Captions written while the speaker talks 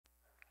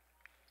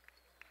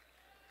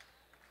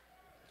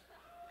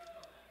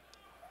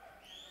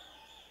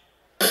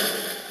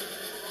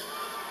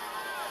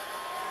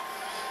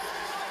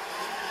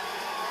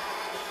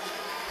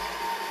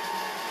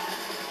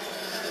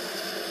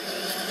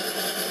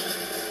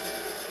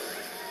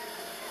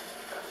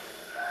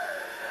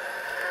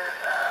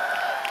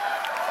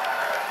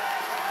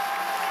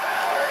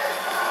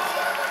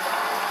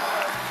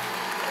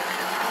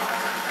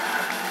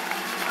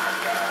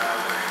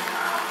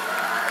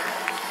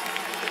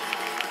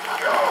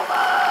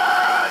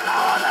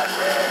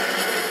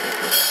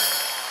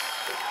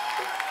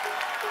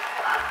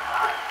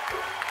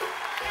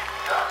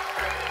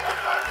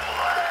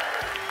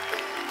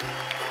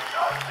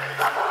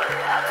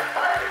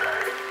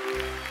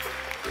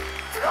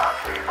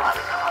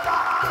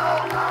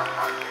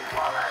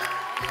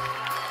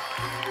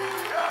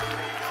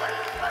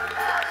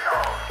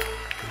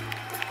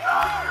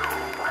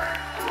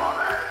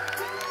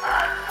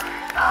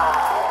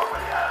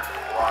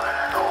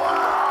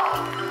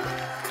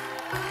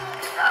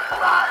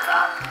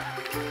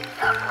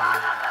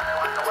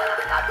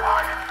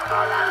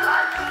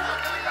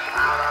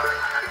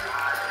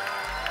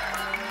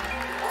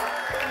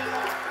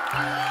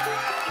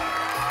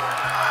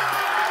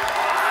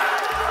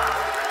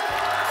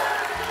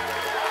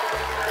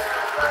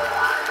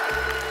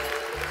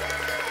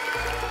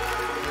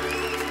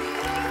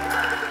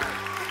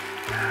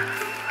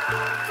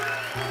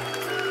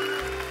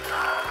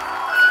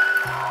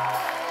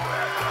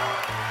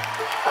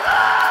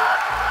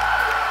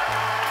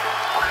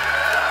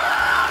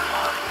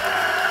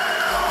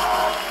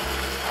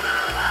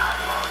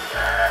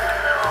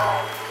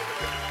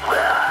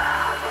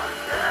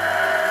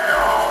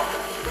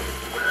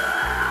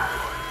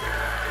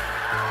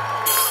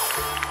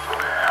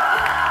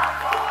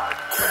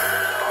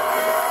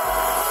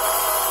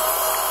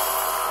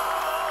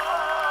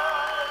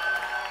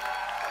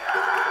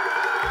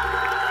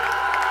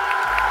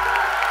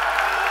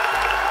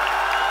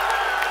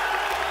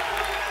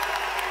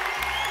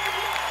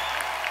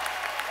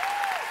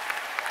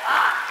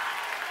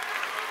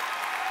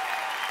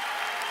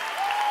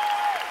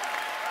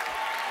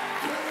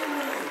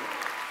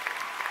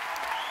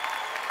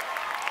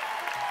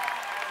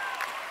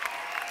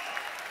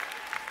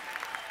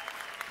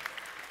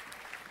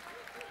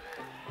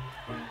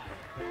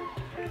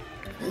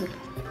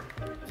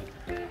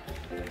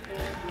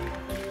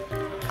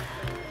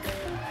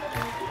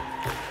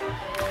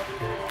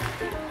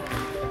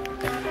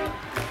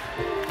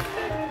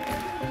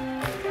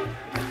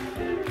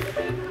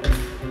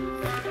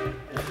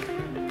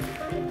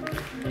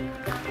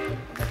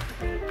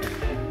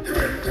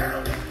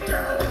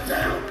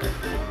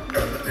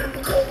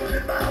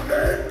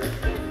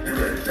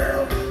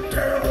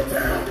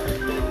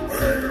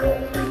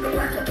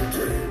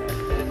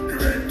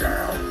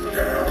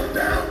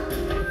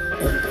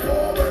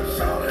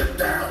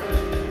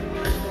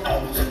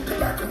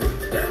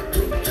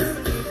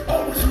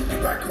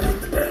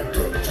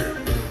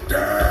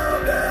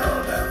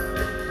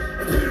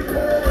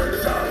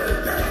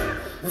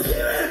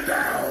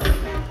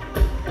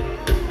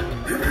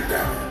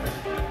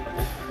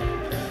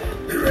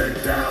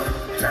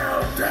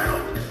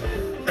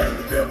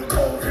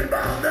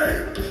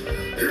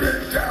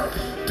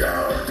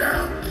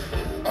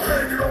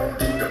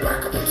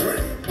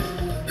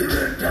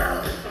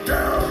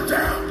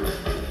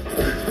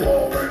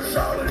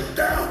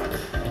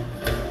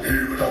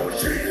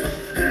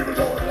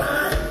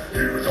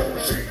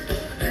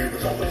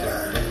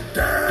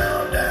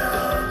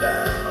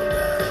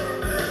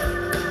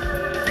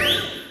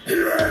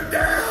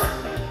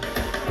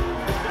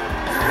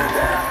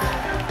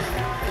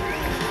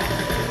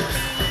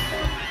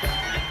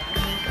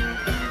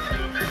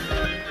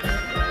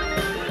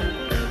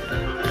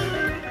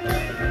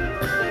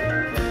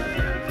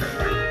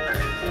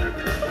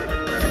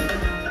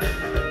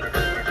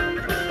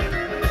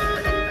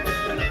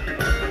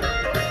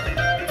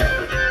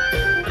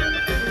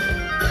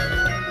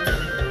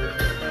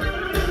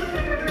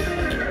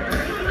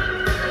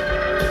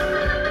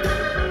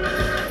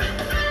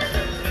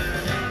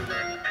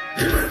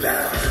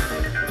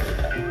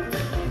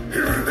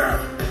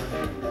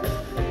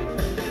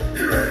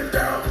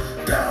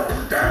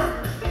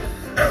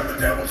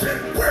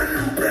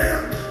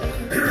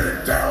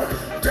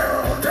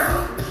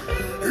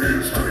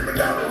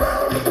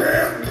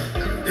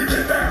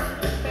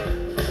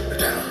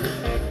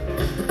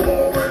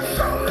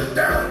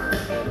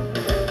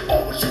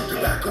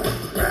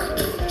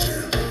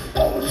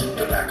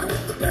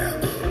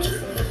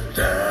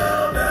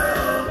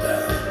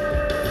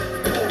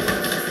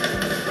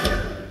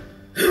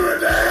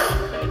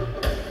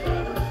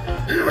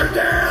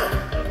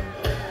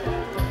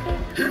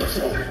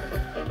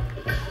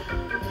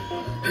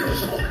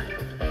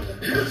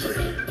He was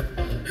drinking.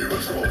 He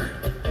was smoking.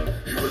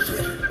 He was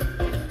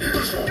drinking. He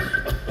was smoking.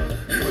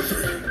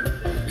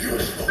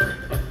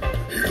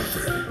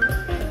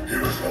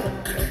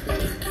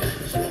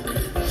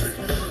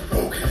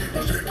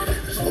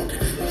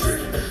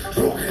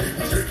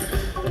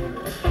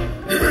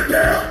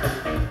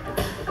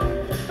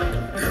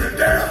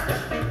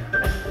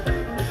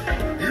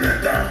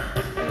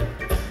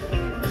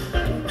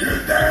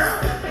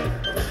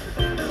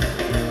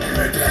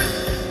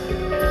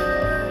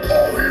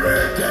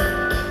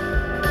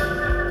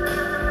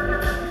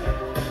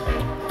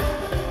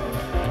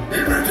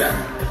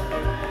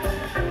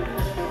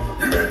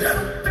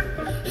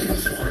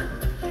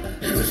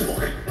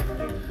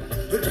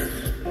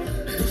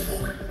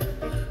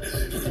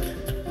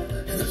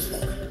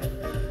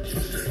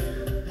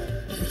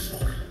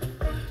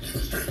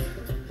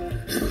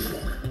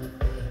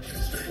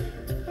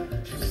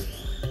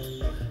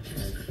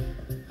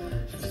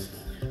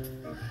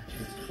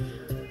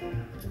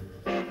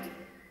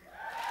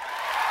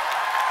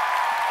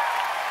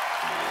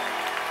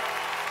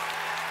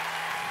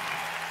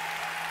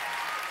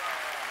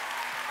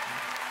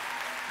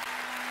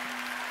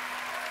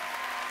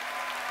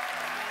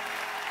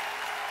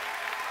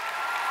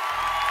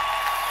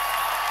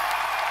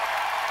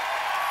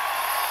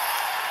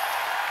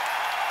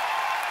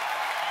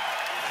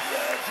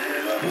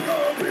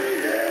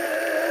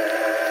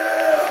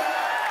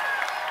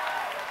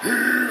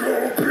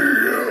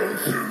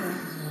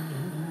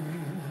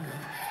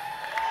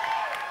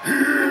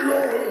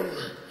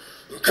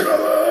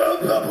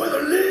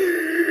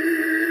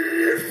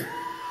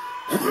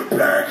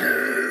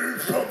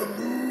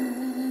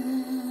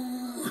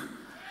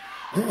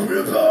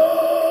 river,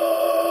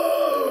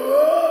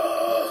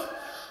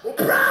 a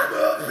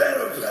private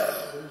benefit,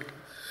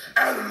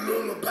 and a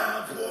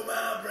lullaby for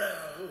my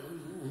brow.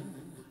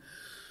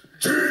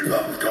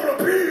 Jesus gonna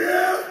be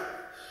here.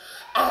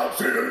 I'll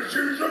say that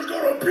Jesus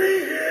gonna be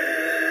here.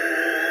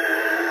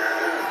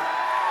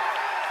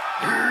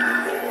 He's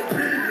gonna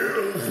be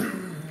here soon.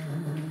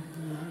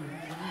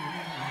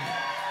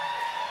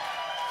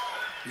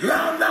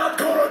 I'm not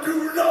gonna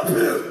do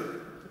nothing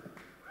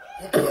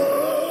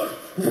but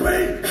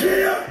wait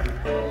here.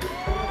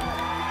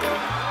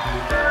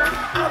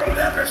 I don't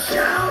have to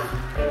shout.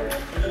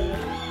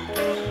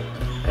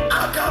 I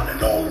got me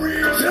no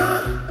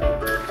reason.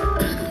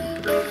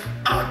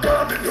 I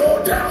got me no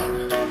doubt.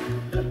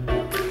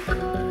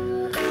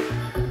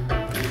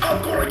 I'm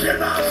gonna get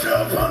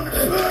myself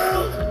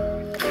unfurled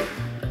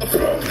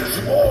from this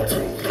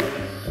mortal,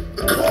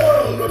 the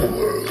coil of the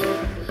world.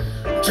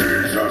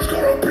 Jesus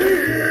gonna be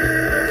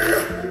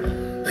here.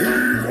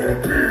 He's gonna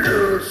be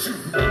here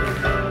soon.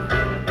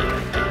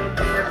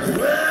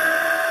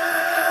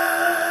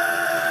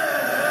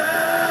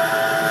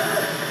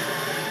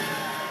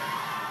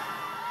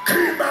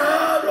 Keep my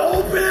eyes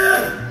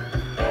open.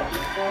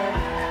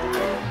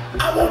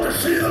 I want to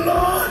see the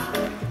Lord.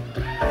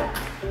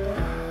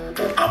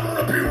 I'm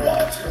gonna be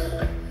watching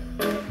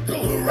the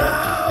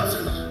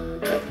horizon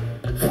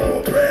for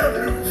a brand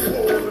new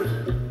Ford.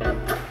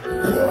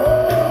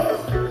 Whoa,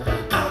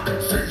 I can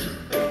see you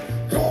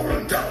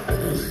rolling down the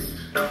lane.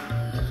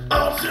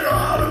 I'll see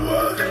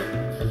Hollywood.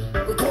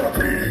 We're gonna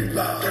be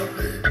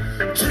lively.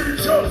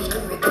 Jesus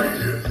gonna be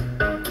here.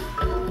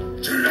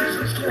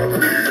 Jesus gonna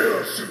be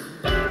here soon.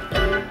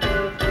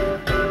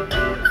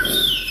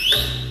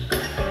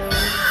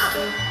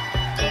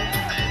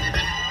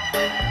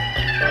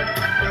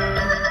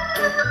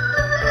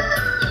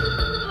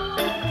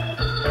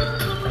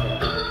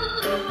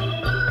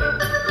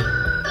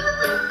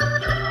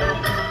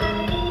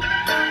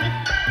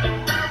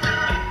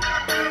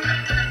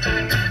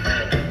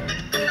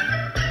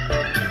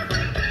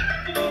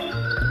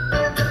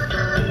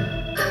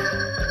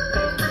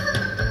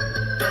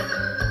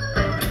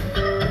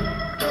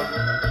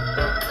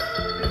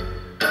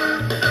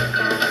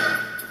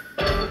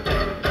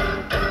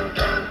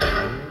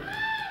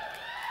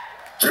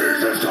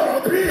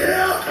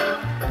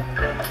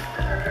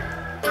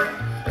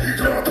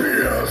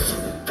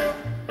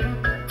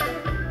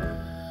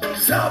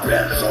 I've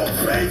been so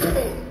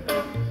faithful,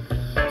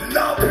 and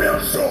I've been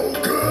so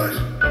good.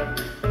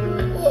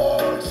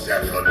 Oh,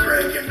 except for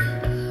drinking,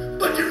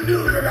 but you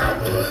knew that I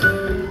would.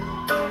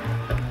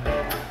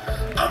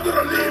 I'm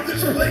gonna leave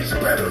this place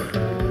better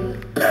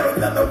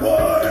than the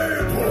way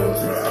it was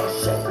when I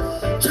saw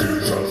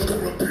Jesus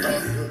gonna be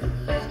here.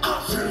 I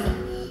said,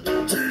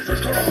 Jesus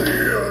gonna be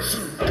here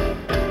soon.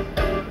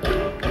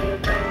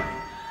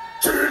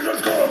 Jesus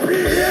gonna be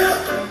here.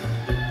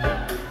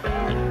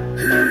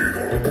 He's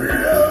gonna be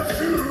here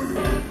soon.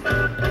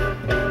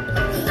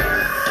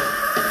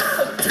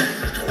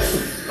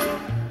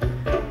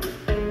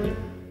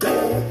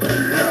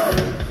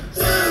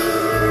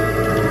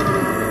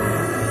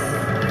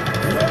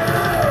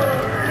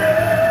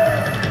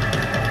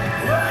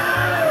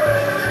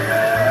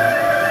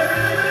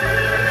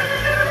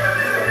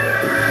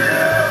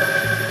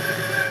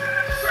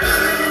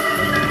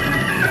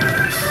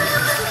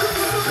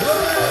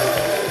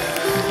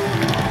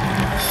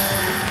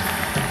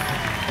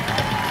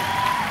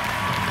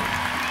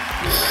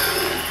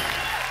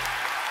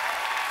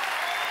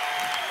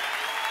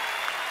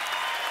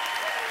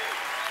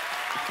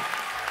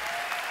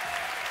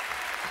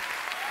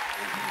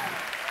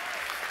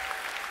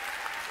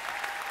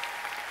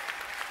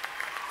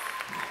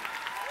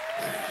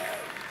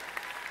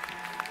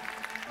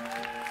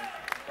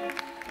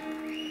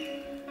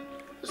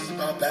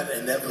 That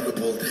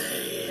inevitable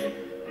day,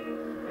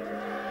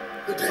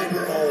 the day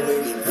we're all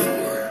waiting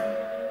for,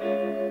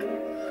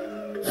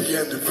 the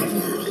end of the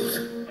world,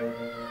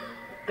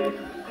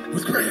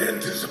 with great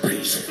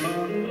anticipation.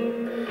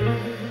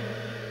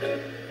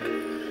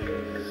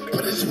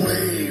 But it's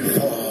way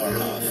far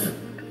off,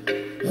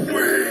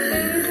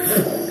 way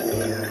far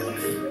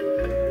off.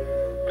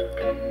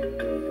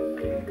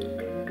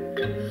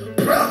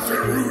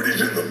 Prophet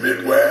Rudy's in the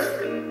Midwest.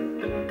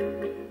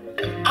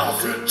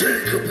 Alfred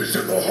Jacob is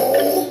in the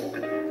hole,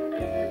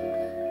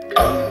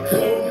 and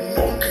the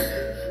monkey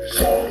is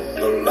on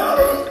the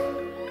ladder,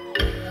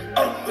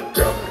 and the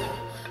devil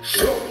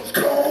shows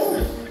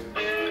cold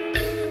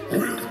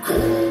with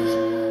crows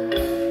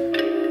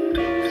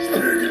as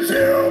big as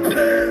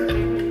airplane,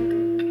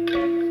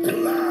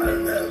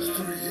 flying as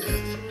 3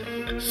 years.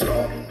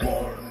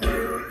 Someone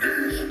will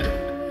eat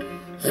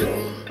the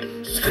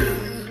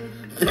skin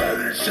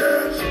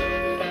vanishes,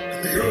 and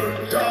the earth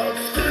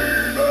dogs screaming.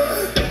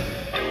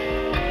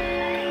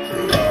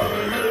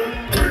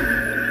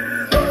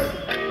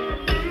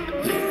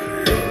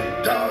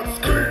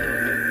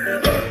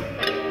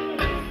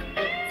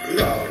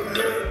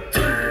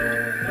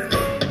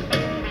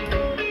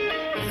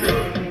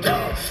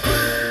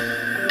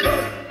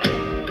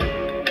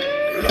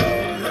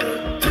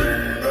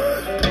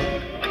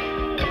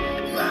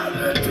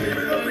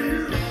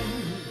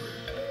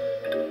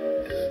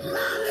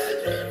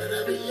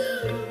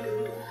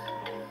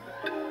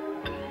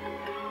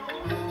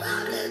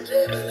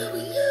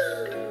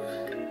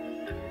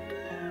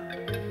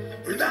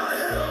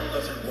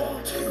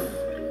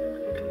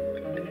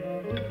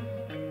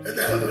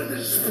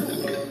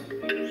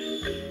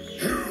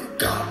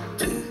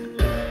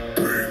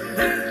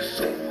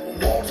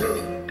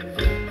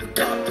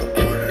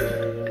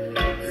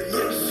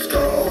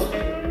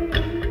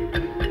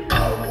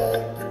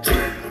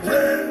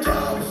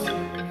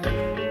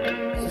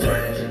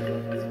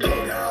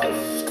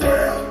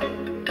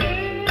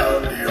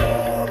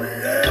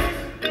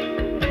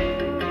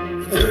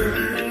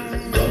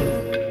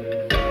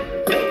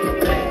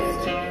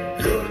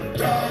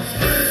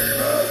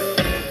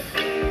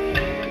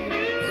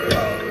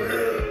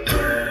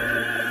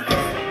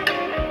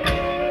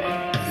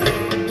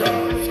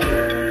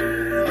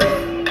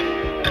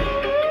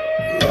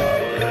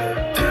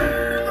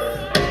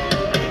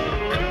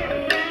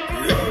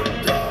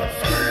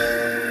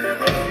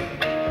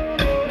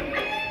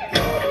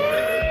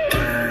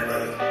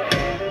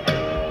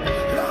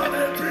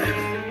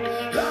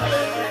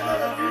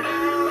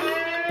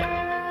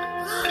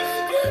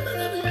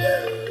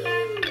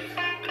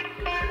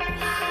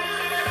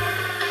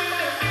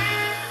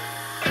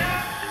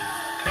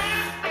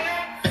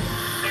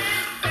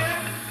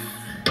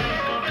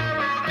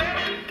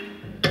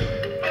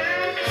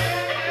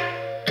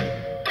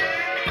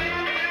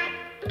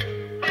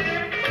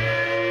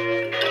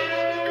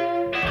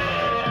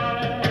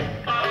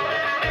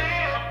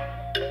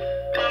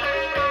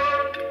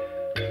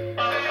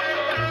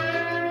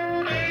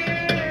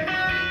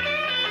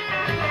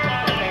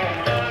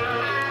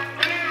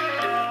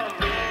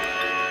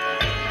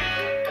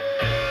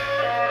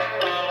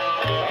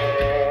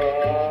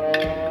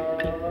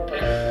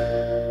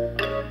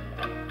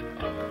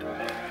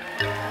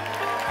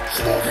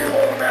 Smokey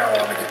Hormel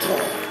on the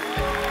guitar.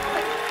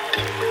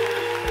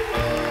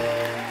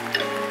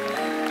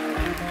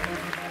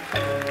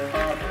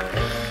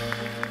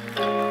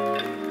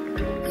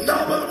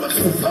 Now there was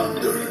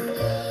thunder,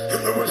 and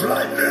there was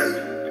lightning,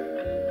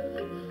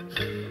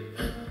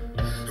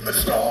 and the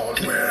stars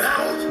went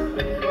out.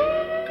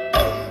 A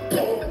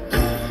moon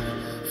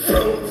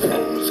fell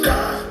from the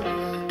sky.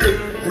 It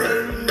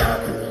rained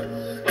mackerel,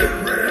 it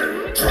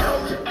rained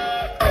trout.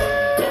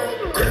 A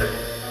great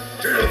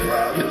deal of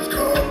rabbits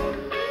come.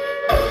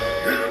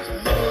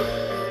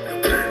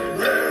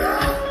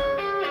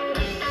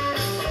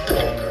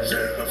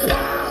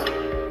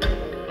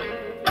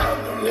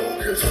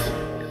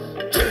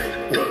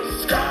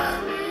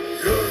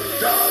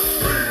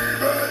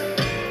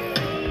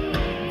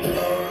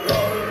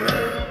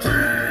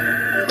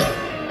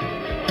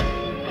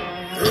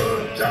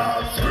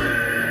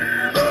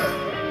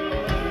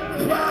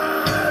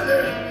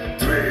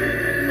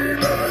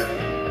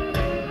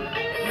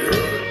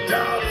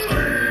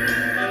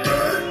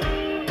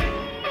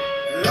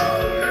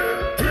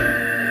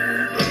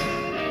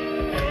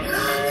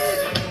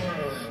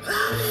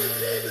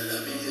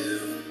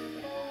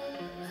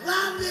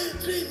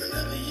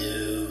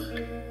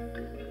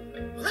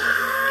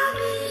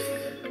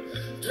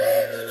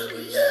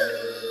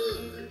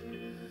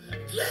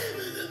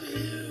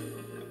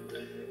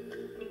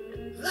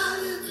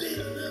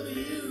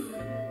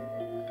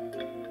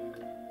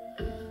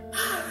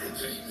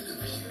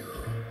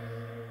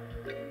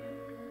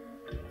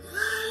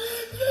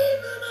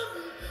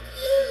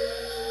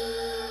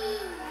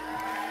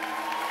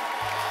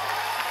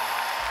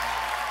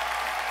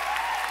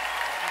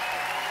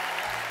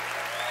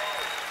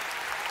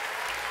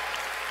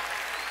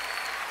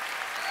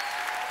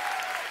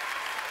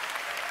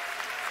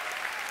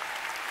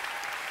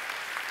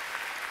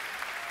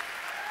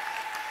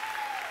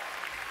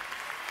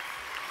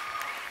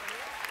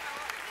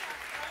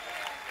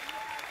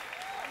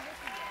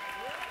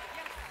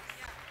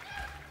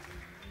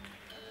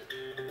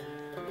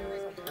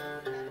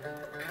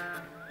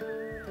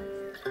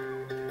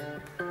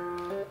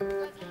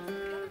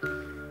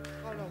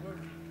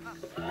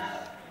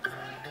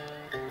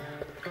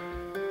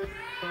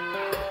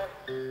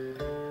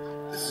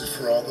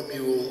 For all the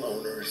mule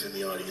owners in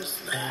the audience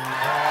tonight.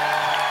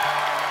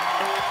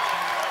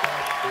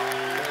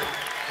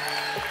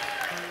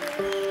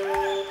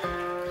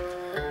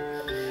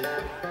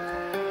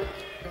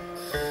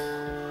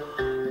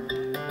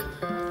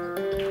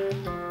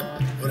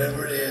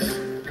 Whatever it is,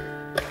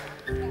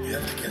 you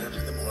have to get up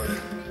in the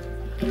morning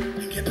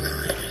and get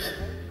behind it.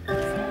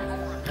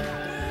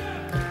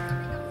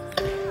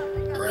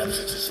 Perhaps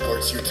it's a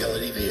sports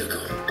utility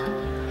vehicle.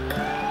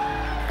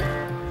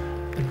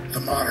 The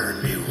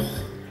modern mule.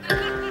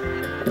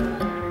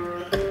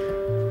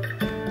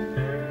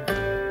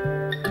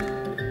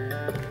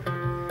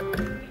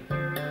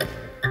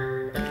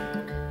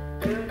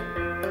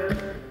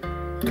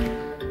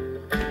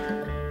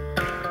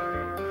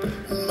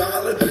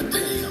 Molly the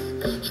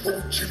damn,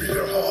 smoke Jimmy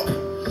their hop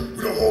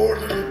with a hard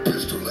little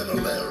pistol and a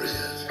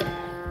lariat.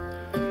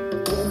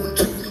 Going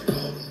to the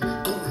pub,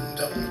 going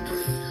down the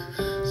drain.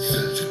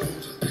 Said she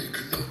wasn't big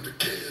enough to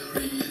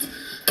carry it.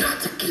 Got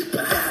to get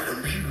behind a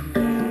mule.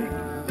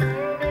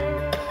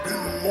 In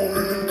the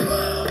morning and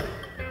cloud.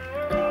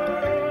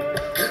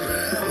 Get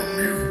behind a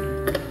mule.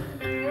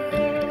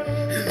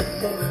 In the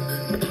morning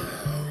and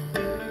cloud.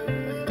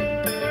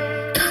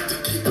 Got to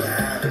get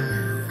behind a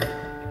mule.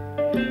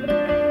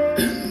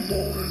 In the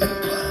morning and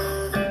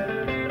cloud.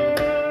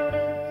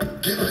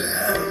 Get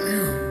behind a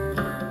mule.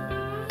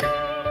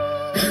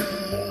 In the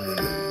morning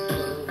and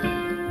cloud.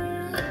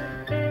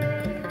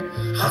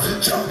 I said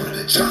chopping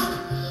and chop.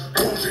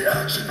 Cause the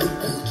action of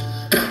woods.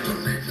 Got to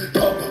make me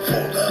pop and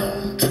fall down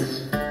the tree.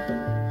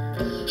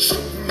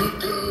 Shoulder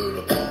dirt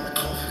upon the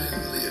coffin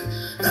lid.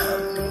 Now I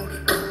know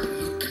they come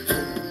looking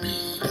for me,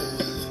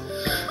 boys.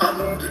 I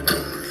know they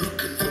come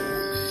looking for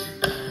me.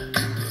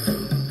 Get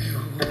behind the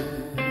mule.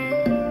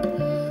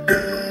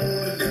 In the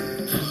morning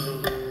and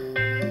cloud.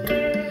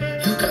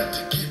 You got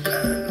to get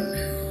behind the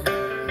mule.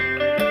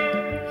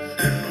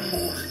 In the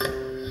morning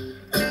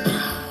and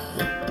cloud.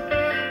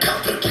 Got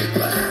to get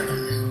behind the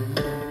mule.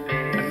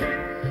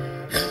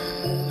 In the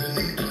morning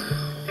and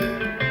cloud.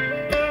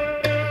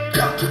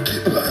 Got to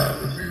get behind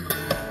the mule.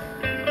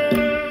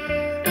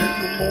 In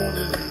the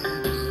morning and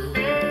cloud.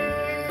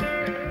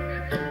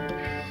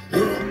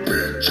 Well,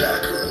 big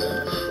jacker,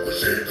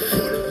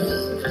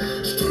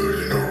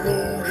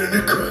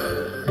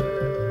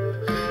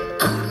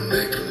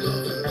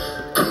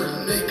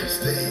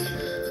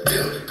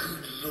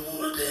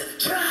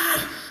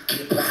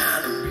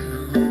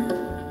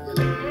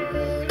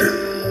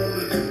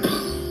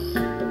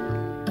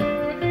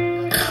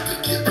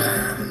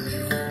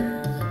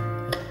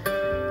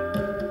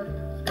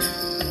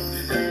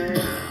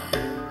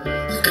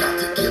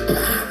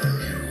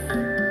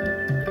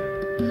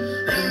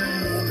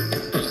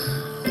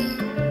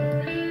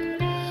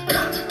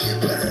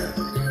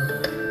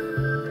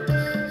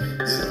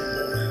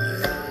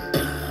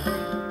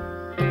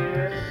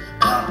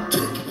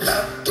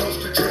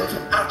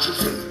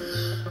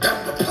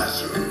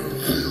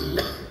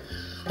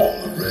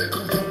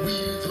 record the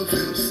weave of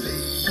the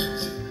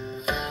stage.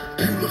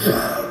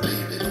 Beautiful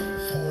baby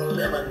for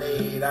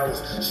lemonade. I was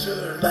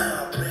stirring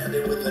my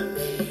brandy with a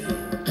nail,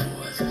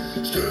 boys.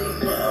 Stirring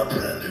my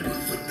brandy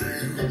with a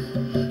nail.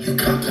 You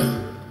got to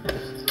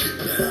get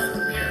behind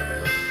the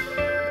mule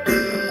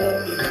in the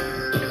morning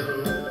and blow.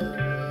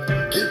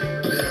 Get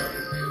behind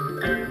the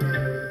mule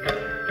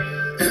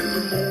in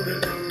the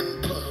morning and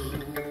blow.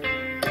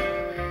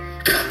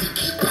 Got to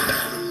get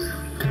behind the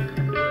mule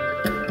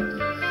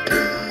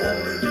in the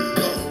morning and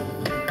blow.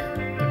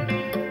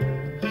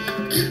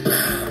 Get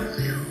behind the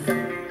mule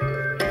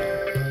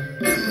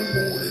in the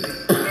morning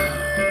and blow.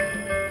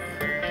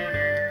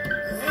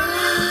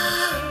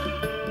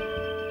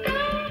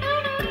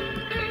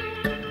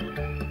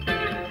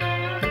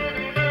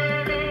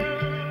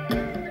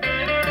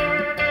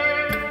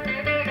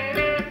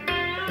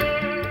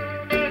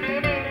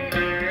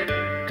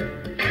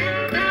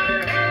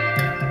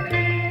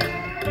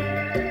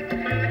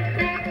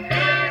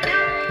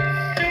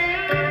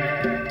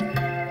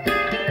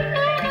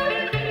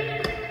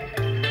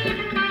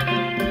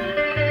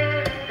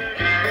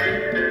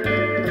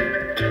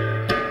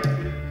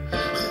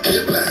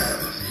 Get behind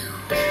the mule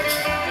in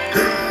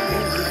the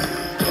morning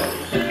and blow.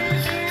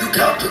 You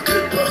got to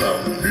get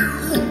behind the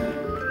mule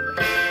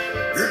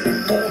in the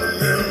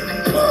morning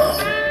and blow.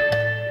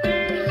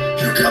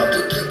 You got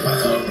to get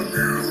behind the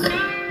mule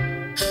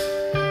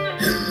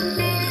in the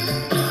morning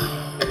and blow.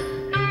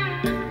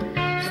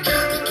 You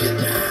got to get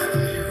behind the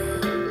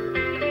mule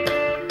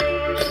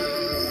in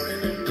the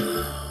morning and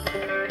blow.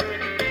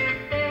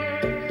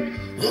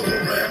 Well, the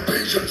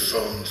rampaging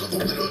sons of the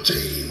widow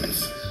James,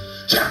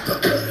 Jack the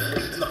Cutter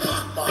and the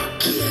pockmarked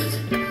kid,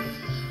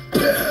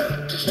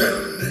 had to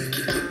stand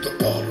naked at the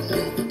bottom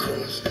of the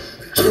course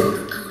and tell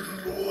the good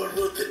Lord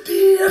what they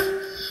did.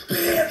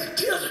 They had to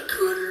tell the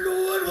good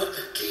Lord what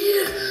they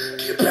did.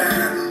 Get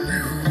behind the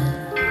mule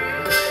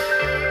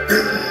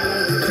in the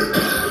morning and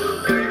blow.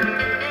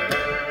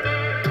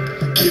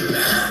 Get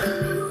behind the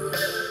mule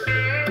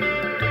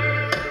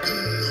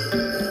in the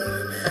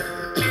morning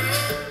and blow.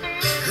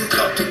 You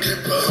got to get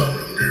behind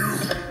the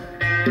mule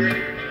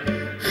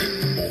in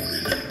the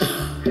morning and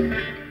blow.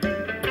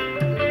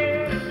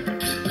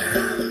 Get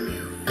behind the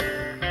mule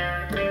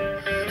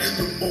in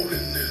the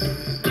morning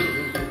and blow.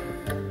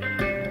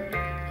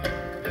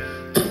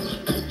 Those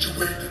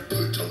punctuated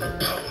birds on the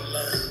power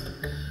line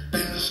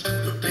in the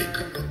scooter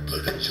baker with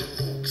bloody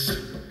jokes,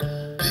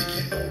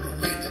 digging all the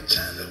way to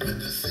China with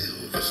the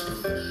silver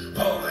spoon.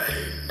 While the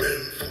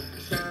hangman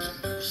fumbles with the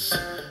noose,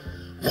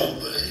 while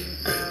the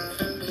hangman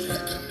fumbles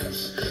with the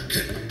noose.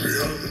 Get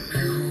behind the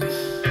mule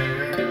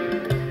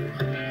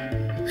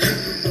in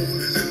the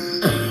morning and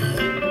blow.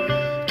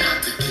 Got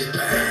to get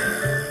behind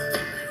the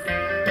mule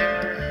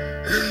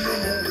in the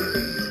morning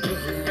and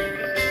blow.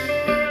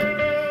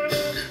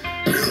 Get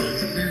behind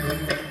the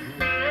mule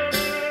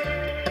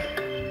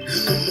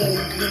in the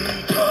morning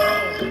and blow.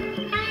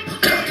 You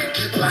got to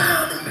get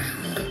behind the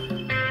mule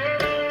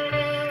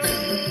in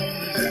the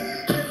morning and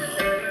blow.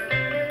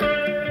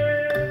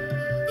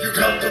 You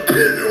got to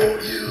pin your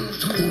ears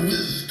to the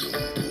wisdom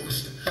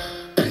post,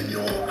 pin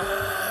your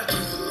eye to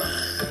the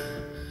line.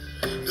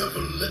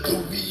 Never let the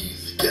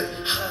weeds get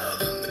higher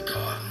than the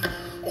garden.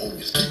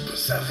 Always keep a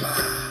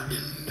sapphire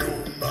in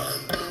your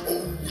mind.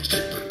 Always keep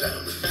a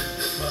diamond in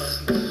your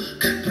mind.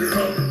 Get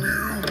behind the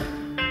mule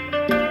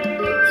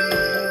in the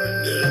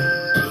morning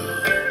and blow.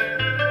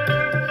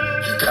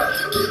 You got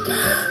to get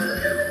behind the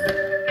mule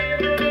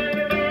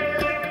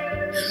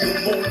in the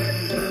morning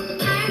and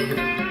blow.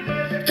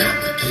 Got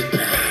to get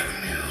behind the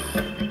mule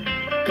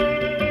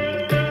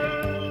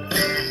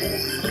in the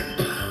morning and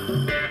blow.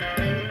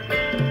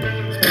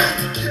 Got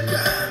to get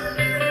behind the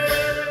mule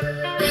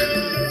in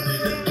the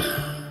morning and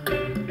blow.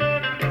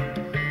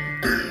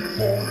 In the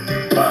morning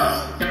and blow.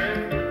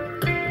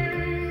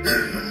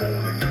 In the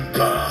morning and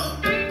blow.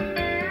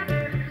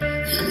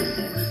 In the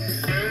morning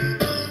and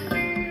blow.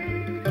 In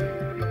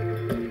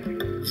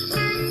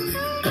the morning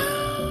and blow.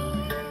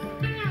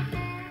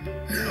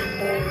 In the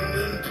morning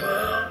and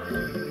blow.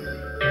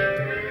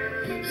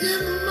 In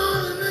the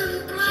morning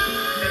and blow.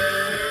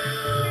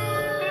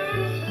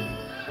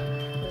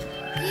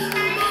 In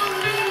the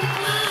morning and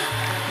blow.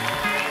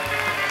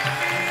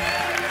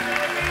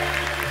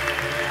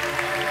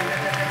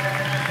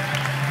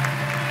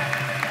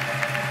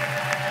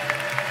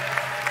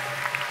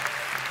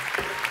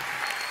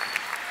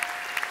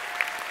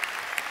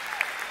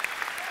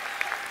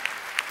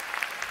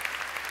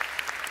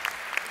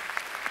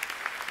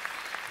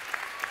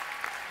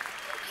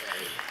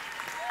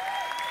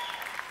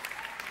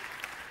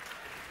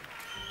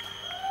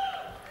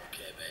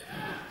 Okay,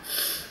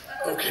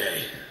 baby.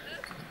 Okay,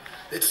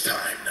 it's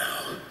time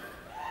now.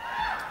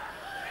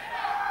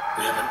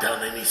 We haven't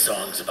done any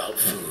songs about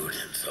food,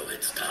 and so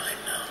it's time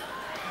now.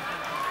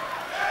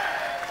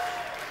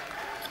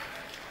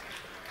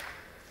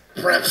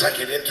 Perhaps I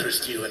could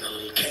interest you in a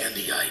little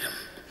candy item.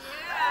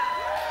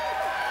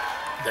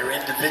 They're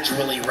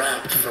individually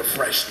wrapped for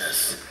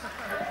freshness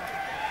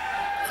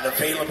and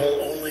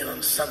available only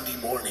on Sunday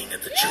morning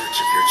at the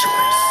church of your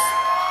choice.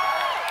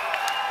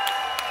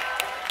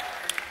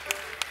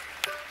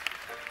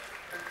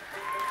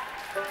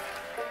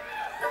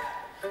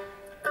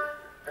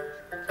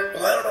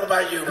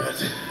 about you,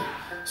 but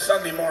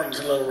Sunday morning's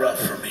a little rough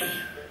for me.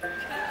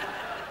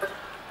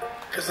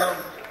 Because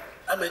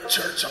I'm at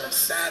church on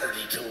Saturday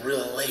till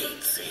real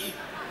late, see?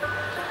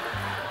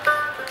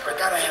 I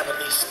gotta have at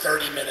least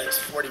 30 minutes,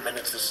 40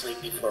 minutes of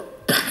sleep before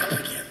back up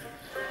again.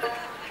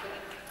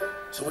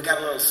 So we got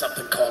a little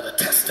something called a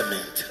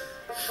testament.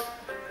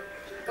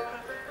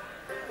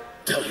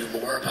 Tell you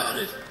more about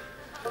it?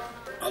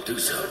 I'll do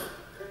so.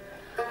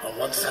 On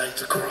one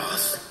side's a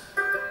cross,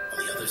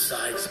 on the other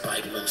side's a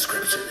Bible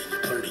inscription, and you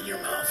put it in your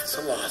mouth. It's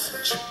a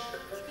lozenge.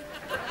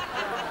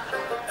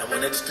 And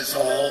when it's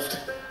dissolved,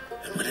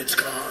 and when it's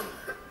gone,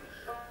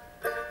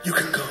 you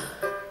can go.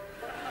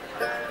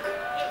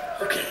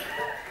 Okay.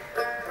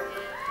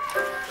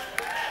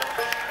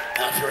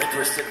 Now, if you're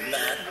interested in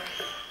that,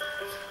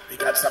 we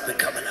got something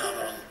coming out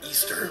on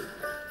Easter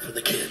for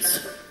the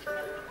kids.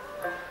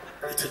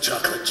 It's a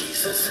chocolate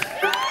Jesus.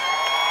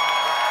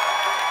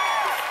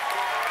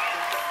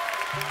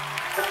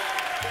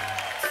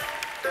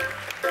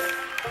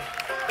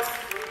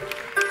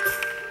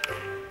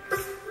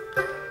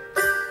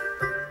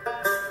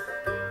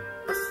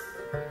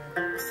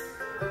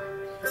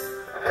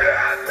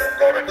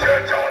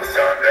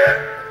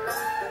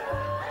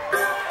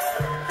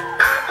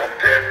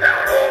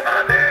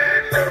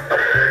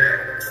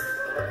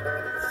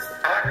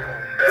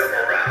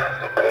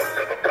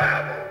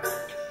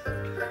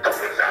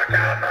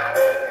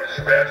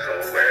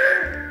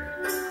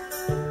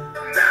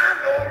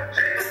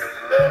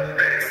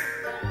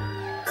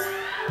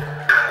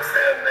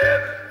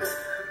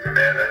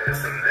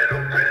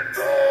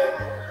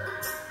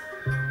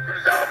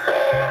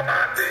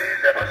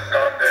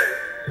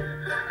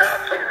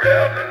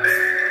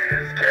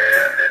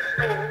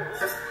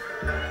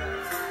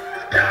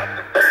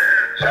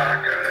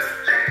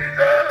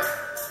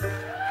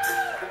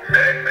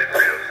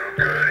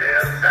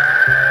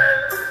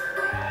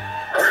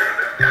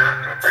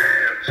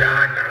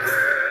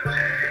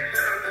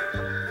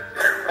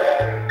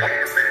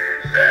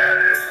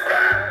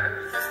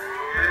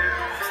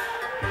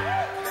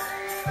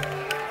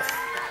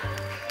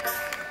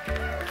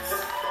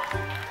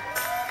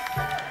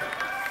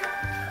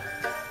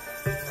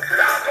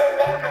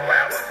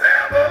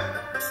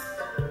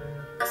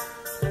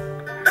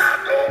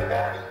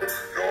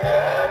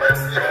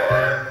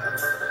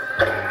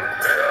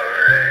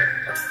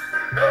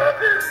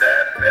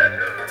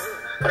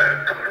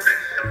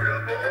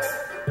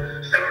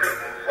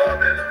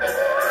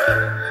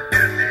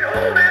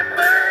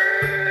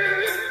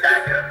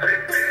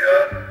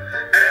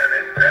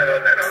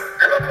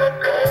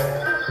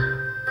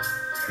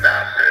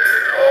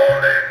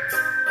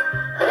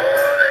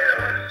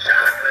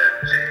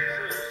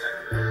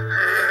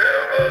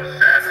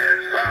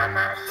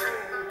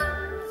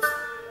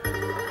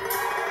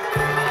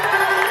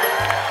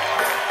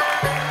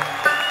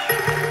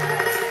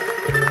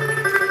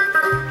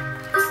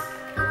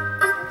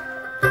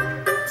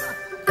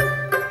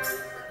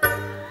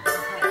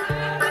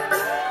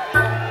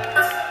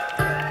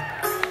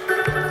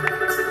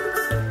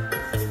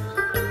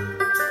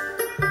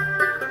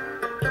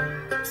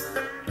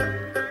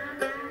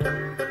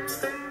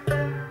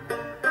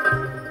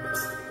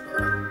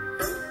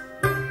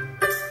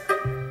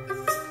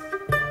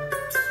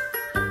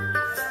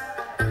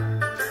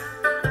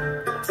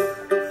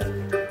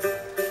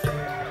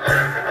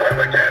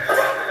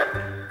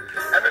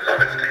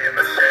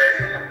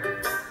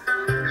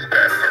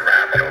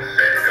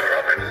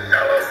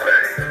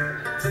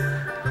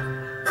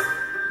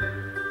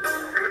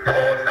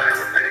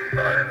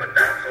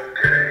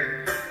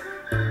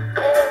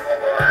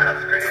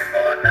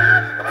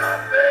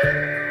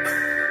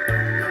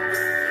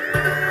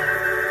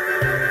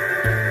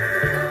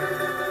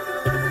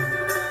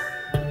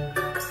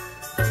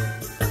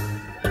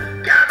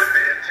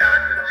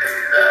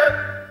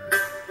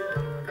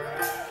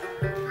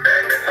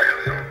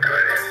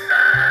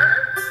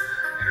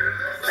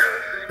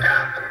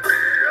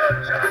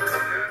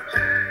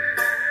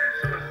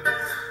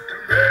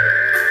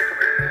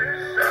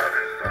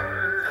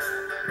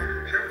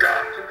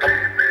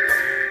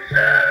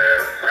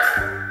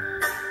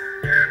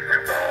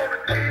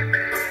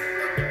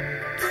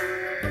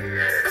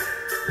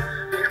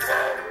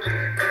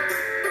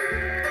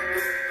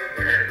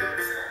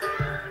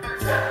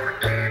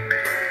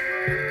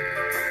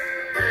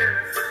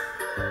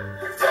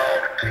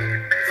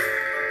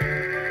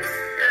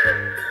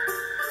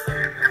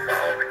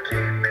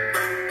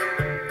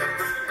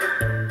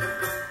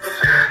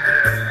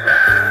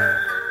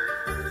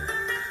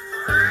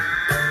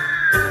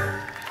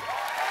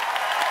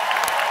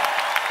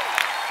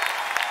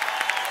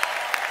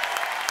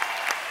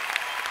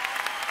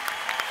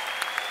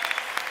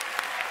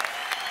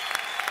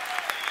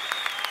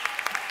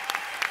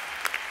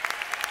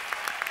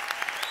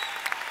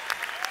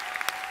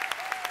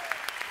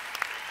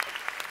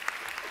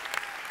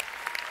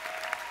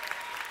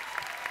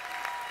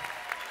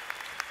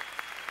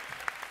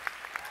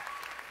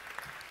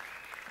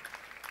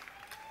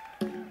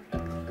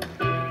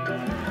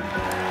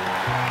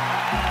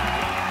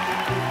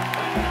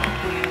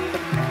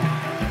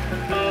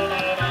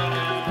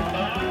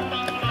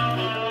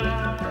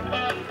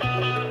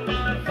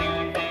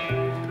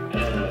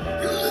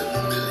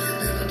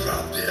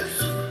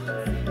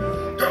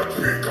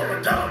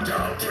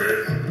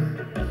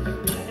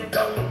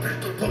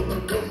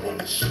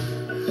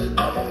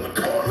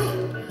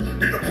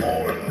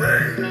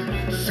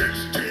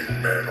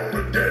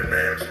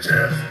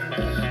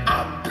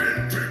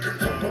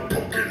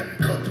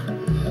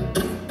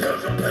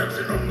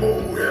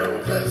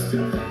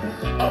 dust.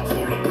 I'm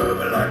full of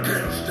bourbon, I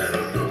can't stand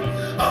it.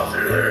 I'll say,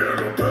 hey,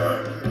 little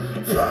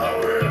bird, fly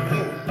away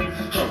home.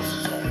 House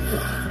is on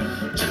fire,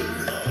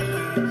 children all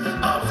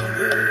alone. I'll say,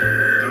 hey,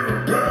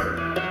 little bird,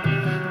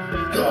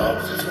 your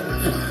house is on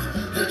fire,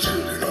 your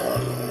children all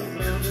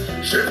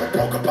alone. Shake a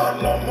polka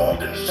bottle on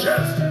Morgan's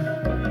chest,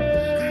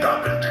 and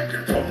I've been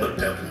drinking from the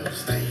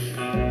devil's day,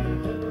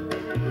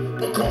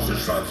 because the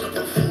stripes of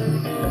the full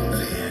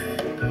moon's in,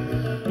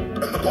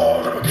 and the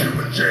bars of a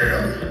Cuban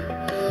jail.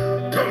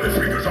 Dirty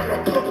fingers on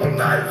a purple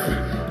knife,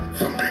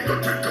 from being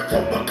a drinker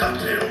from a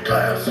cocktail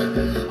glass.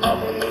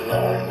 I'm on the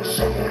lawn with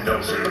someone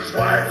else's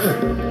wife,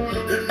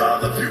 admire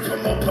the view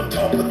from up on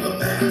top of the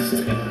mast.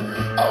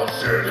 I'll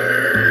say,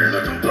 hey,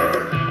 little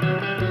bird,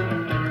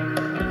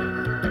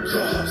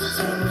 your house is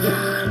on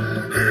fire.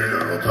 Hey,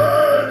 little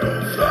bird,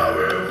 don't fly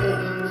away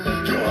home.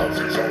 Your house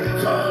is on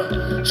fire.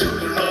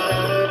 Children all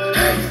alone.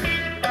 Hey!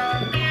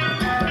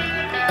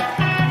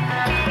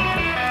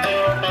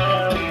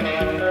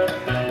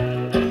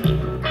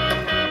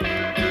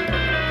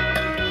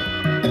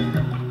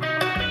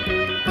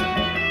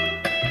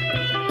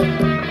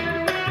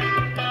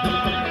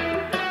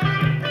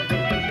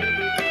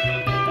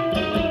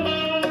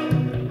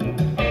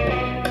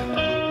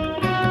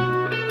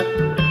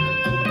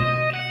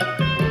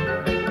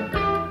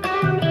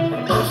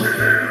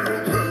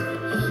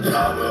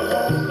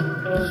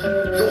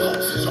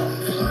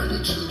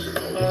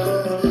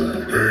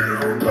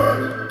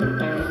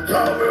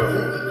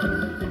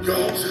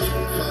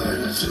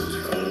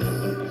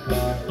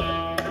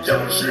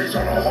 She's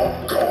on a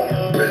home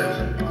corn bed.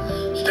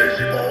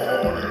 Stacy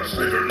Bullhorn in a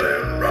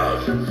Slingerland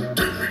ride.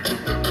 Take me to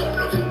the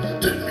carnival,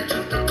 take me to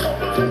the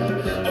carnival.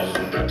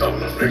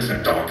 $100 makes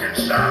it dark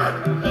inside,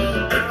 and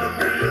 $1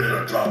 million in a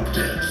drop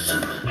dead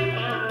suit.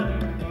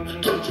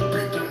 Don't you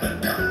be doing that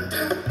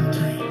downtown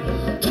tree?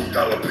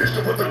 $2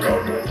 pistol with a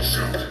gun won't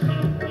shoot.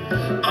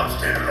 I'm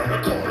standing on the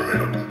corner in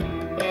a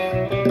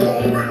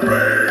pouring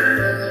rain.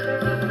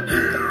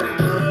 Hey, little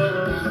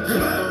bird,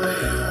 fly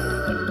away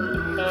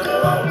home. Your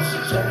house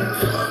is on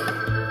fire.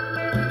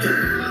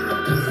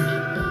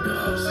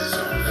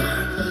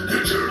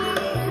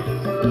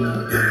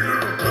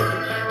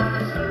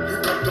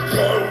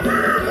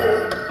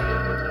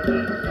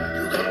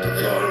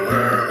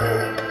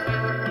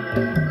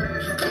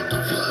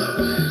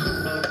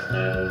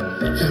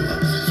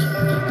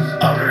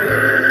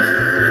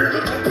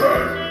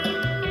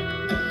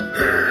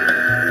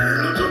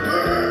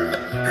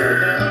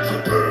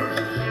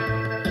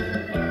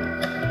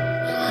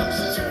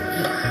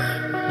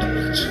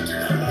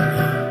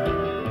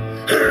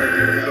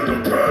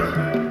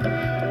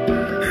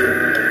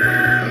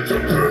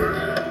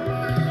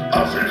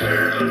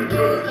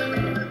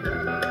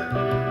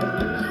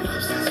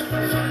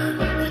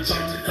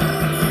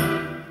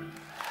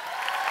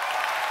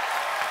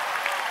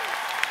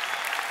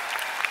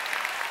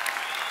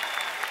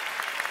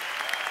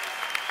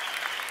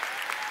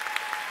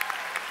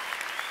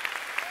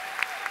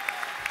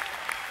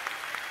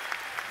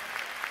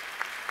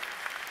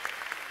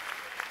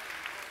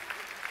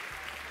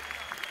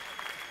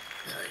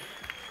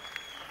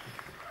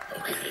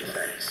 Okay,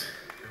 thanks.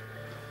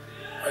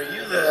 Are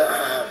you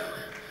the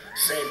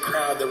same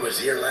crowd that was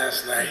here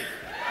last night?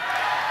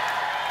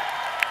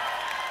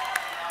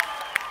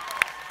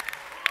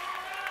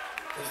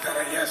 Is that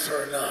a yes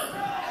or a no?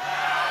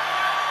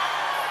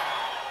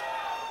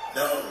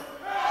 No?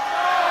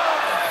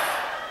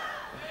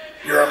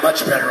 Okay. You're a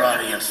much better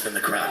audience than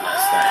the crowd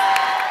last night.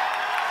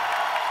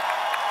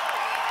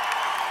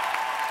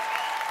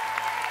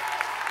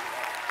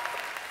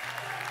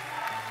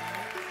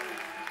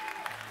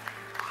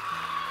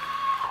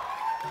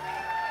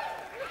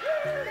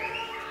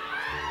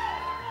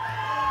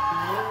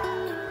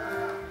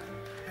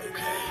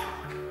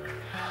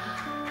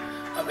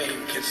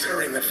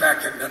 Considering the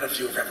fact that none of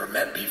you have ever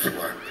met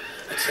before,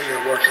 I'd say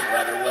you're working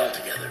rather well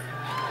together.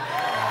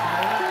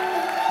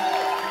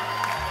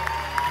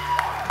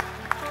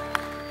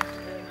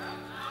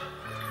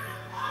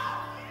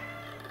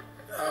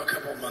 A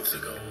couple months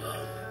ago,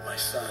 my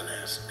son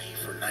asked me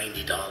for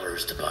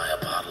 $90 to buy a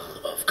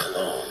bottle of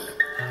cologne.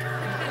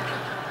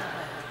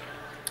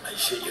 I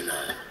shit you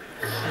not.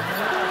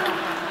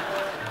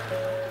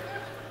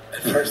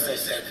 At first I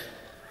said,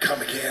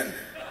 come again.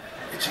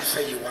 Did you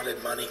say you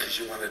wanted money because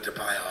you wanted to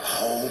buy a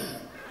home?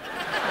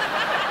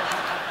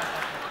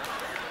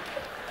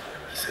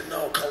 He said,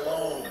 no,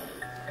 cologne.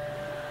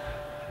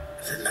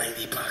 I said,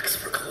 $90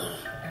 for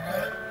cologne.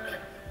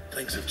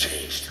 Things have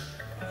changed.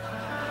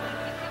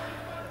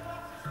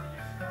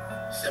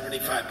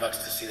 $75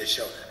 to see the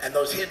show. And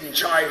those hidden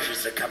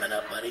charges are coming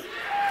up, buddy.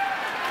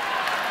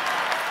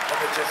 Let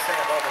me just say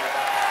a moment about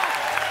that.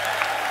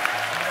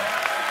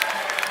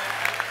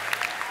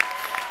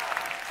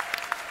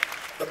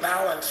 The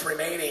balance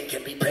remaining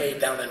can be paid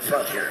down in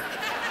front here.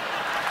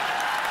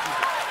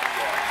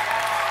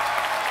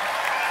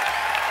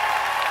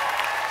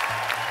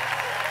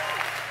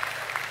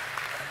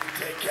 You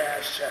take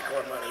cash, check,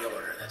 or money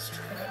order. That's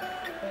true.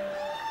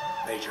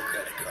 Major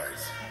credit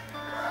cards.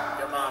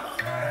 Your mama.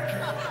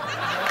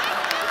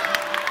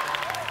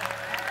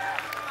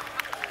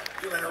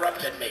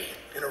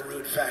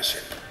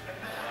 fashion.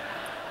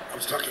 I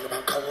was talking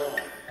about cologne.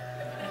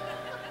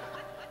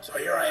 So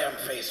here I am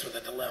faced with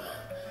a dilemma.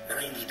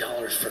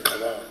 $90 for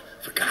cologne.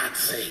 For God's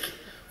sake,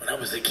 when I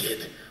was a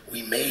kid,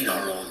 we made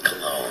our own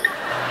cologne.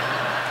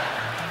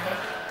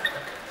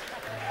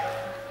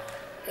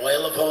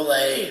 Oil of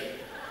Olay,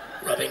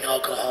 rubbing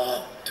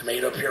alcohol,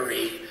 tomato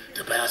puree,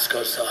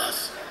 Tabasco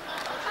sauce,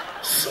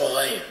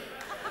 soy,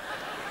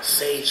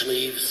 sage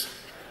leaves.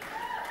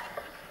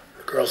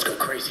 The girls go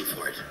crazy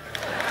for it.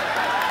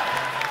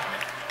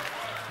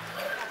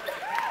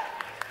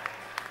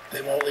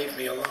 They won't leave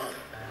me alone.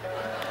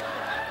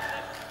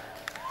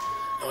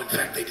 No, in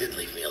fact, they did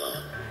leave me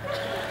alone.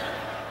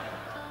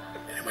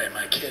 Anyway,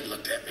 my kid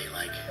looked at me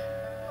like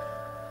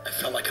I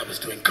felt like I was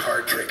doing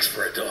card tricks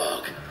for a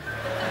dog.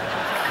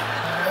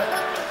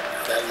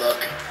 That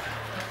look.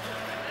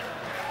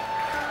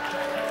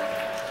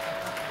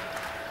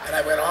 And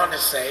I went on to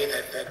say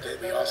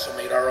that we also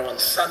made our own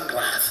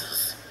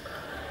sunglasses.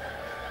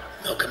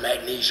 Milk and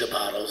magnesia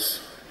bottles.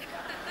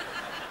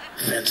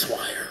 Fence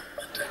wire.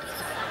 That type of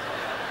thing.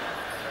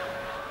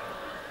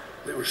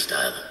 We were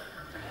styling.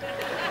 All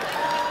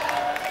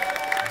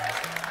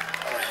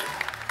right.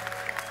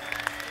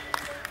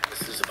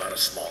 This is about a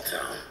small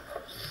town.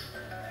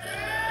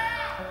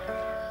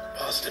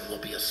 Boston will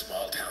be a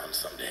small town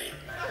someday.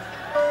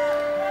 I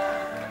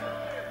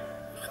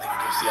think it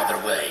goes the other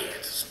way.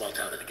 It's a small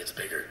town and it gets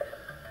bigger.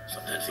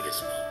 Sometimes it gets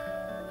small.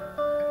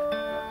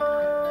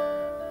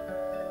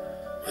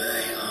 Well,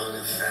 they long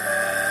and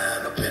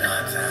sign up in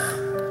our town.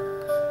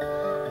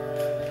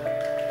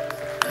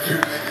 If you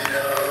live it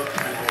up,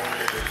 you won't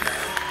live it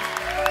down.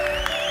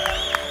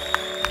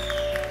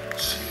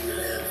 She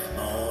left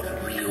more than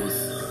real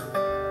sun.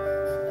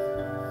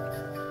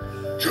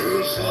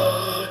 Just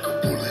like a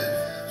bullet.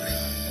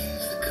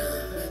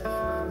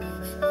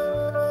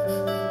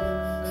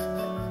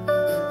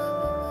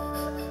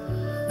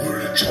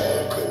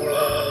 Charcoal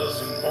eyes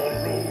and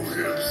Monroe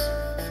hips.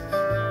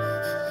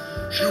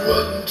 She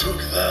wasn't took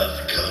that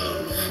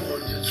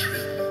California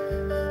trip.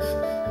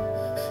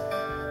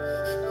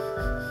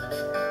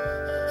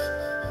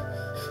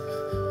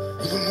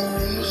 Well, the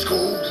moon was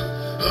cold,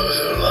 her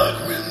hair like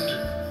wind.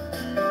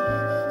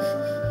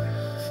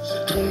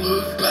 Said don't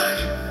look back,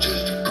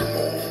 just come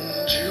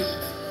on, Jim.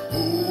 Oh,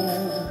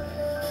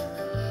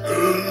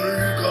 and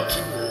you got to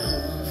hold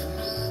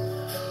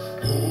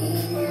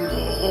on.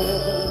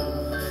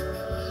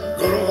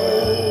 Gotta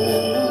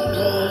hold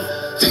on,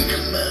 think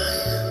of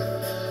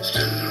mine.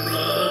 Standing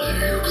right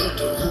here, you got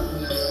to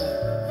hold on.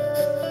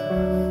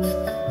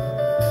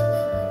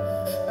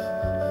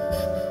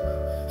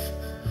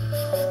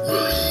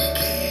 Well, he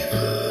gave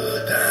her a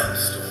dime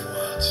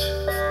stopwatch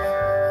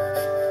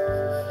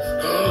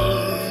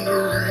and a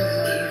ring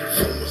made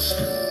from a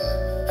spoon.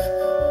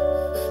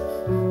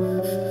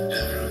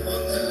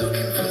 Everyone's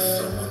looking for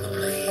someone to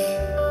play,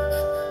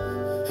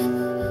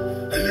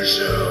 and you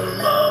share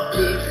my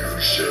bed, you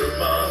share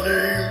my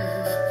name.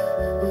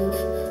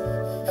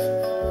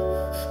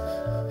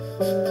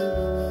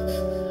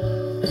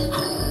 Well,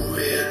 go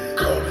ahead and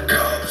call the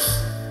cops.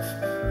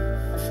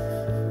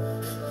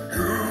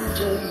 You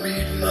don't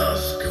meet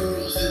nice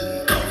girls in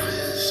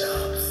coffee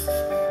shops.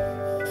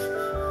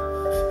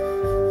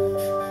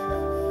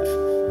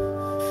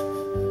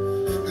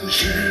 And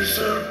she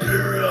said,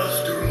 baby, I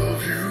still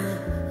love you.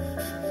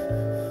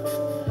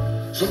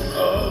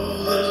 Somehow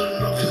there's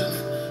nothing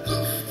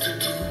left to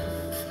do.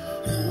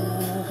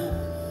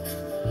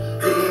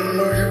 You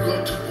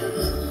got to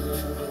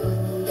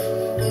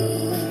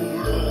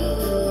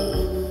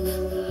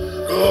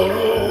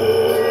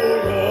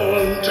hold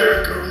on,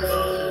 take her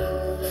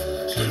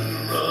mind.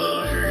 Standing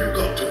right here, you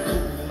got to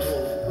hold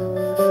on.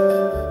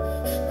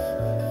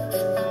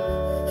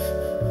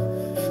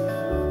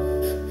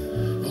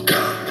 Well,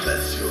 God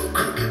bless your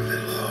crooked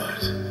little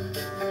heart.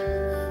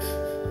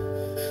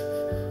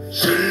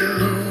 St.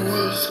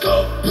 Louis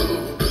got the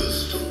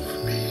best of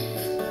me.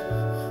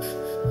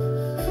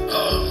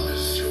 I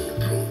miss your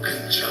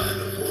broken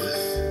China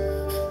voice.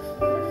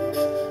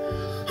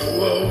 Oh,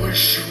 I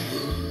wish you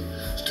were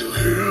still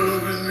here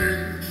with me.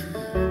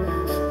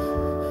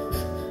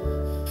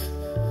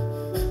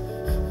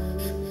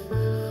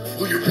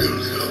 Well, you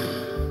build it up,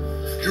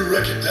 you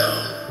wreck it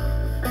down,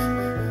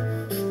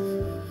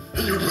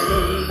 and you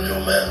burn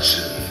your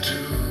mansion to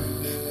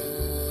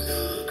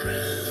the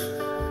ground.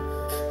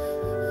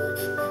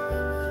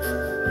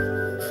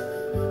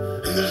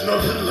 And there's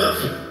nothing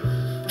left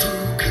to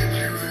keep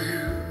you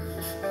here.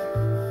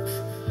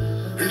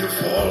 And you're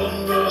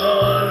falling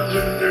behind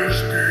in this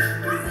big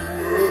blue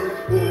world.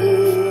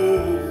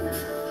 Oh,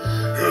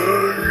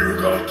 and you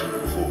got to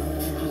hold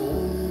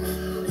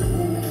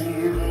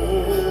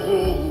on,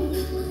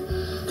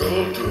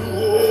 got to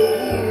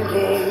hold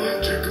on and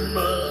take a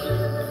mind.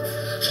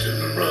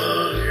 Standing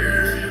right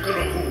here, you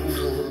gotta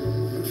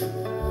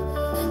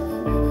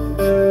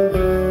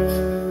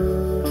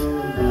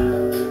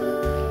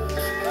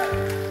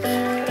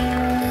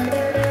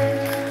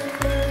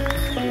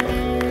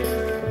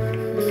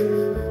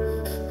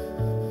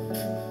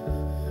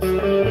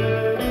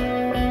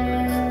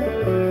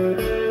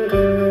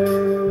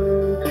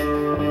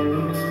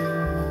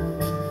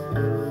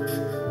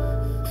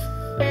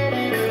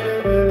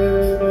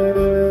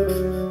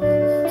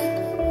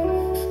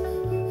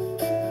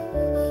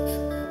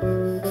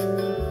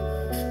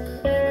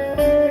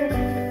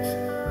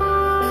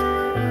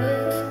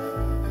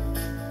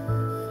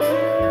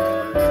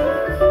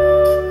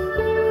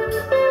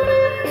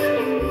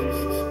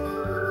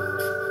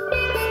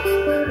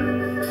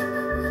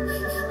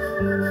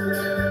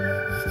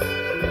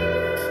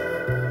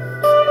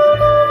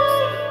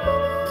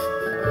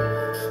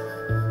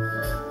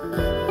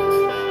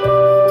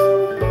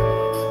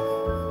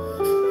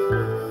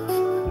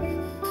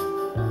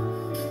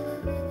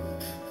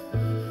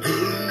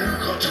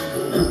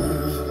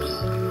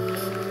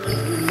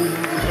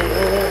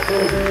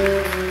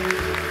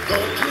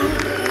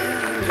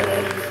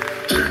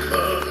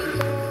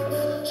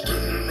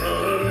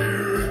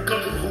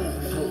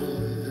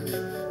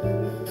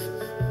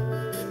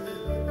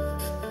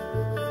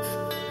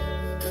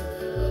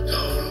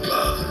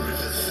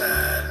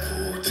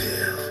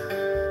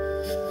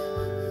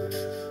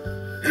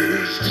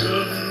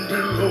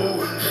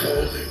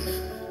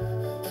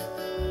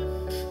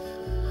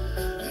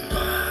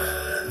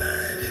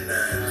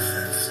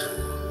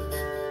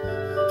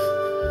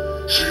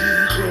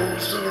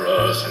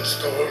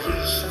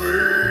started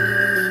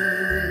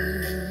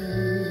swaying.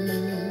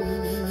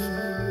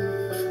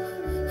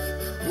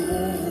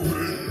 Oh,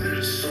 and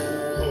it's so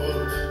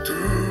hard to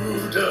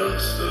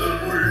dance that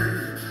way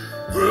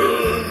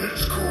when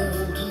it's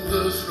cold and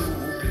there's no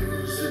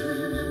music.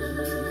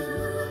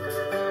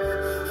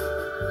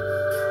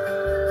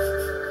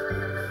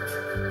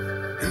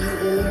 In your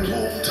own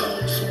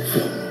hometown so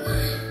far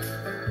away,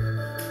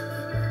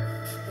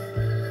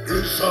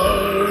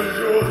 inside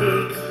your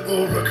head a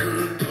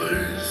record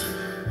plays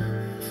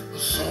a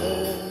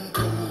song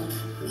called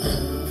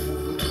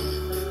Hold On,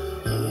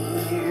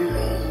 Hold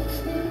On.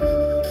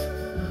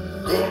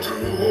 Got to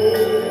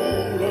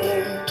hold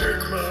on,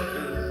 take my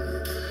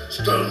hand,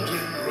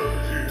 standing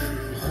right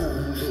here,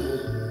 hold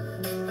on.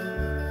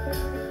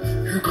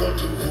 You got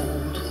to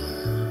hold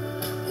on,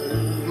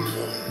 hold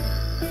on.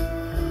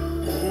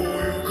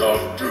 Oh, you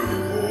got to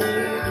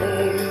hold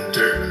on,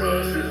 take my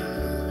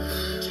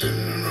hand,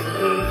 standing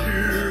right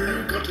here,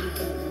 you got to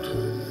hold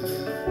on.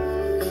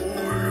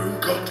 Oh,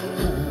 you got to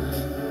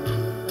hold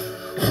on,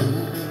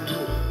 hold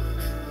on.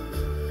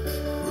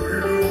 Oh,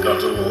 you got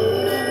to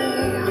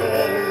hold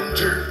on,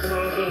 take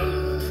my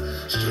hand,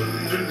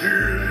 standing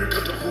here, you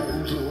got to hold on.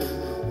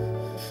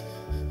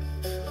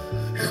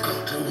 You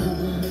got to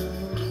hold on,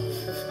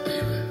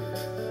 baby.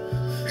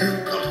 You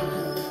got to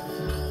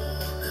hold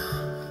on now.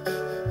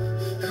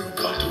 You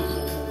got to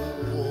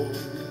hold on.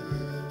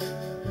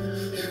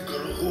 You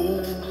got to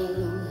hold on.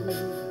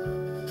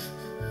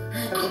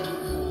 You got to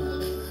hold on.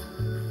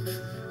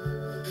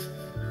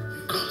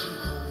 You got to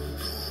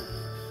hold on.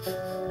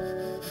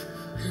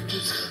 You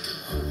just got to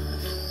hold on.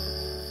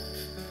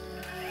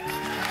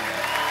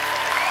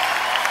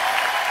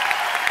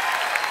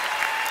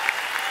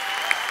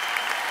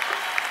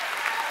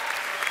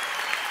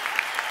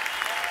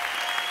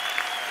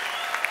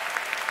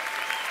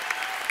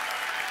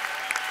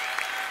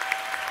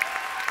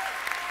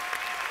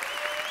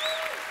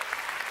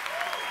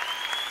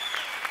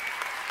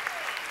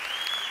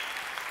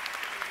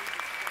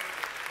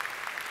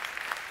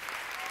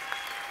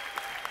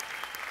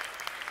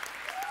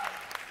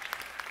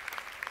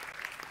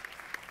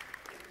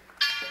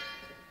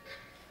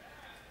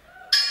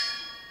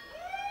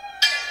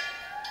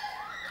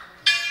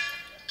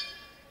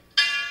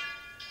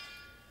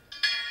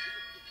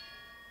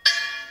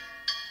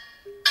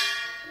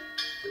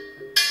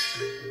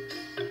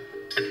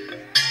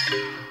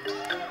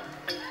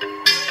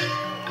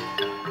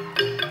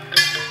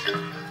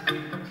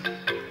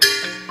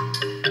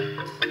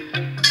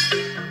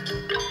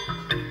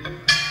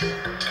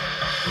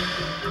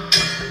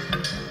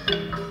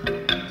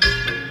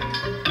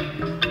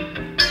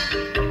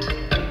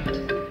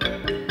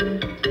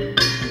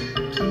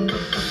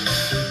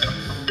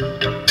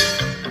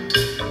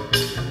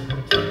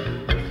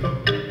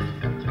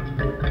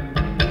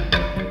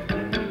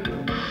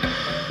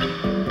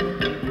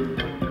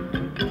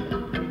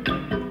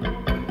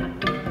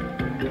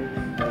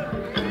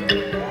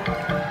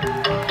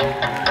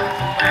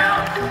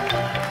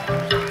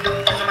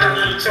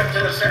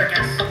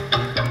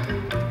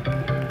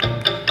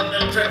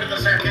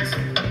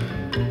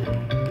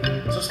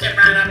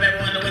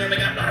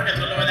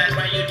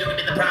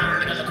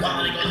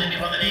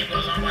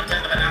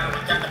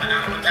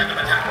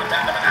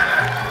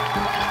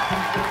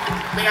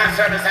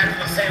 Service after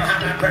the sale,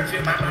 how about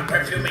perfume, how about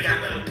perfume, we got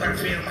a little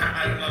perfume, how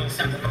about a little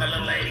something for the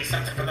little lady,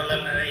 something for the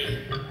little lady.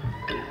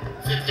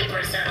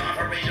 50% off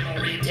original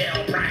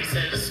retail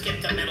prices,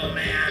 skip the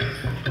middleman.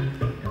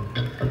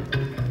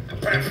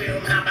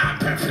 Perfume, how about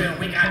perfume,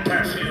 we got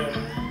perfume.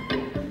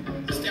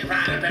 Step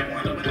right up at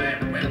one, the winner,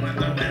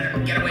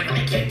 get away from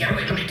me kid, get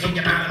away from me kid,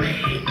 get out of me.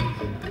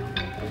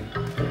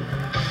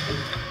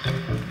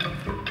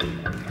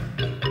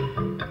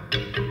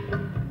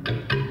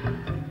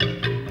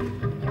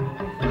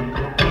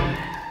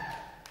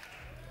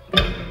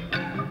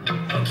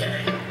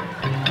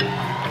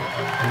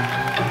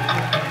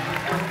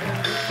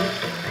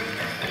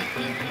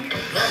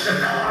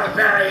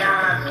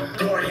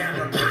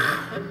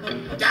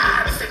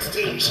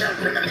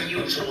 Children in the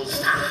usual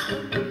style.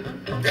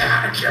 They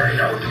had a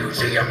curio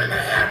museum and they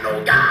had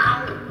no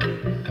gal.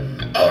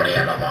 All they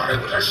ever wanted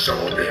was a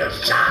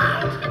showbiz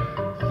child.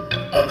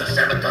 On the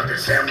 7th of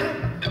December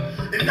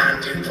in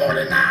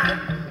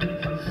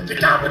 1949, the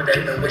guy what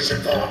they've been wishing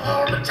for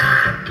all the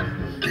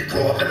time. He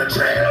grew up in a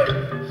trailer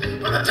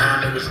by the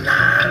time he was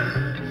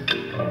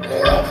 9.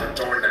 Rolled off and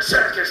toured the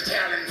circus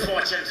telling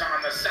fortunes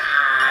on the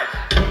side.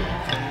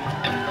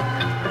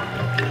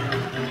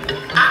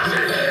 I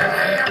said,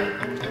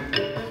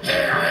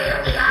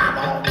 hell, the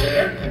eyeball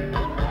kid.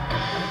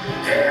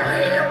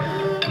 Hell,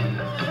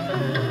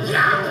 the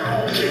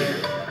eyeball kid.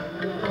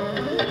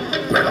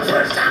 Well, the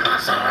first time I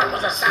saw him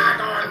was a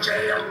Saigon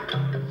jail.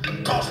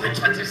 Cost me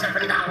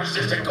 $27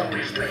 just to go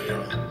his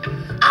bail.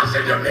 I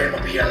said, your name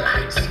will be in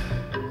lights.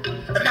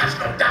 And that's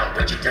no doubt,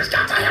 but you just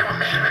got to have a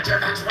manager,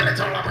 that's what it's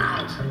all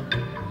about.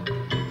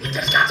 You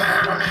just got to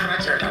have a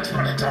manager, that's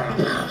what it's all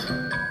about.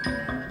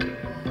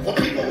 Well,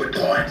 people would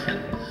point,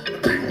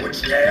 and people would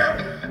stare.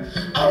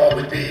 I'll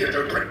always be here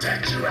to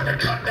protect you and to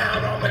cut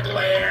down on the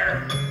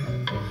glare.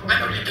 I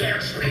know you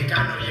can't speak,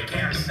 I know you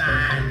can't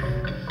sign.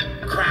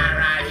 Cry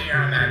right here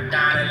on that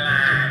dotted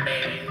line,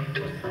 baby.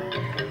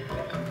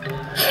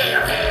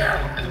 Hail, hail.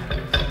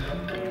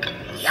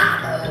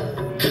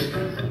 Yamo.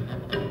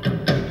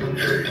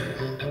 Hey.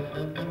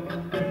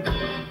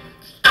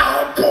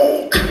 I'll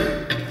poke.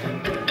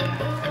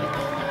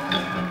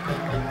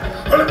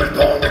 Well, it was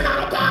born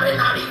without a body,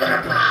 not even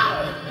a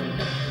brow.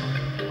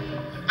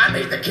 I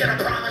made the kid a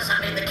promise, I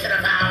made the kid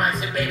a vow. I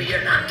said, baby,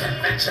 you're not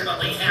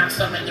conventionally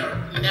handsome and you're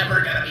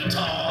never gonna be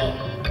tall.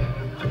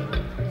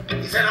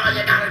 He said, all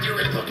you gotta do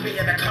is book me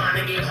in the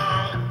Carnegie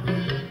Hall.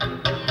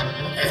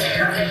 And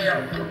hail,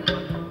 hail,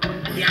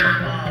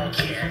 Yamo,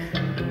 kid.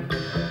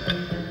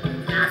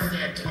 And I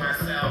said to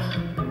myself,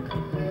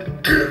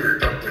 Give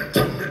it up and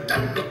throw it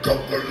down a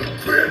couple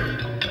of quid.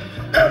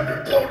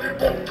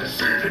 Everybody want to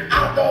see the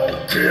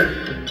eyeball kid.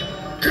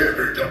 Give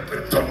it up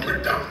and throw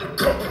it down a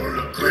couple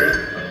of quid.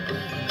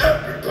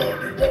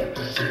 Everybody want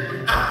to see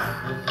the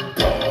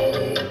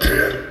eyeball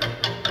kid.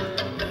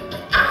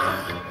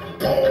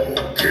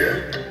 Eyeball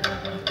kid.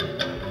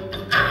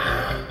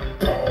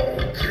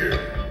 Eyeball kid.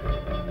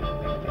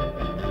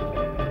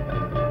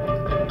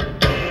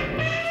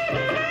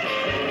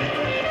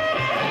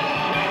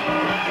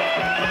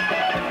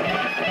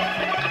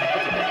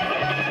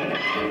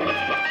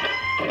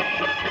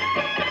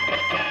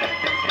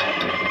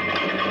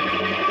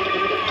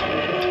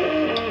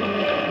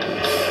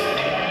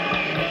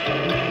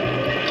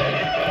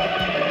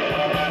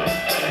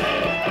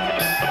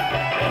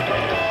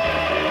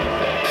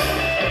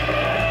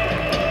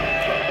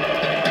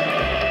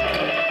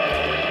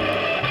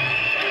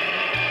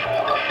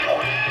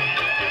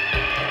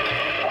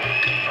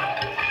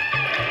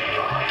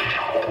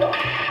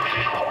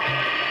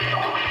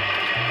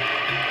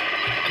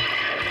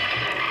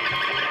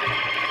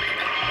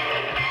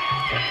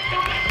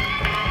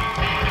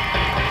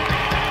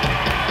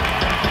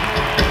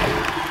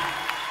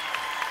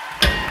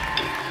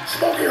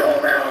 Smokey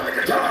Hormel on the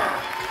guitar.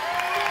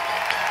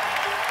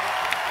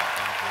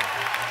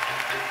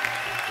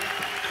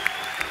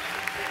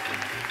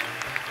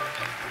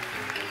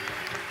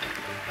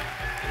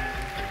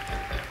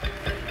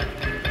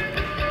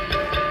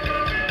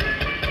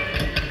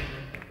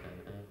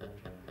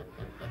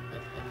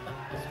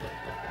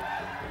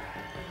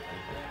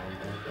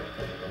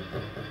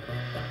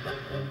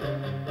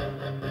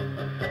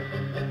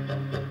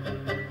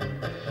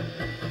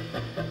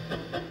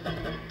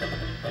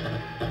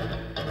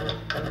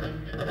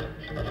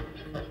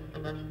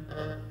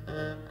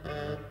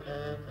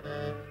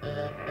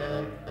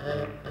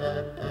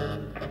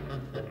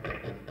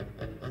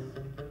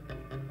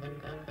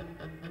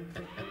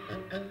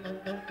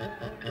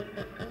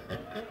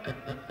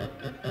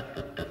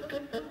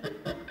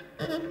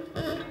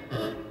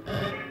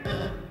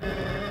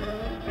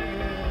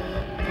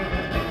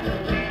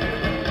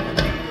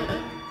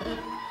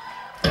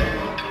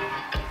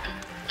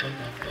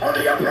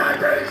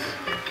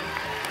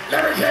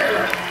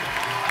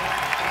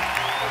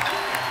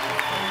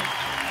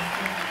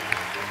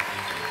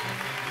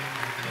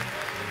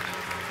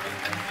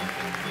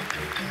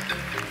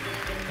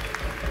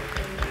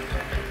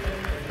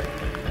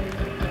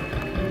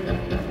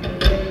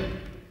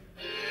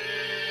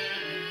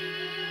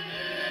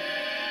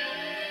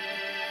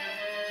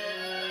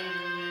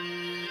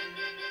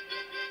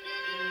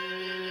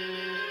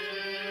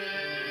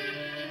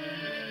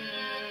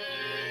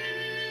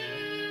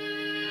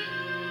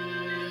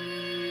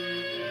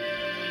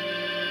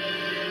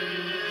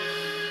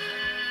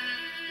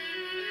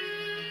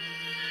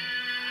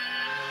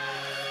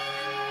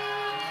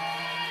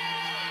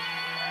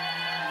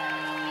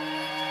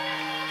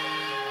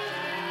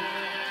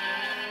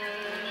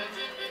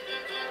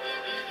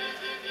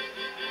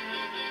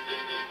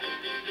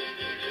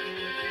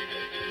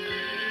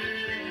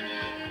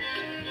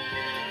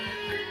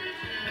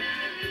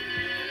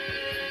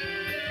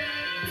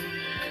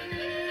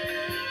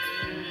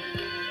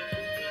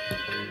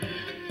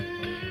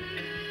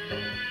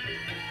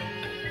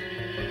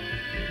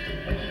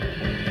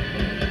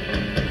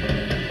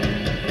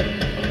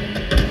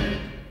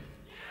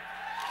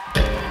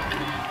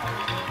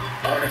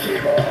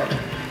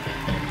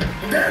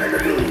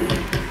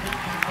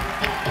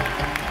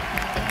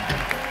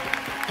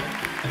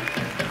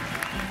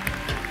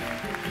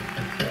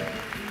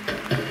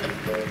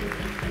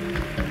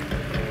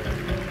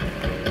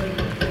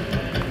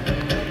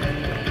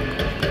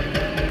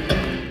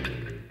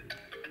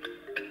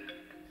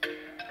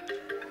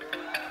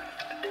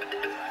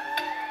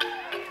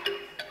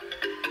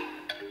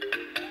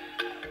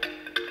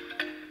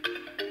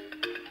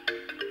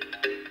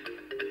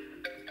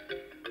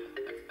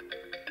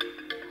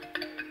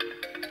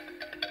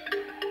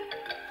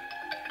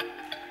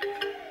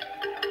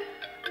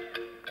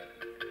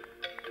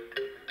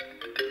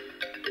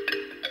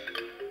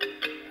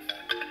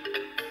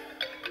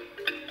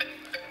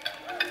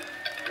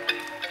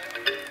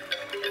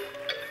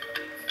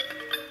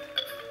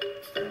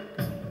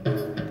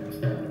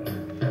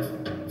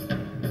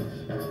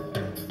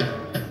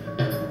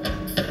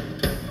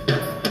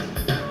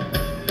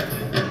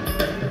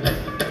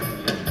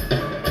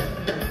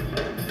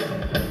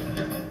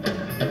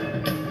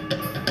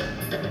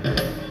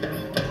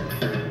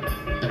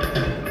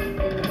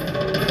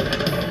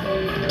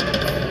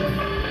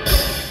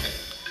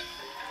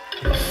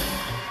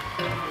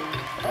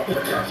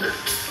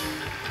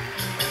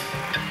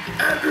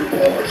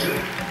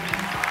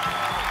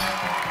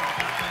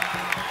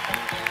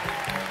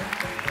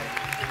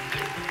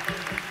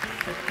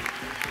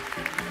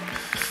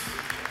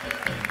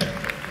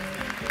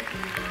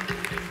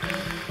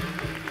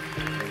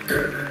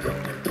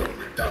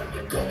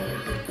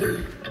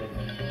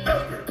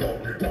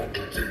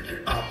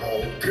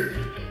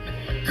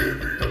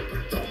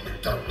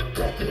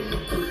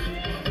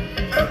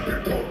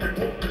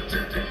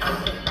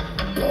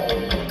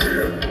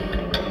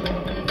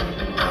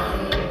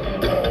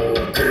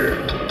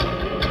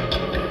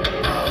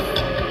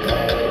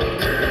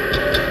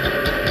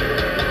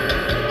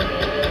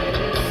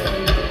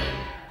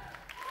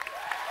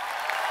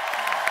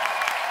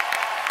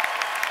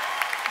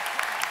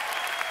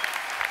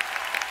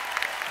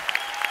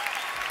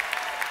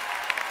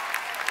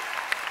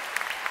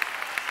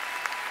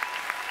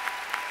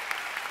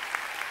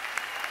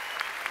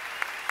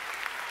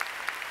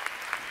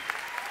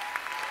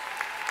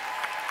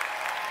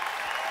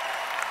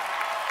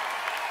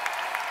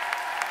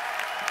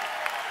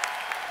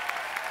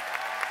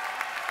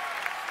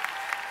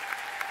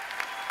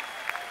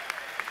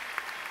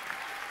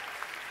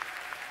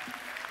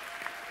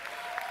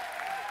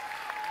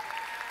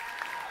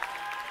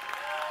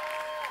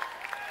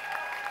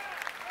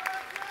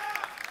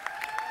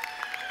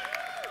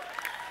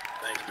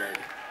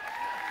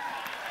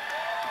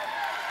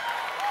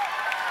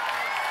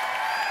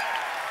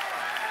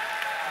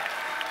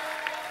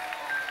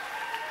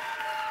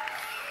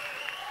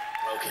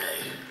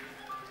 Okay.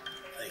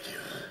 Thank you.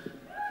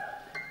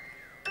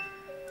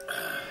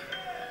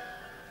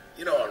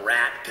 You know, a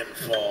rat can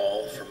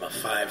fall from a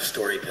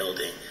 5-story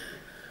building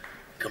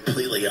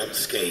completely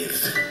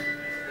unscathed.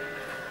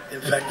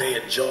 In fact,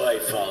 they enjoy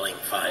falling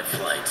 5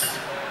 flights.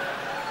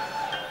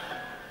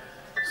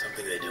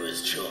 Something they do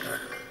as children.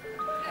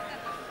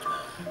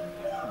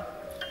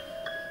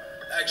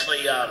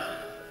 Actually,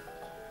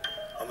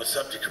 on the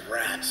subject of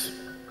rats,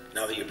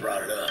 now that you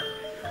brought it up,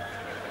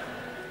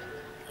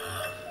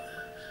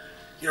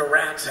 you know,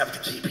 rats have to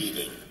keep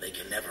eating. They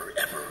can never,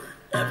 ever,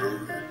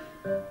 ever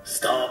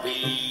stop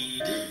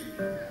eating.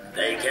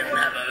 They can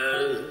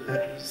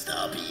never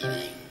stop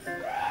eating.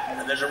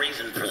 And there's a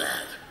reason for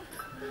that.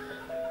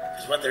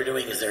 Because what they're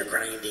doing is they're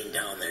grinding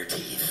down their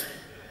teeth.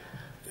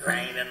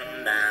 Grinding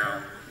them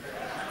down.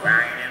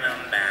 Grinding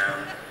them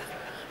down.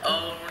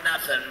 Oh,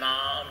 nothing,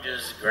 Mom.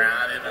 Just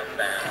grinding them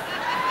down.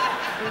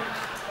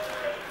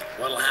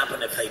 What'll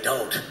happen if they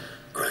don't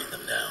grind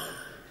them down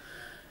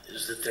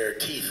is that their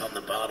teeth on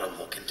the bottom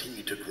will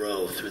continue to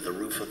grow through the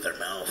roof of their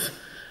mouth,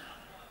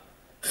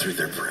 through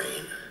their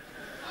brain,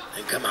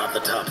 and come out the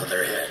top of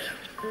their head.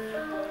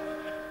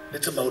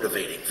 It's a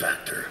motivating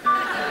factor.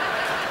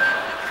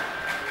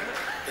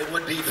 It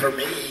would be for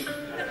me.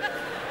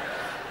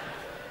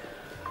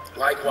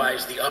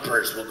 Likewise, the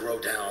uppers will grow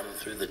down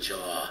through the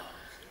jaw,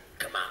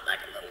 come out like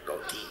a little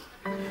goatee.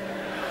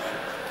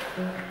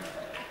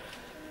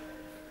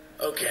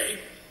 Okay,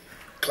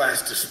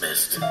 class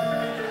dismissed.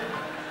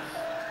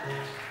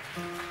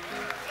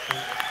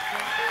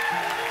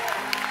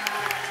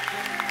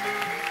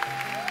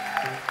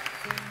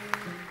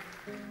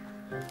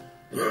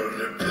 Well,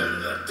 they play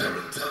that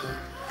tarantella,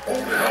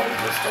 only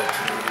homeless don't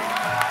you know.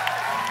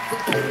 The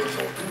Polish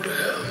all go to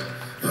hell,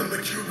 then the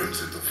Cubans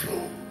hit the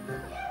floor.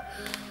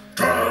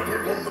 Driver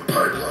on the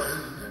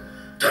pipeline,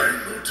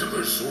 Tango till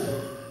they're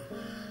sore.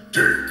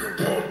 Take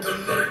apart their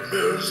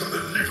nightmares and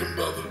then leave them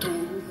by the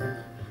door.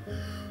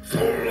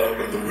 Fall out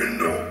of the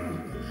window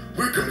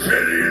with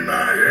confetti in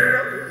my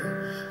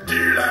hair.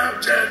 Deal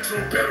out jacks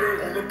or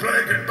better on a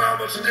blanket by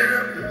the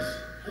stairs.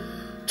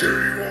 Tell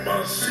you all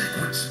my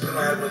secrets, but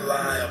I will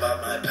lie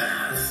about my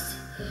past.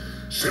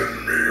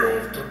 Send me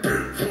off to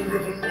bed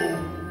forevermore.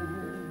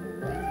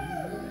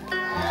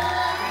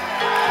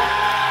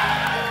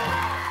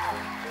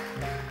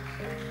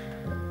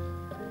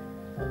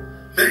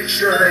 Make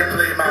sure they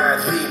play my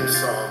theme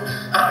song.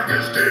 I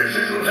guess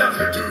Daisy will have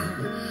to do.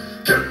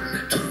 Get me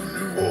to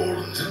New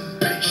Orleans and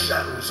paint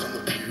shadows on the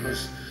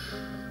pews.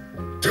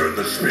 Turn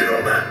the speed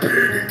on that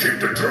pig and kick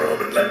the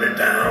drum and let me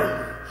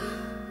down.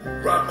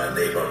 Write my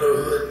name on the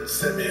hood and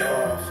send me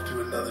off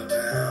to another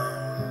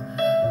town.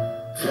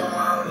 Fall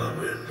out of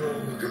the window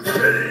with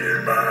confetti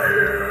in my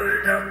hair.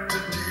 You got to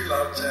deal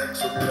out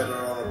jacks or better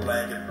on a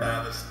blanket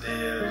by the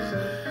stairs.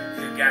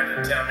 You got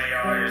to tell me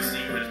all your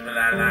secrets, but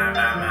I lie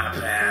about my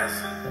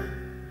past.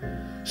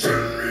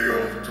 Send me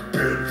off to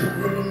bed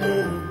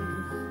forevermore.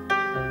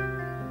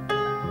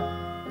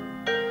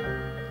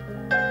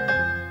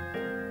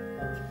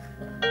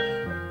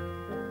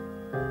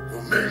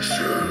 Well, make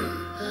sure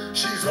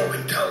she's all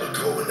in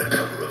calico in the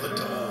cover of a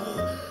doll.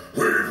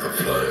 Wave the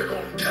flag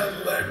on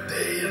Cadillac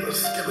Day and a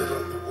skillet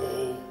on the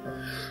wall.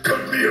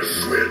 Cut me a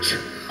switch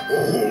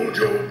or hold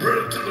your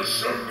breath till the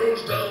sun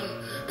goes down.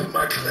 Put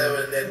my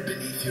clarinet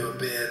beneath your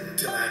bed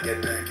until I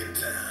get back in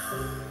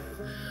town.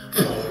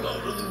 Fall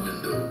out of the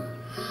window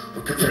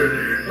with confetti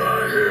in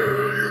my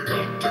hair. You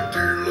got to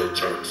deal a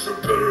chunks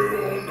of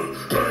better on the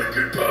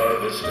blanket by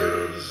the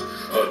stairs.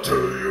 I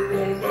tell you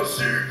all my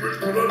secrets,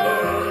 but I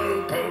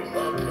lie about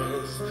my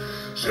past.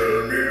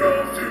 Send me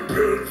off to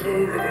bed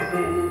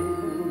forevermore.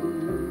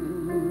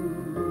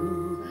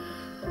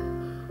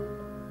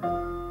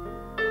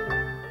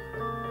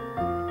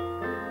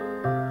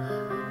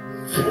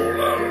 Fall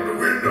out of the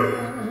window,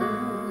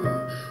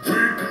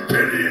 free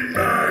confetti in my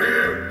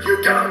hair. You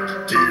got to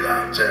deal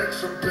out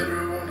jacks or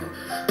better on the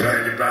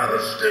blanket by the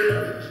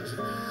stairs.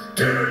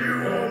 Tell you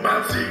all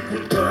my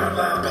secrets, but I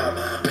lie about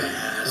my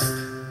past.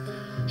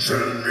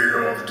 Send me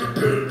off to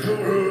bed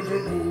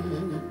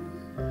forevermore.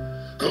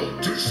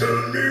 Got to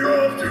send me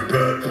off to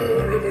bed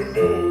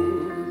forevermore.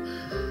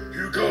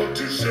 You got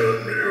to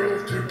send me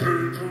off to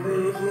bed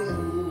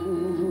forevermore.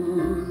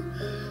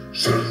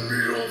 Send me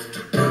off to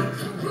bed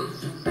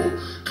forevermore.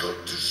 Got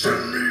to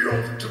send me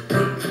off to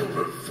bed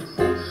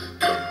forevermore.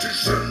 Got to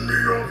send me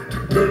off to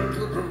bed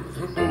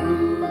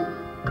forevermore.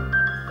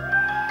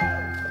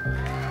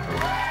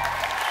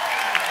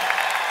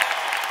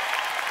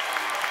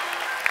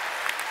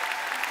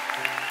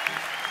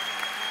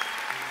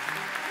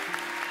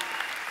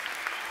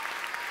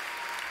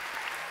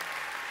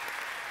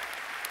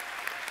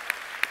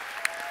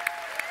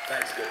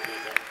 Thanks, good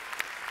people.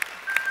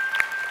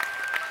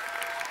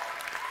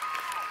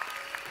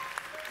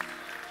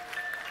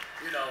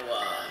 You know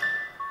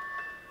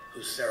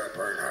who Sarah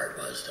Bernhardt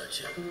was, don't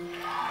you?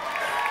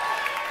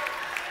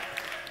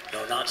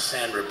 No, not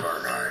Sandra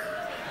Bernhardt.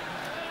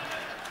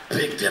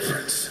 Big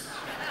difference.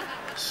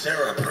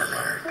 Sarah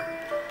Bernhardt,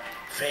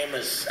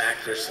 famous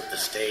actress of the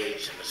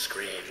stage and the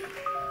screen,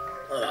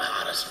 One of the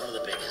hottest, one of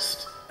the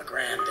biggest. A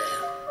grand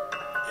dam.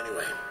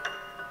 Anyway,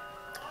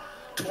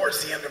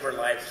 towards the end of her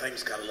life,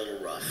 things got a little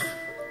rough.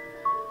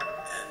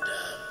 And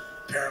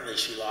apparently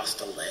she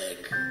lost a leg.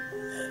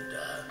 And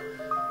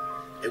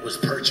it was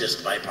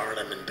purchased by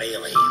Barnum and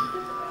Bailey.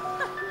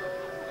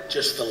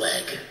 Just the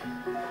leg.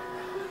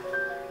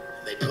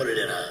 They put it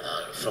in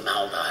a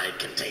formaldehyde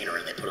container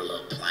and they put a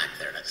little plaque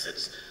there that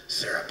says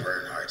Sarah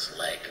Bernhardt's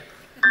leg.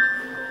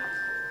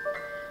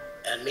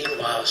 And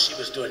meanwhile, she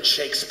was doing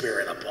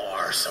Shakespeare in a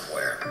bar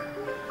somewhere,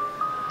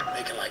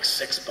 making like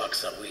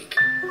 $6 a week.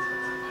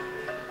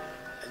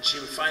 And she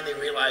finally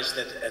realized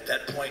that at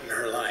that point in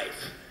her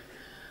life,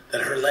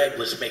 that her leg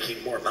was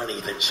making more money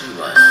than she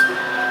was.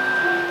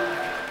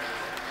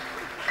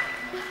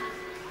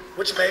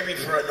 Which maybe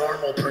for a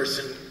normal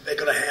person, they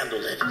could have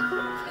handled it.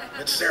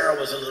 But Sarah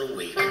was a little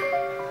weak.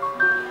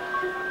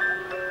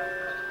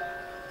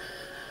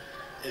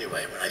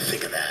 Anyway, when I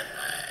think of that,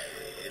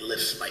 it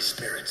lifts my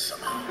spirits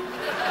somehow.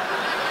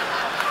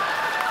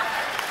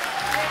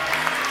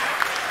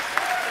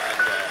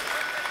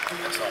 And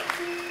that's all.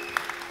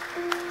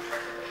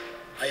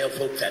 I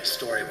evoke that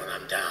story when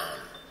I'm down,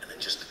 and then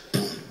just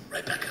boom,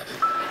 right back up.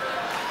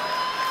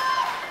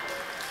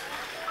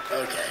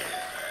 Okay.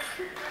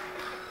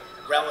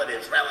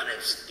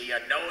 Relatives. Do you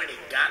know any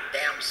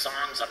goddamn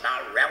songs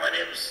about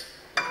relatives?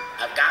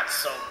 I've got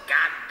so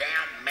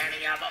goddamn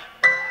many of them.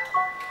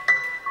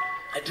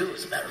 I do,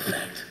 as a matter of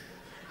fact.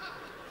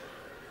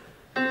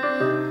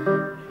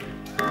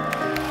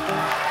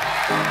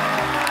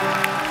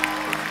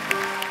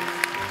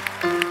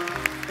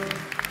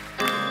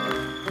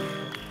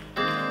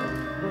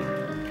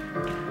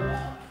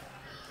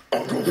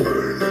 Uncle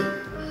Vernon,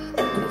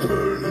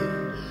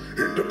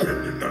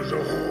 independent as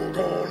a hog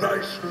on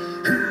ice.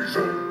 He's a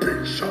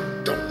big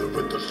shot down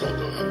there at the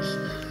slaughterhouse.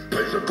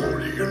 Plays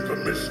accordion for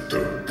Mr.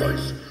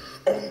 Price.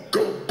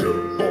 Uncle Bill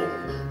Moore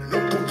and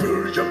Uncle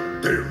William,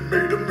 they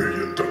made $1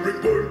 million during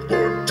World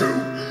War II.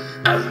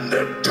 And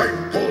their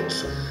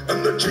typhoids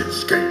and the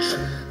cheapskates,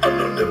 and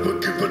I'll never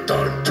give a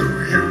dime to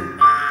you.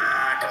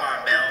 Come on,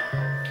 Bill.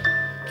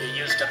 You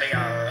used to be a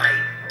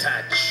light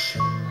touch.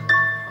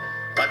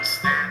 What's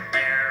that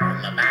there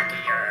on the back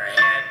of your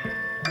head?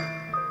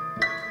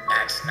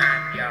 That's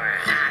not your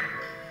hat.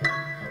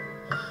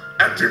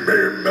 Auntie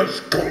Mame has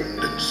gone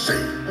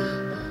insane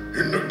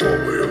in the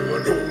doorway of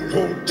an old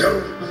hotel.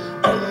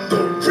 On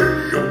the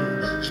radio,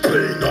 he's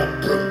playing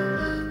opera.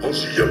 All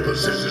she ever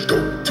says is go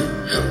to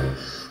hell.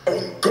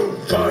 Uncle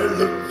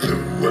Violet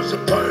flew as a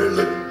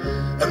pilot,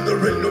 and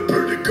there ain't no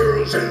pretty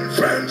girls in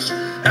France.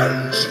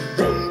 And she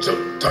runs a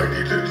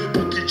tiny little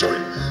bookie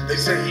joint. They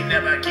say he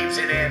never keeps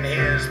it in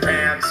his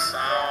pants.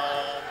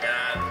 Oh,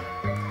 God.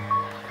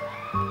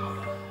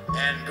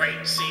 And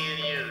great seeing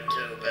you,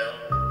 too, Bill.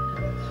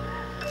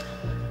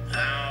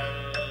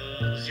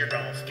 How's your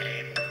golf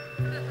game?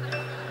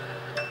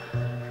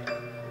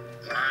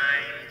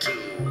 Mine,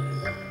 too.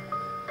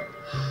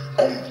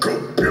 Uncle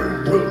Bill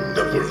will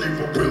never leave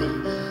a will,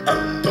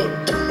 and the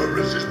tumor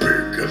is as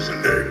big as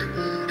an egg.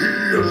 He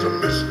has a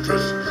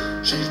mistress,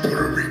 she's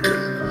Puerto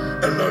Rican,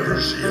 and I hear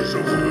she has a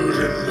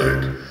wooden leg.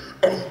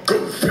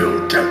 Uncle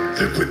Phil can't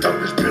live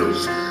without his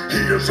pills. He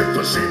has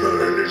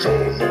emphysema and is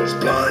almost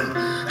blind,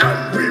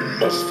 and we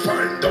must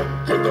find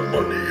out where the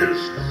money is.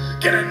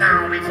 Get it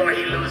now before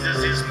he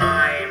loses his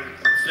mind,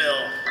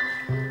 Phil.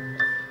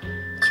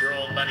 It's your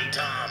old buddy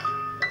Tom.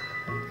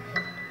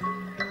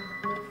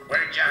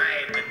 Where'd you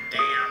hide the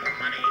damn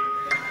money?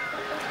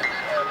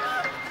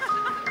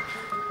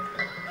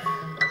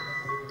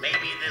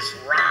 Maybe this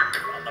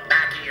rock on the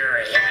back of your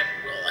head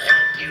will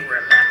help you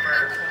remember.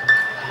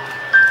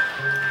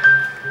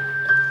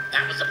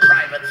 That was a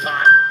private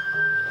thought.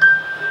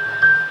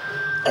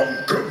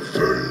 Uncle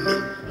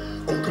Vernon,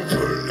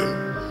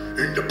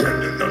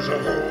 independent as a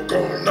hog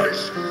on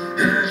ice.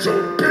 He's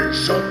a big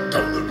shot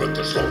down there at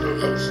the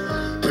slaughterhouse.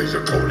 Plays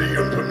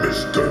accordion for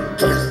Mr.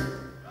 Price.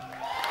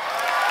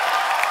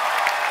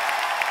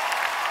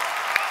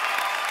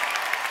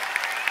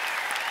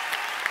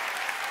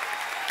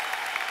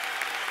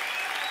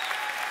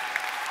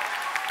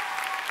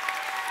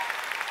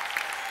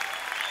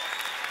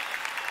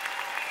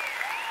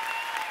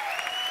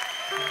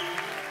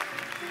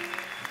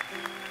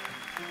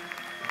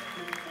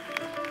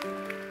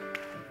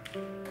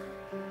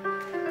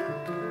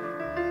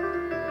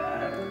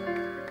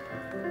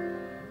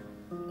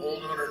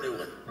 Old one or new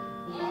one?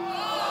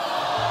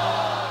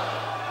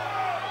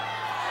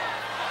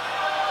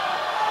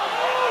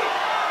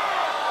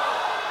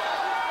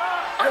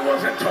 I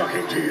wasn't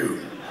talking to you.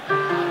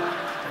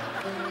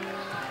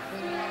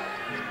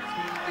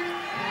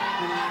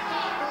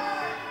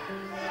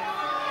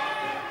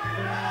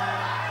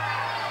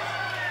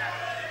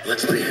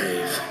 Let's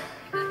behave.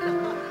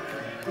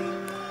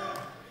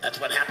 That's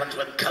what happens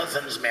when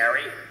cousins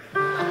marry.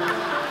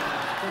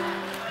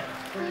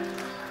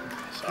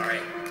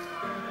 Sorry.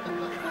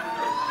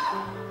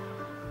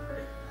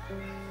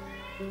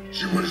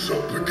 She was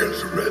up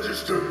against the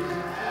register.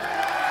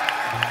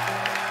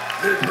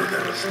 Apron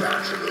and a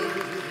spatula.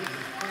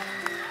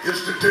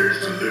 Yesterday's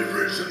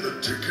deliveries and the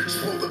tickets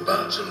for the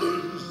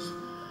bachelors.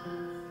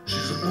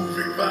 She's a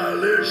moving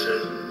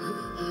violation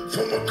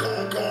from her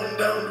conk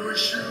down to her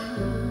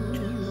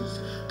shoes.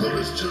 But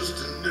it's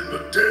just an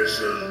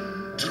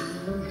invitation to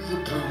the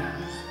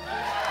blues.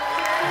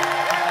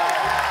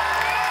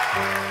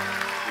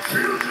 You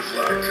feel just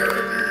like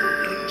candy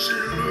and she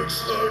looks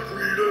like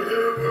Rita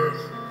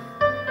Hayworth.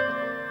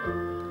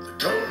 The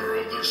counter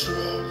of the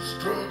Schwab's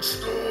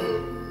drugstore.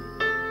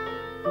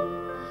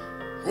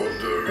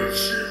 Wonder if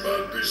she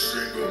might be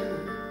single.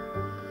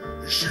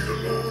 Is she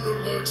alone or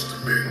likes to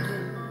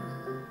mingle?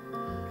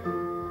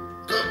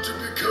 Got to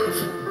be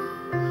careful,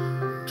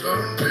 try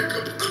and pick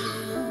up a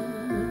clue.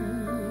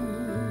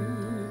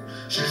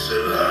 She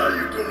said, how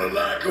you gonna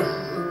like 'em?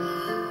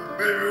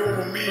 Maybe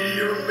over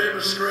medium, maybe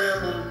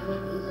scrambled.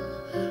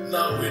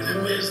 Now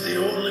anyway's the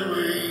only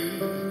way.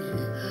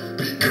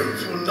 Be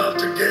careful not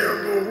to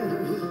gamble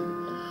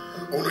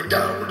on a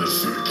guy with a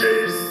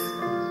suitcase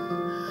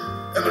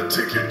and a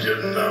ticket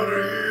getting out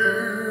of here.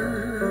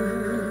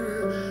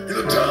 In a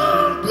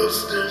town bus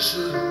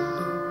station,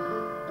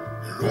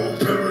 an old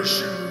pair of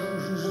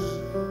shoes.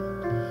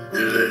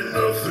 It ain't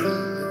nothing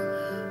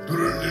but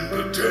an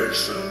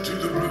invitation to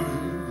the blues.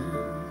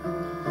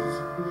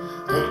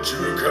 But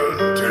you can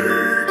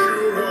take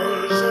your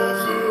eyes off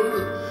her,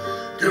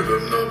 get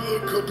another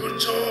cup of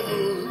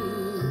java.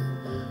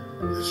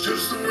 It's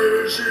just the way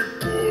she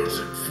pours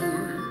it for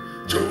you,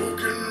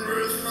 joking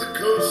with the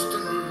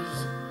customers.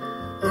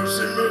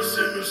 Mercy,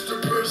 mercy, Mr.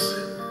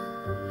 Percy.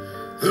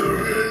 There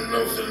ain't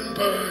nothing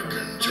back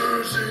in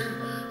Jersey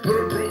but a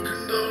broken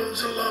down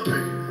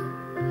jalopy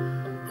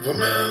of a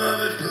man I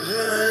left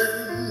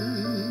behind,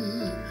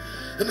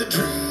 and the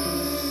dream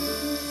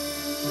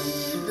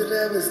that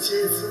I was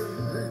chasing,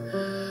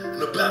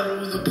 and a battle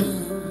with the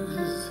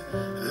booze,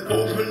 and an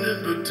open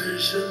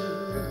invitation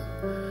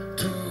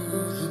to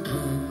the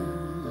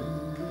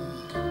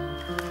blues.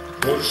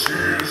 But she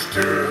is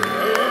still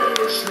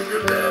our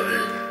sugar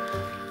daddy,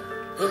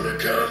 and the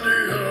candy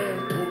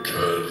apple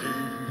candy,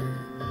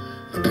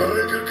 the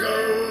bank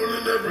account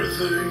and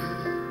everything.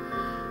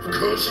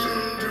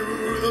 Accustomed to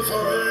the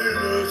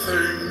finer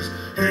things,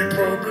 he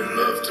probably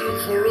left her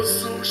for a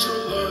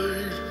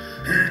socialite.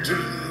 He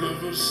didn't love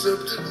her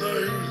except at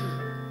night.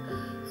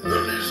 And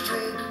then he's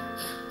drunk,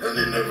 and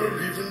he never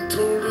even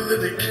told her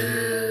that he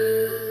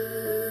cared.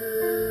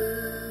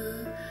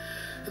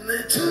 And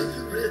they took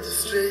the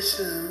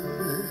registration,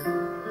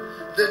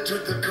 they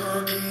took the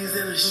car keys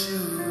and her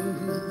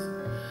shoes,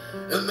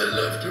 and they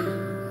left her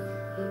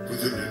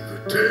with an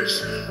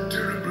invitation to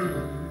the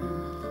blues.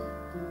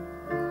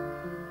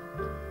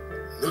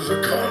 There's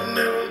a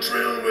Continental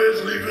Trailways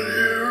leaving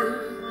here.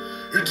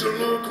 It's a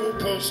local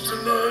bus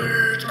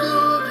tonight.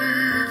 Good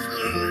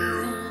evening,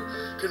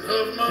 you can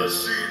have my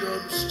seat.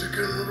 I'm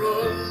sticking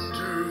around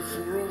here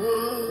for a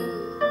while.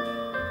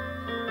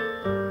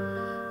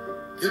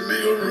 Give me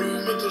a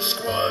room at the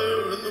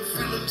Squire and the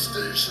filling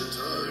station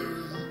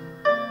tire,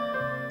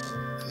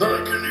 and I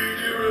can eat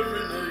here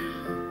every night.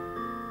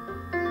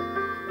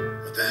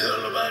 What the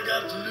hell have I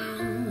got to lose?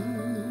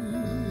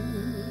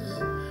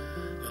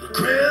 Got a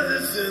crazy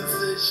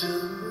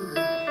sensation.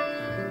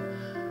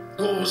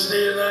 Go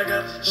stay and I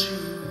got to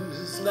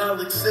choose. And I'll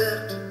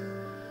accept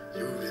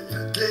your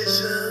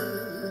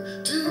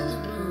invitation to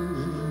the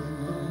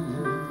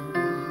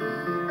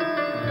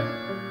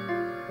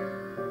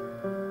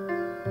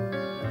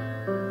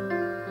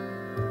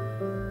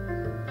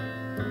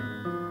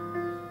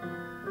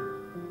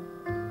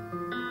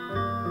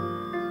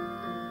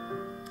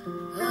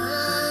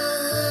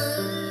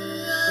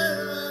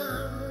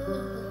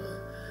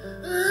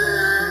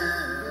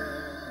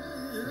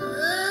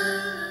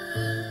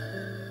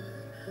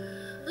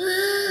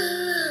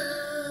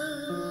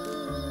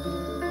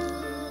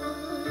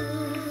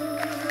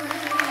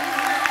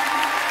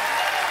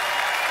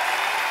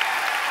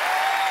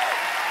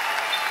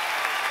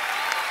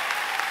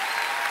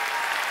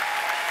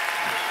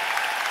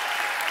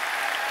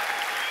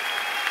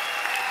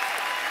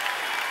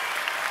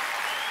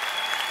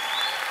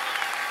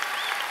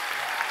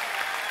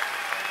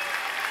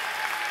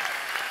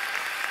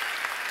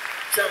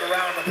Have a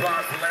round of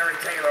applause for Larry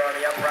Taylor on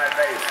the upright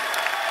bass.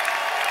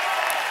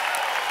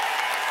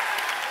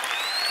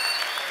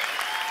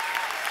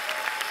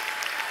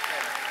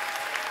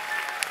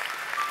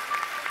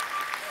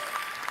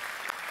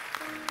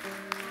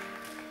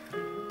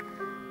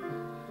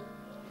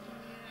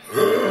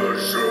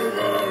 Hush,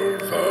 our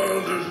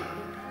fathers,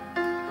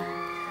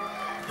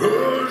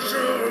 hush,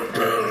 our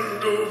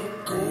band of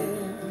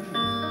gold.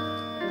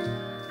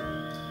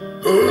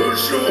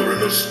 Hush, you're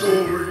in a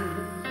story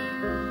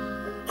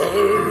I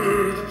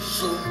heard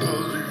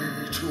somebody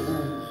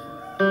told.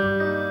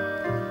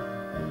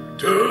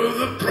 Tell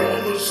the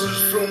promises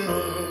from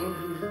my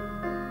heart,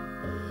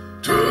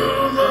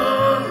 tell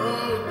my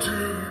heart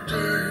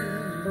today.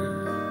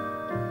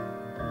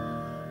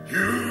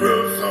 You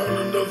have found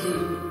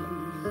another,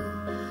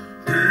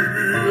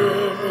 baby, I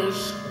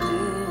must go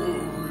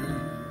away.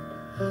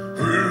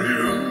 Will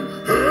you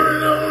hang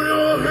down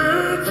your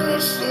head for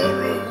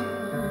sorrow?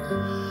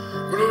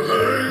 Will I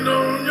hang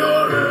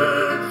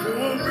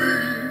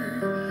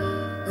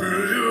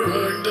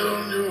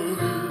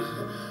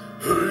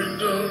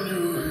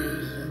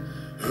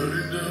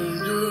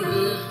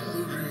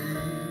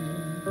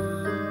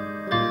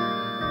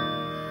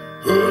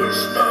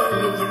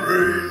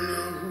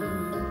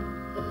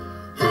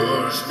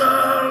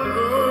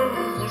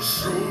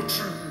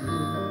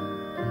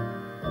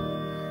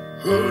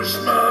The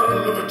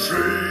smile of a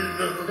train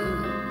now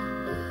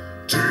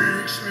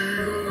takes me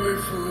away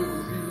from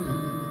you.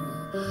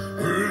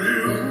 Will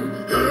you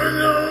hang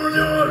down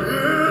your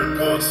head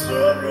for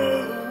sorrow?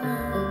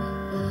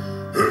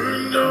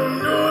 Hang down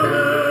your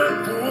head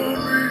for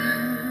me.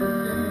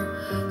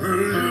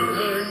 Will you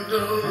hang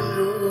down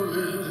your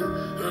head?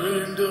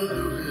 Hang down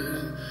your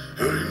head.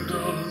 Hang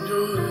down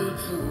your head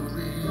for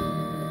me.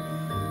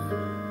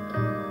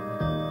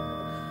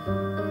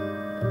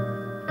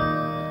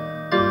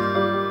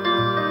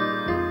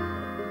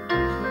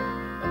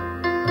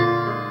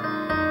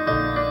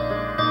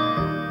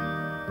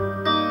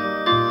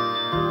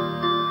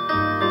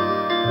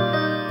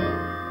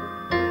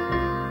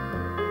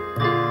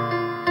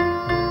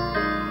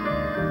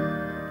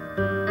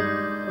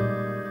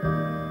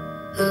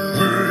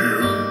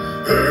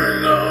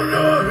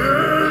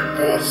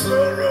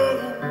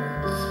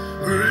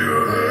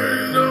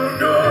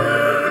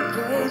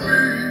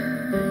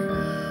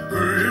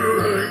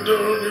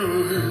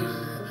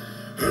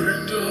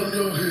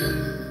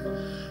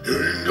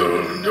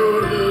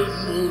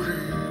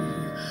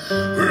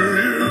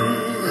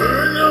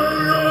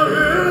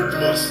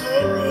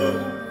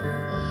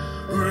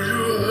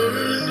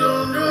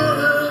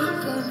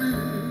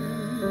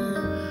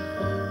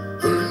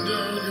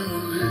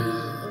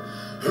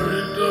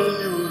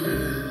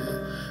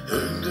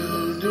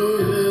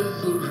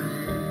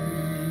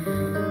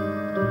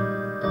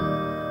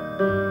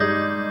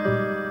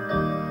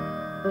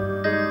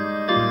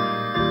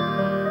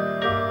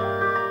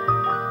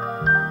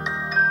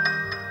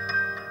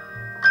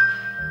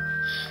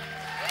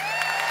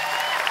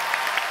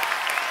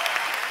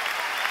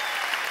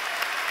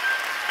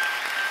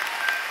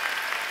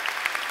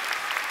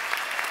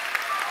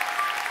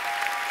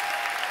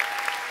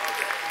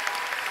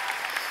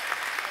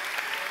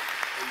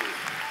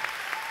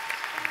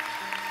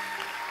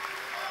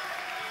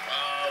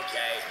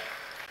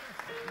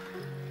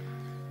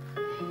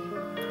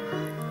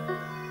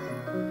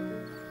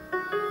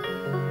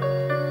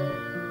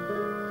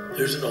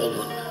 Here's an old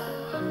one.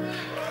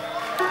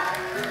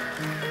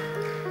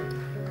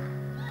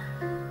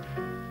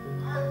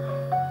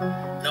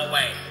 No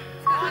way.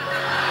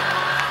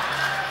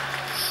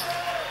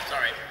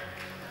 Sorry.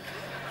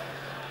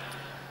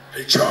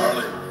 Hey,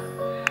 Charlie.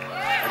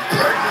 I'm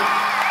pregnant.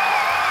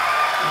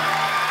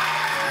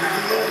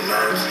 Living on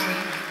 9th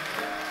Street.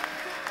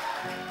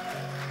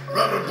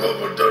 Right above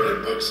a dirty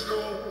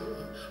bookstore.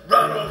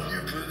 Right off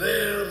Euclid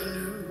Avenue.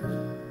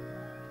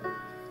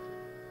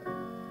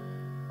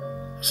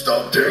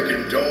 Stopped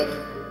taking dope,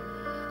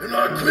 and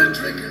I quit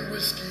drinking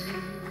whiskey.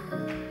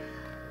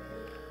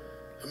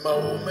 And my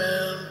old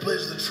man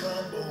plays the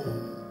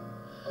trombone,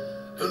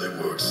 and he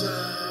works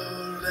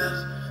out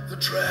at the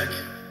track.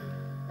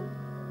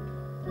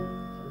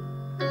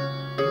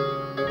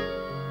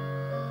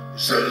 He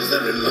says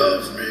that he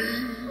loves me,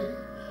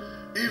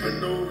 even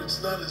though it's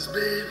not his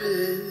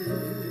baby.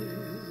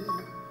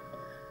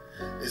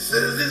 He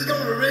says he's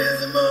gonna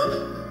raise him up,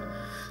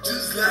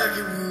 just like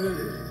he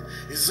would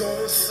his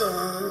own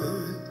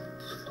son.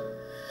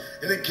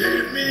 And he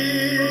gave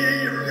me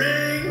a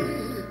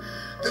ring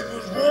that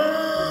was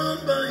worn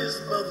by his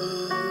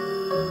mother.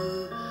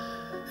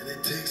 And he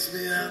takes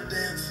me out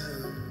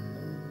dancing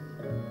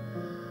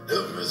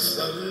every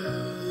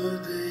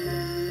Saturday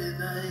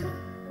night.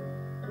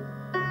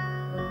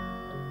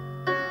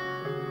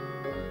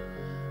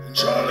 And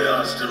Charlie,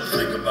 I still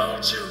think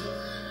about you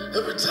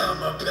every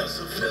time I pass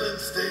the filling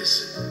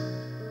station.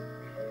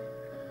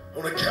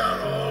 On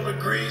account of all the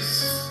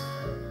grease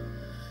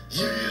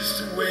you used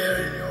to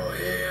wear in your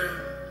hair.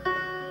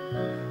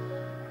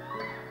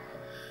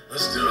 I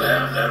still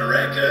have that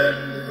record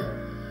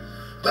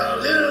by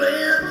Little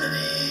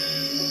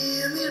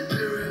Anthony and the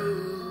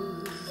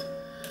Imperials,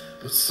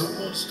 but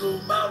someone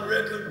stole my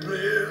record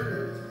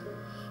player.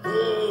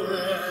 Oh,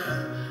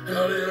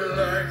 how do you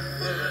like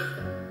that?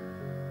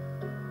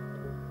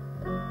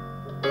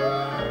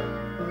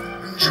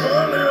 And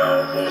Charlie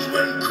almost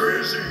went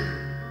crazy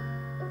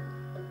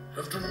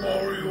after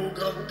Mario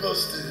got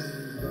busted.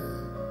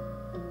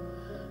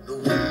 I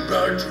went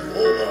back to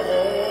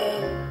Omaha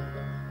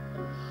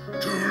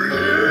to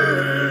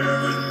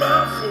live with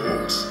my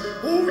folks.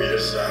 Oh,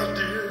 yes, I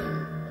did.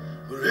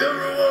 But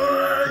everyone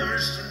I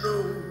used to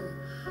know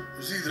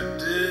was either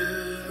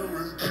dead or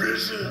in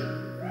prison.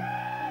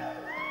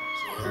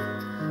 So I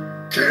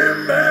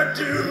came back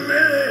to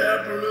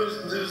Minneapolis.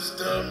 This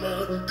time I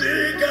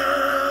think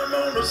I'm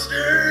on the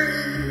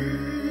stage.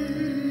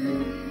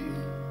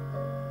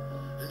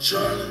 And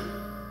Charlie,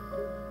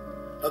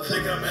 I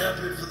think I'm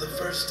happy for the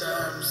first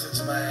time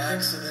since my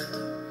accident.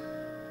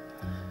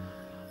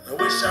 I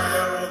wish I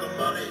had all the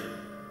money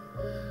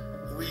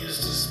that we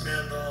used to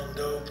spend on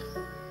dope.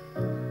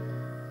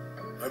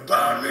 I'd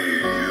buy me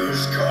a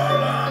used car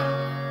lot.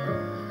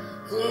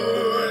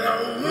 Oh, and I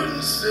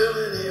wouldn't sell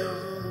any of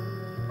them.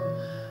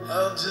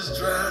 I'll just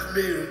drive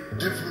me a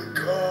different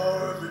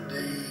car every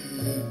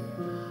day.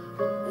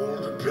 All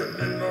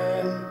depending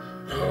on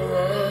how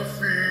I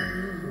feel.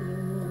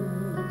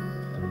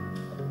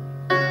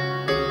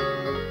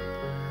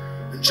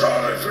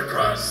 Charlie, for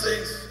Christ's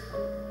sakes,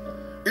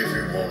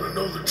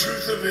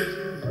 of it.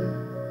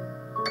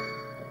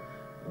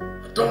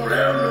 I don't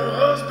have no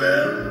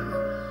husband,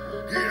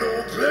 he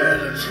don't play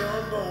the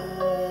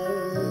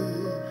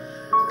trombone.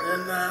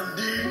 And I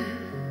need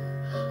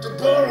to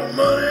borrow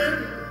money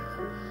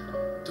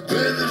to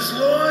pay this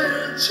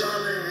lawyer,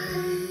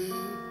 Charlie.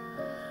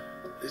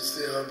 They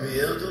say I'll be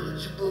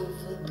eligible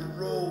for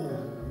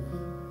parole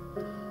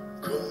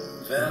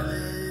come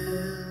Valentine's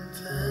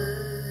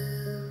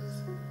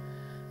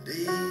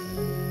Day.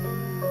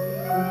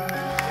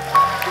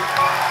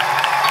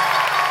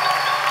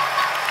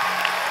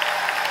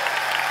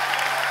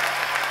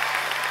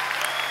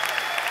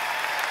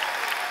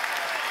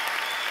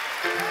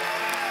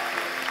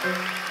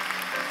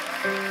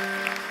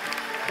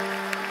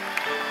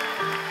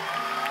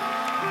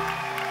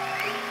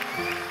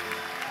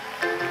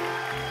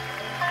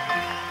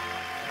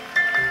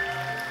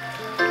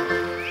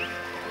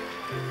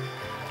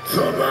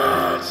 The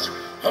bats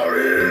are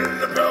in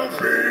the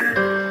belfry,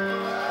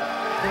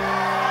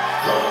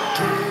 the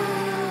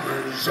tune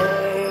is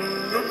on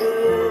the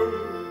moor.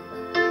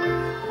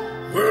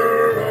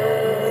 Where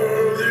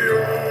are the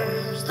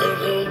arms that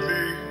held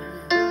me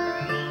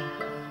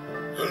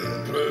and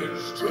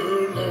pledged to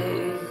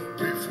love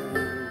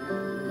before?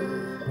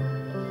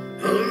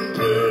 And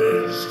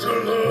pledged to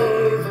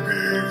love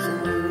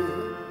before.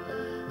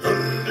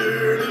 And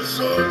it is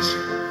such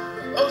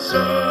a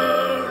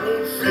sad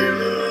old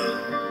feeling.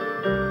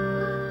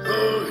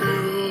 The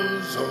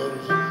hills are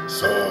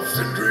soft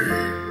and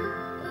green,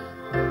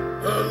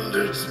 and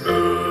it's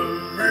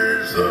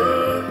memories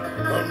that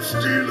I'm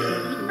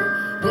stealing.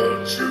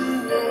 But you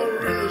are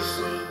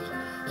innocent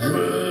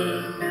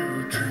when you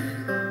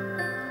dream,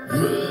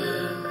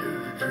 when you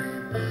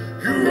dream.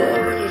 You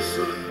are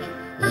innocent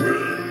when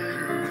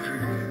you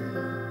dream,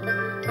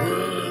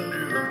 when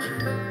you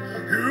dream.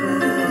 You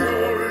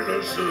are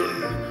innocent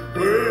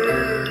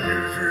when you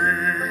dream.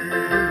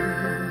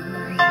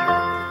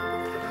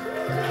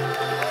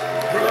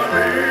 Well, I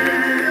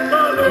made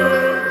my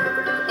love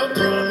a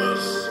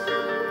promise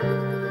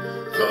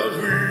that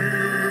we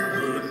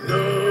would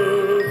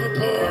never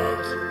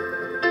part.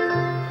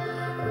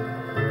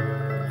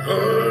 I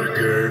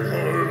gave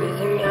my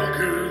love a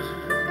locket,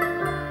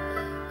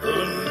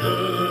 and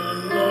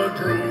then I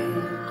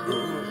broke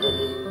her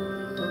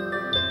heart.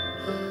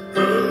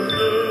 And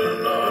then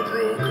I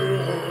broke her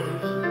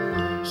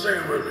heart. Sing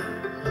it with me.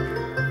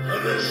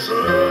 And it's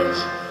such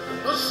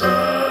a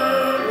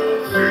sad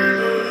old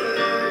feeling.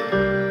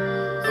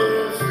 The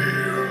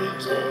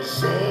fields are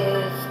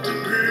soft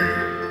and green,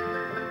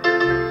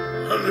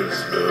 and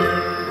it's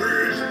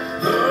memories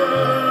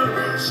that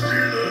I'm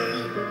stealing.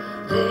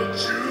 But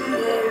you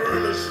are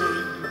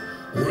innocent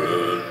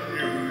when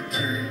you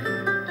dream,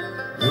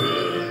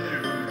 when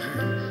you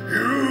dream.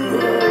 You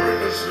are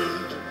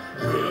innocent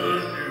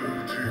when you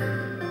dream.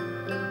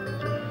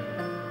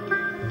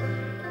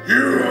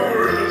 You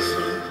are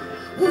innocent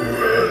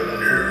when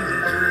you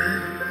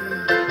dream.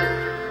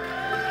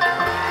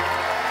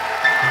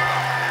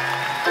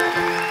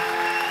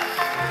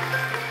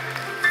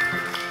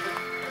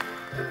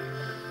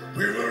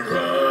 We were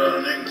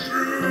running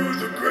through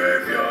the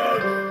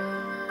graveyard,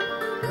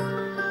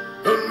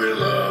 and we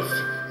laughed,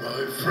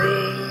 my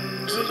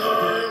friends and I,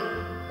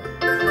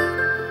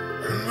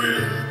 and we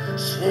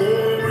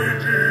swore we'd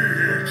be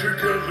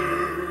together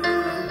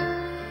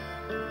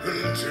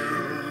until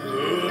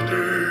the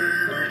day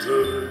we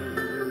died.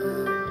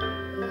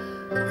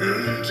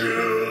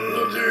 Until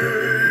the day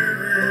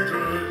we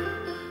died.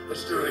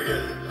 Let's do it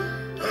again.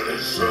 And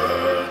it's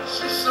such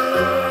a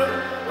sad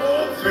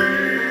old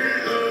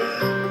feeling.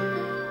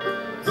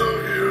 The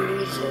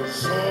hills are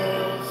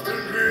soft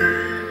and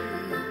green,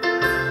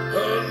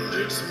 and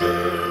it's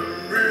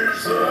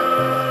memories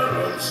that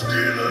I'm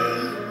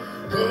stealing.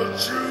 But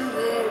you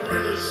are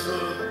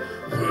innocent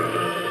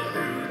when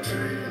you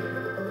dream.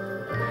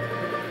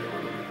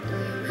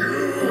 You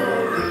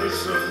are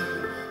innocent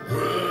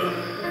when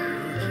you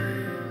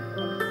dream.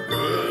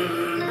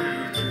 When you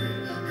dream.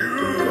 You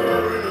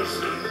are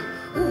innocent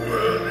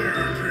when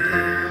you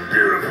dream.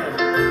 Beautiful.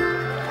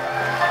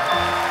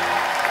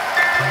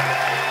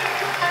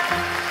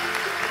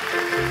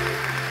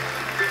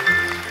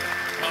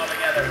 All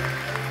together.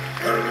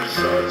 And it's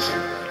such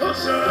a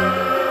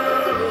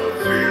sad old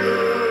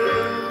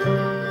feeling,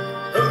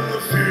 and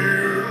the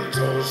fields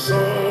are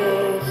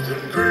soft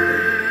and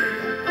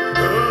green,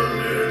 and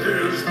it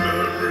is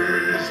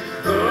memories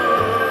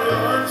that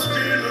I'm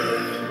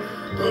stealing.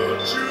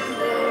 But you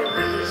are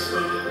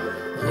innocent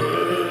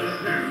when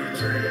you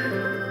dream,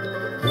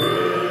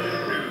 when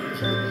you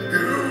dream.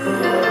 You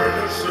are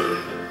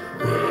innocent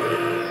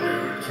when you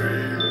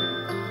dream,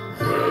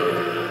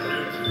 when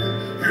you dream.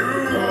 You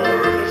are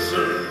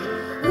innocent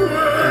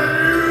when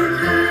you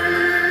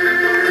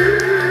dream.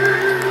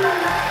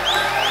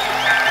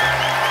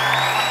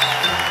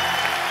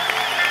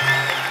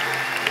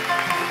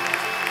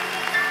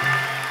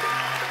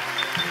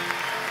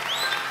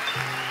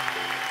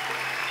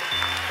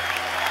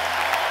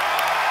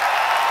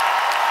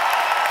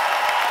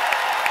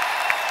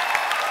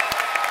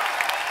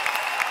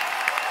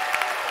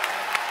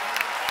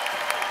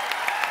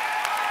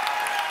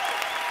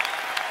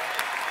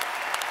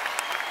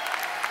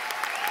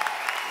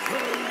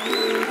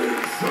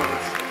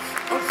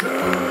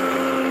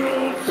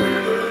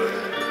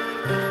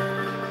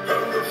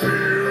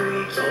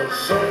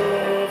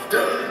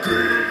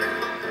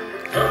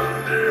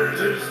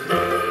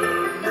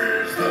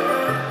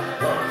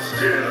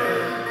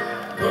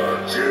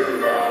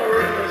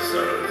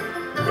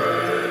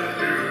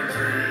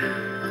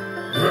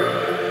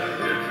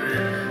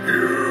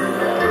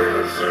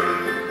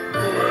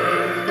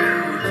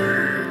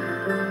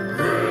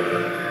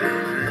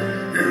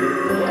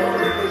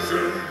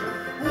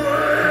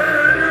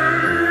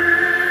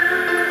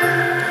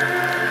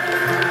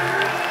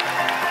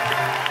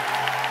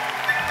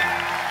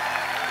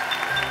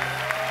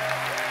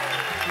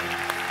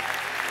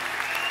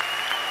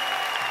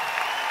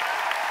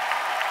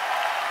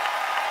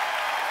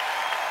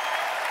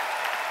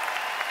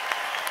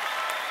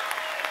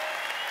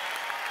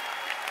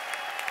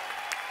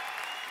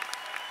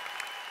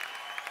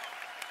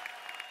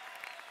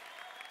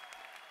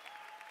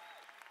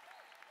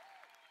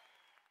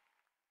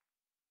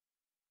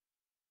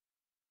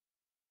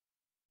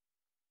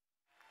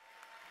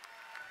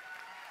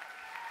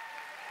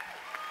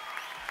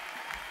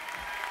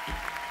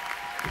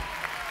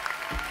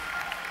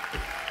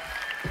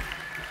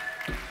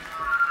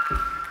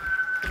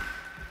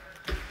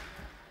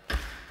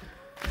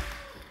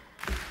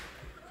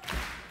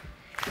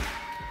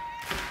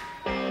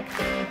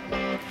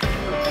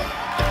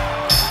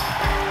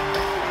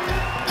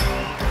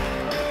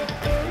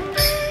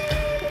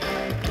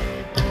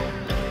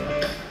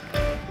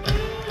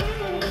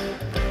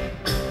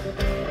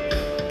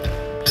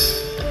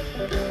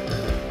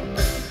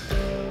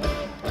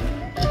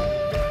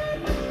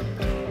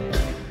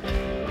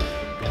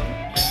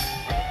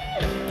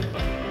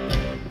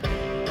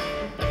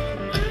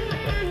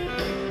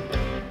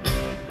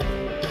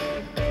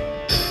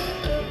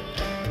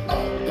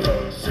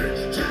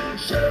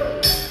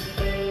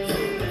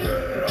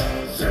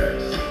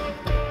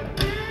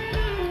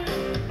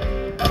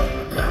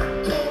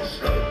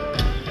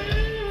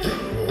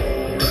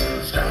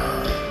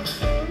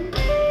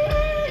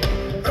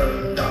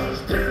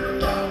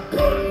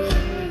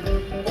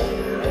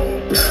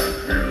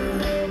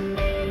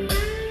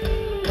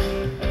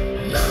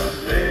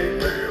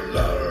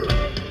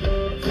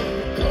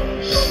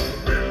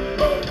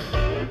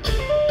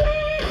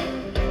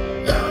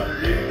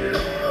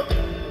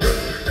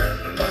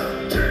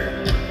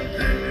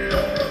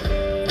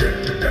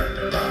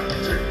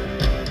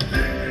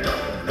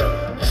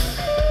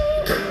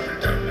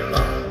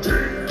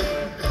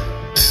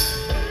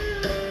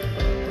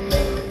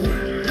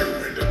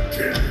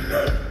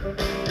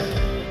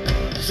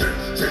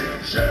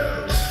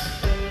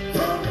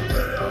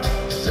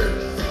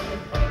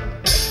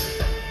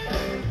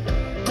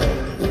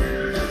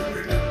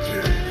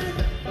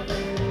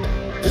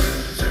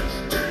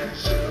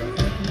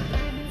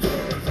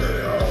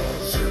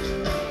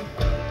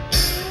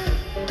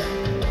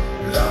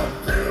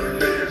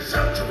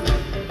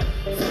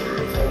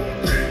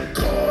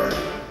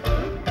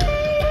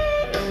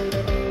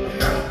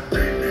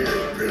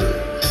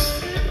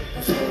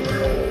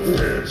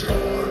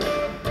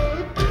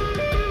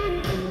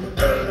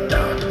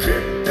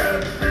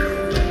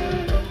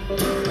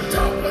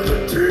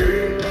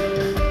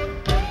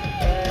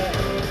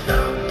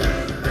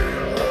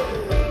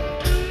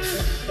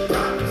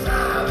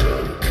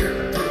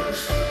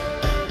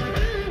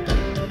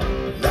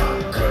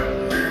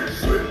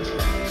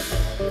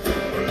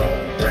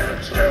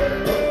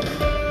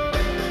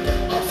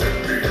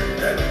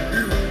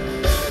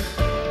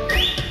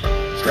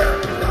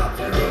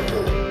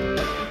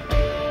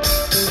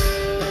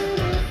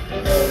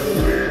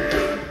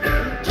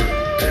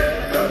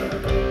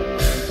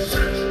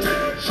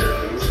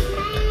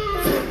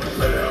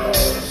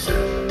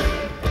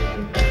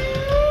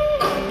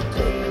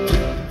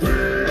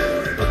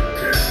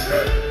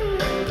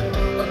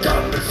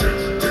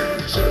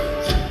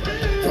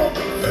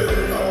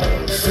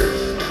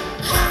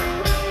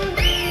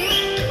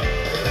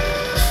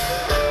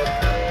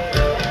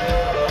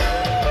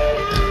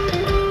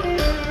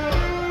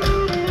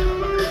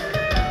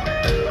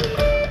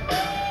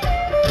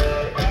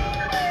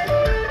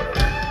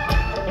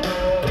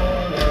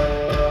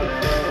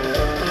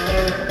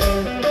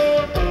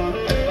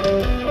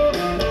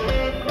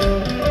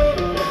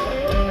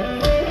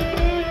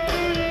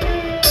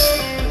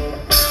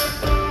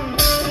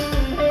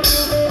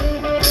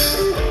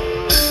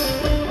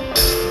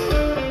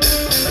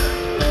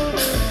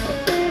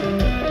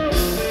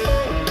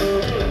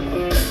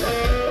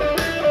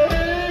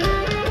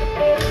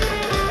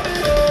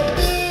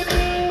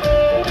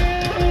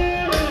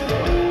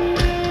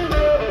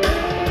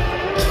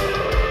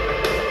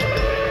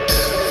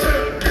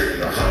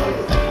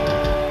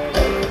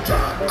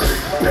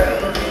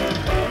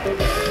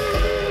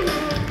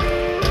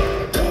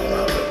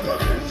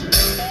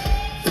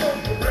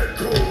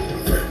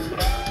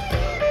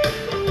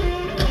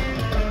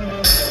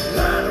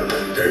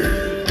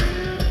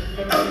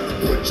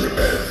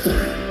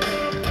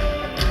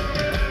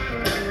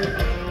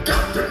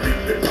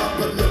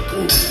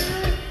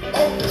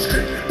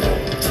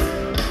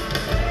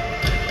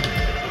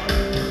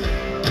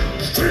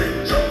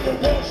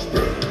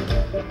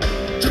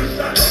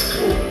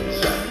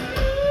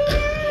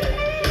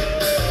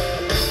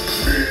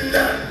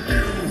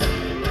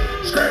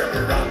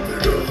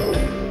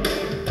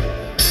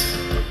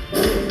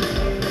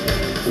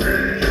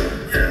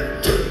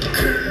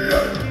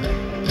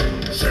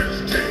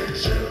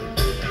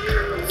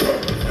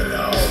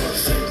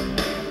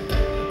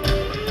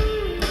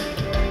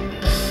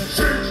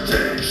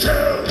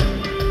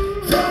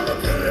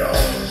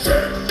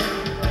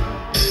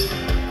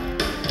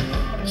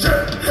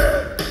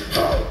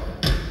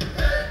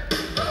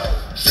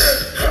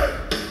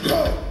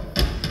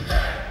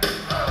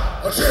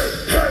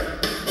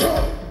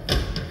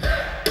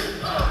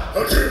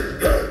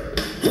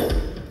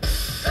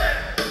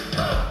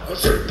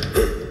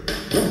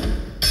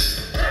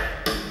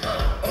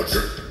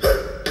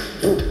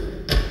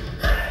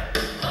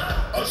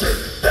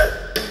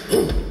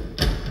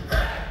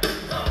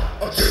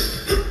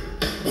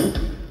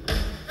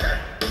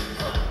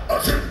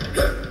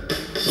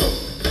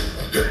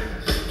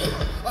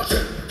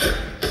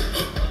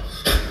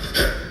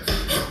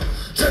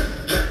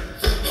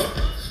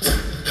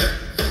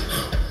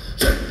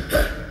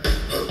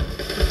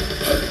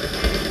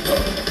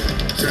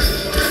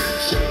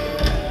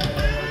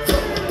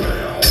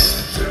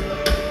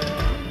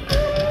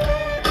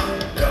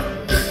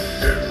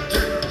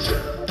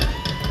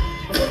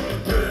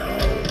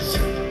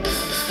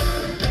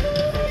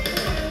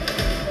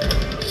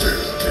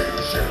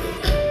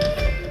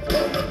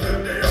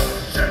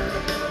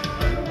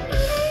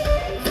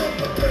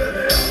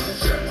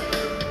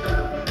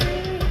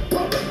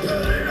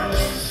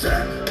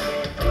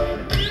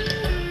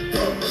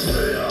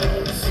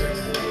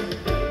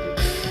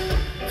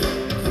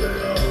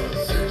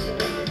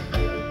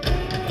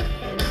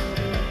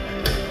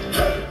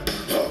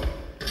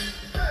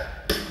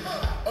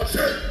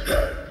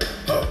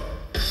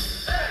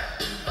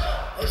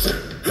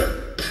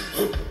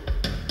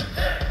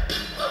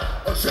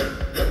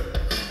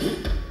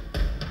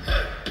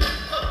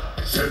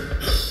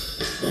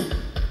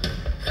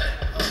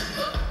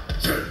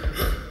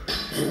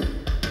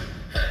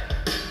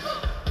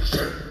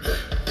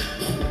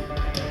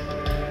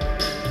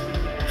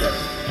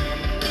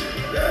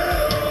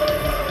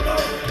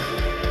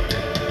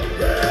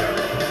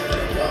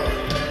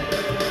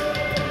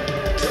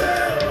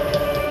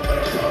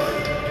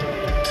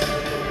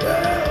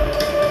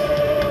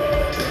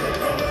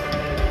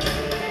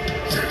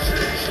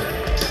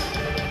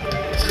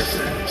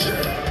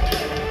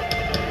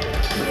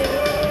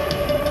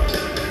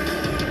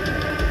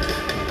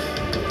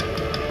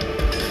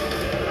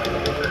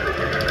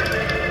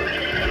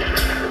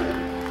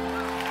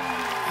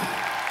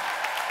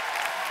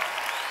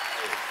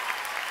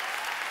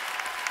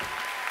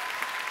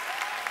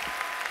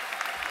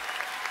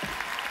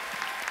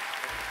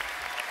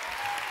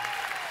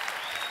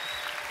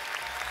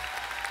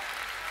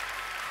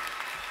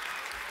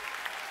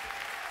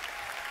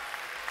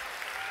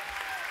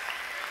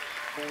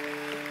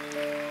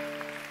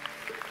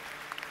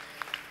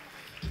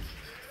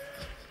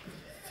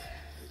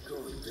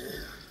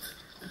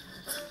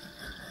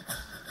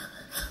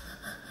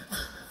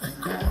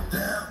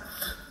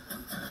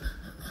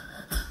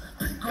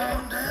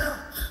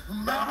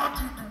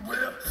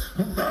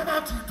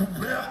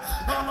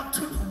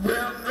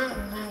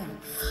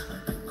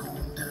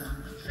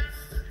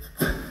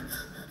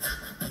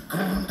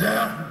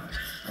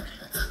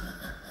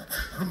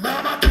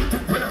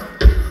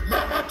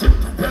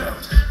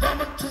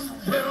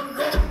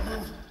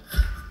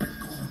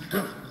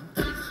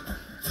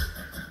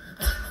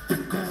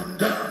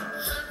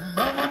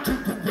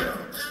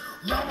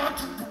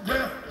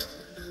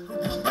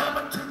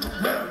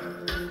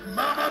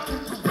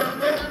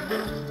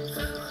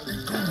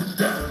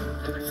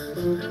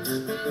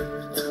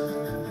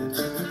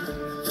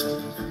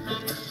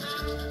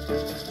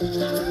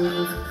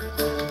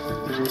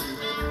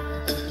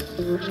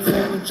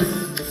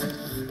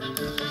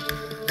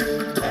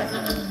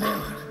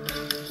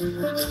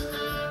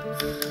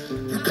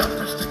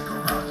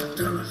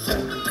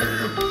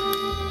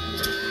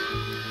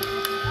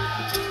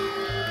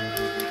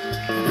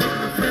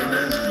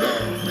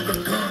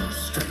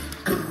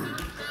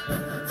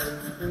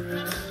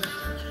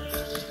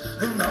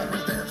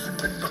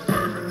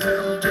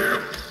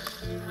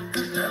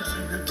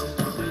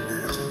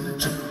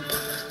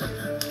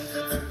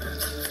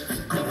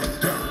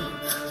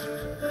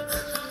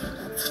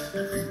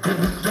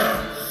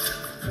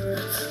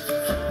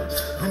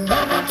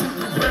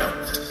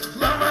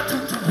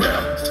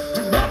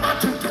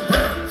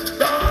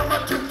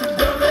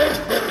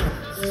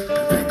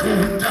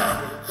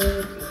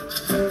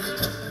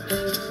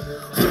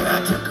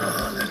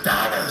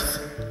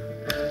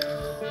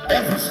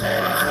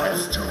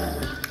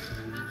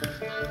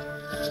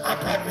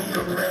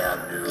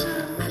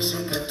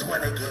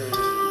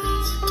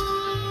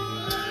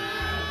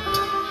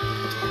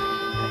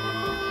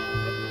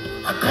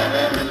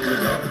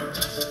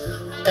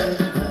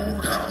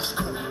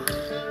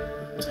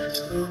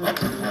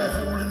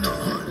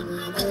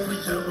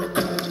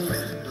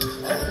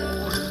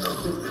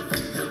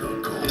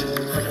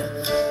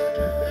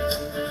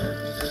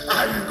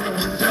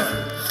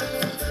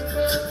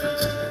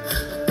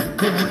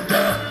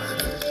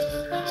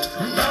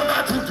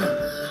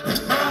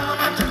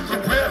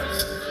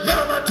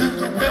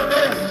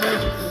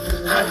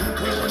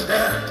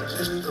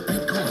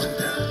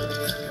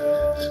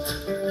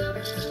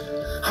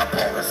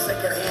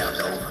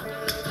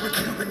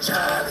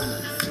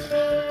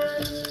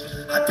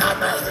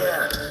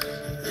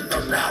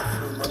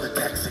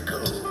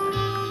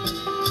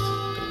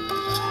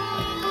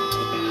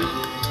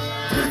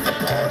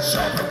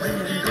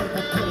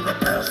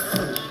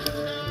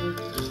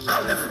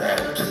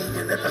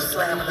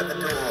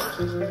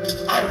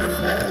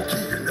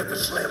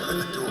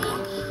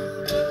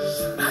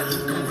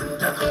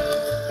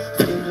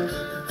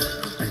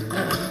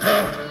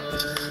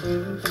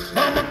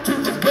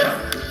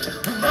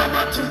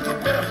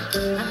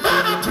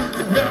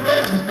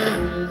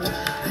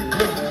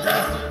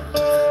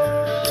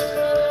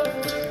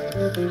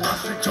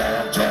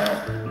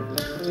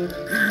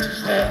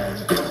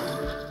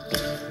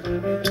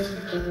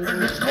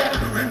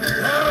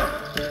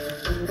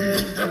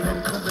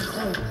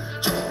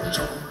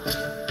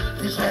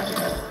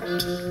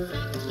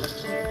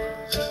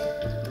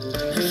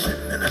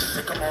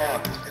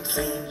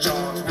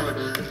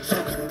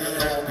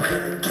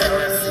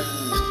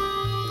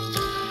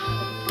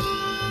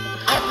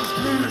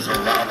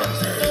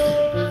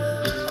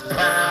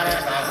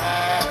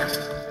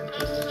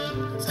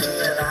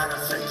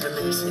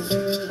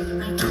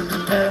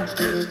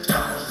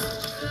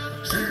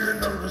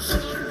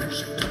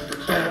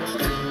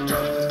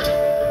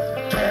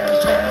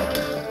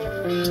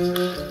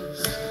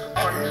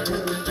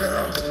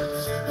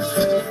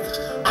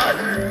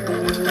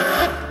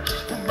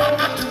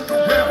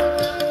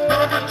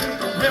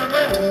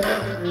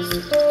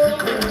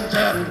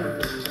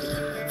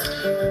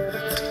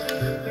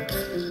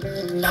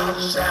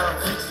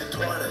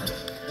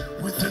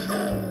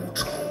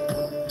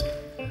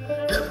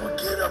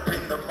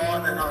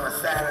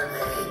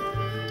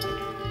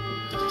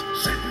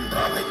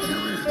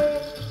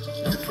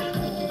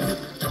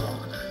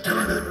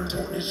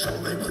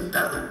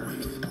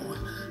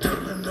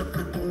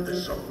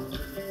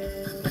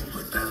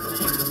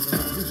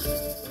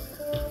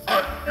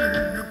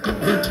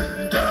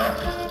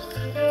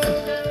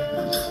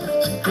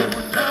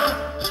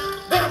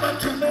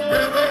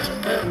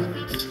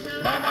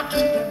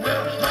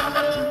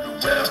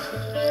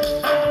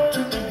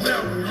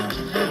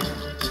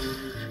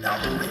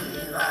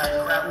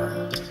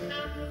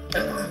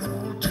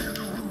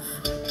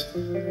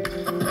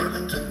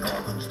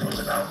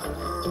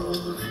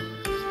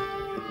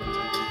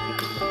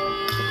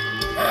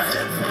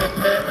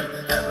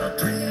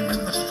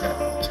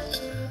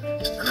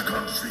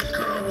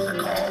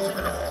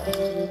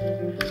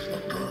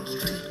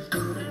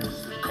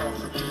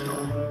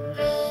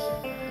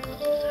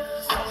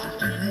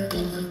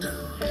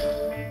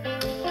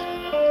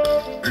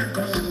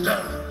 Going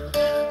down,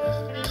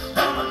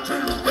 mama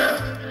to the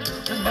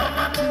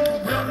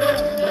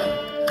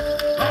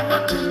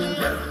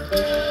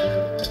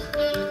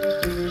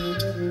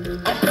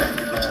I'm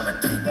banging on the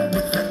table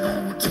with an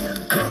old tin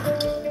cup.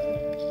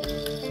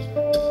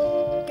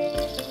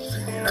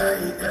 Singing, I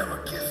ain't never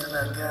kissing a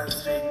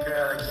gun-street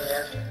girl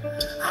again.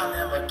 I'll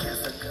never kiss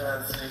a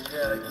gun-street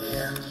girl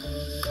again.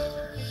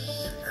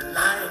 And I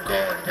ain't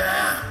going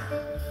down.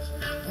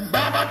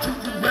 Mama to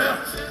the well,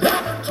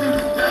 mama to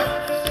the well,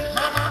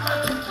 mama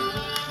to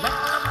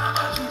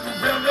the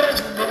well, no,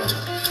 no,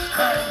 I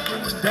ain't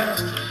going down,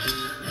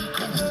 you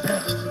going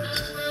down,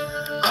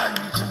 I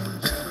ain't going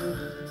down,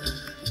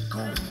 you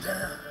going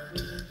down,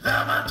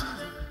 mama to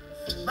the,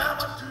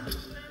 mama to the,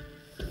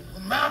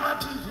 mama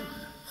to the,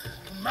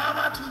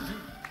 mama to the,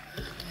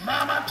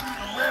 mama to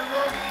the well,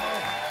 no, no,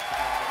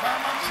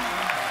 mama to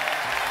the,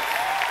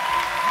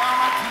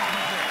 mama to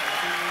the,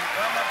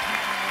 mama to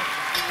the,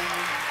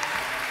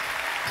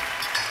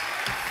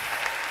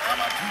 I'm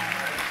a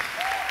teacher.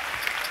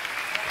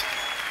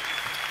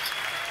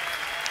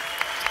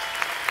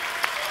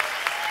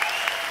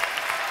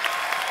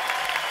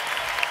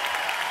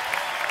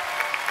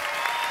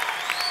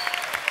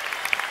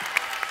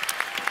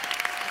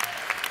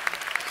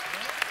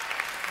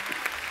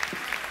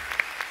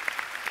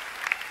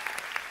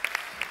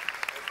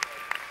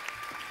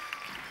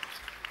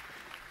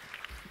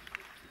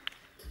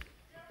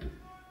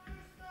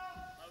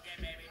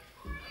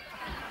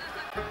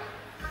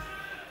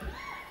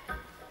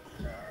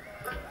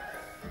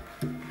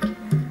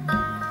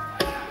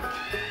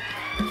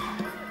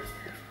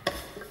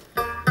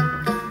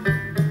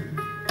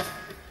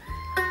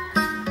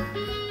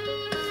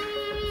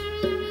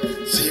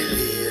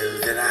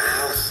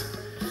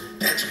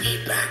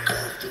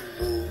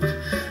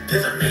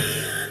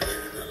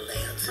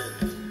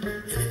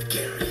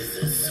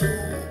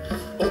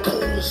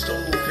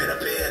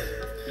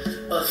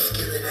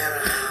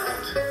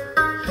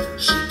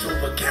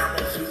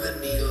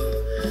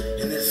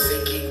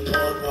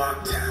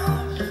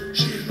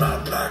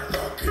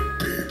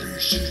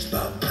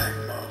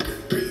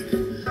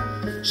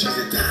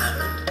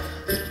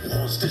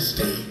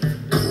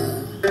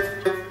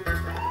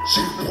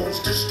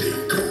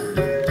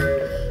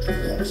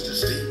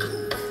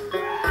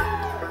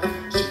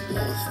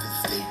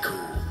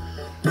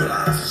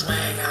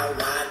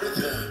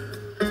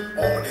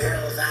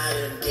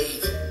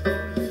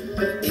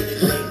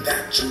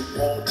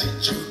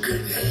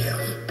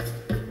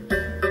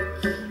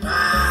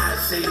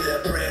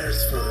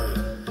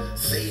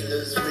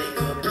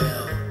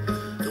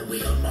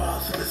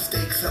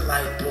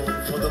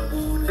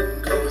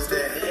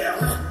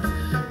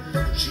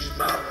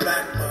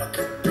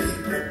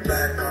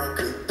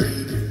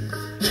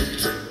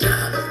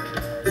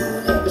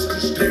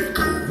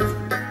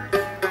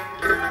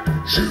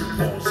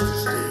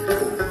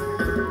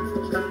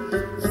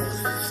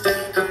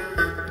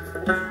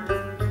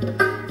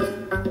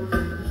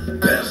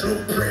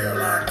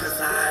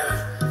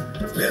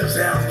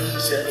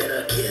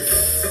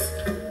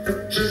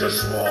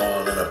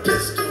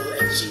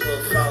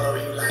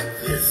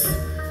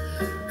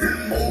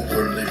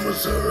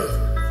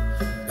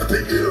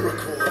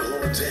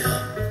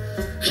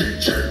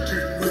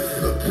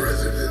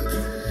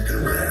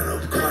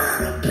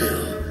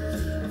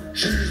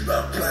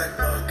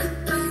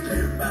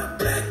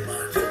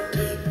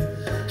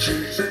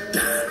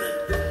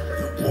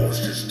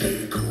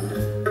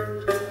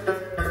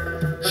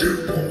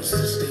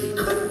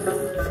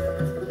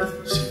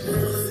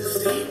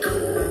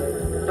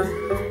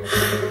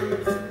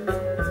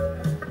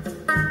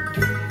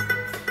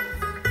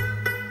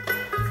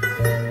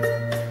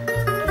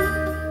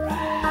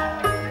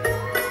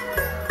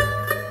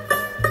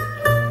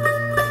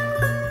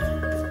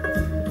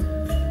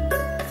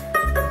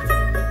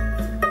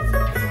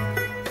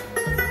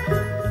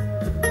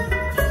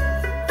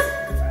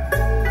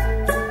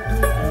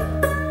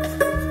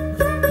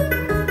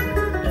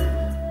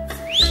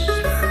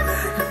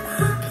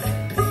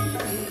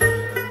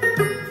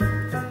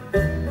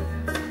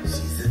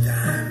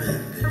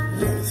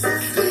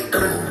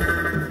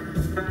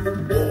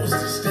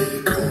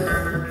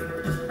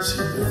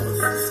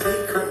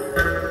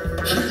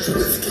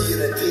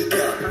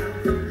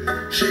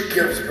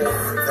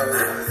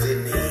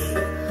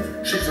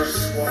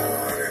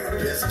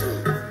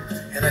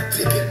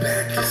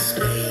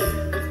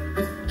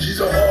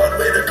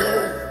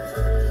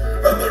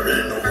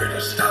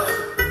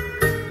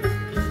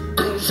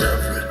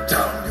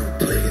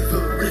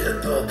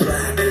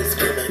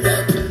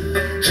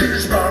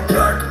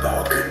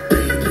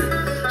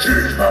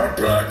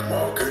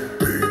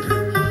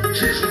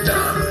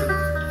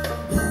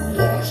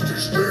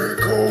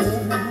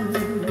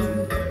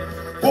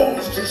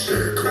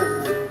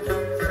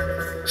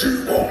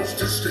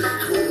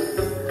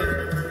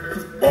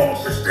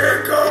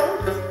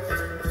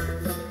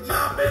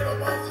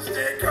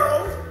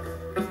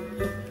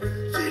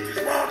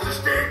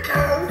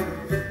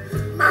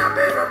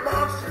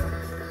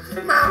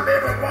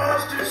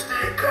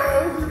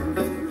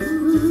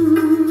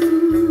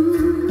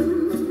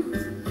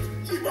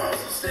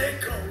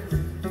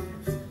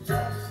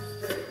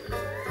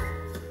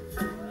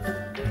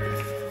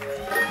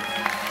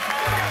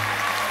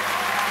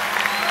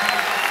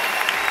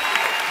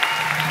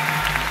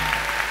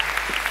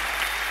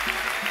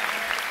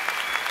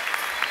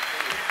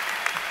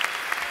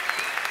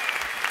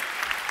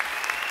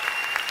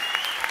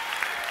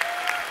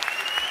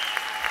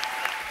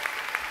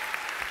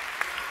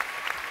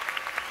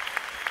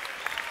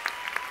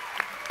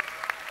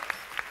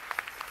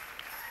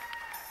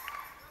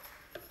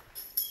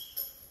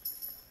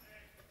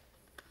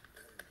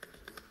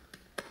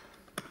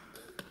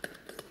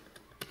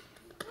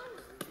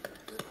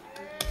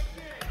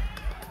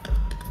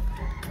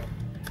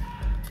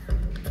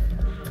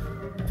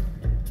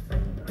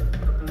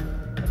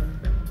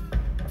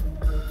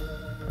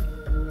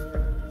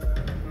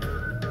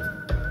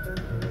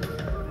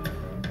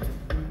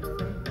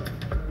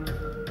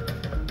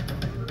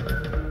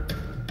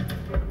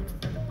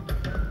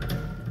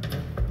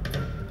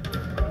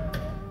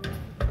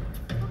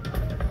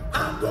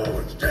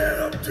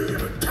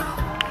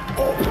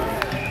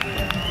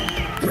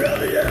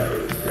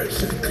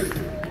 clean.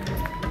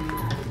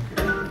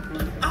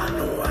 I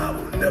know I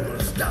will never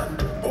stop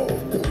or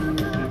go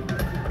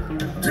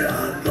till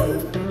I know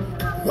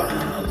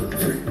wild and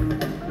free.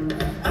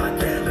 I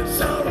can't let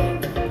sorrow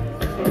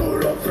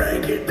pull up,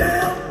 break it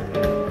down,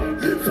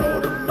 live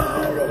for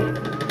tomorrow.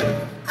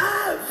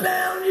 I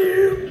found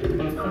you,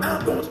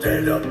 I'm gonna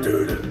stand up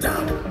to the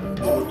top.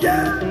 Oh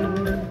yeah,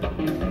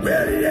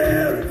 where the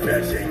air is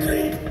fresh and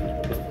clean.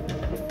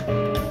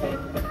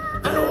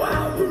 I know I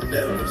will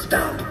never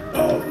stop,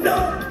 oh no,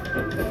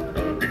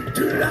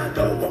 until I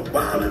know I'm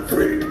wild and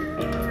free.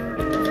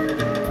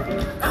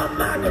 I'm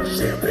like a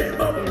champagne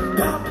bubble,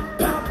 pop,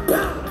 pop,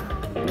 pop.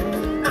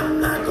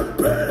 I'm like a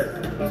bird,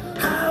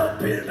 high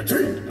up in a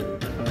tree.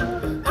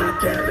 I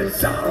can't let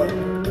sorrow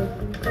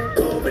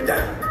pull me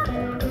down,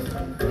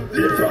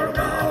 live for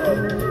tomorrow.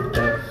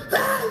 I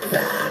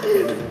found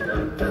you,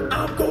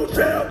 I'm gonna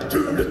trail to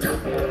the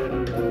top.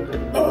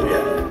 Oh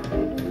yeah,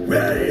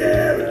 where the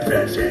air is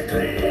fresh and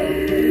clean.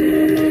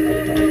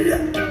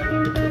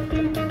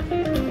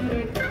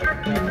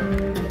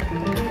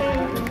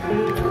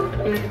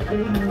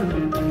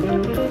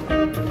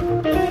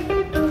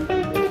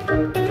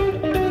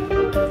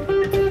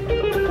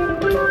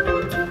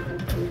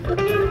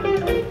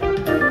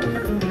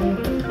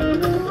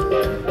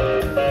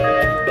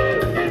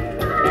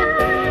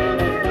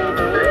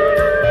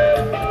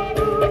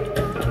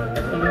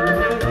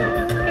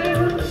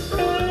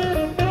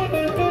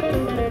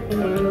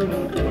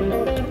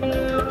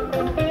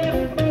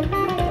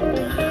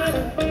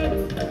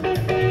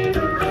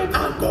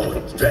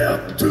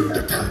 Step to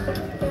the top,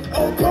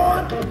 oh boy,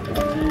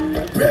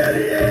 where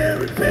the air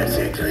is fresh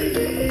and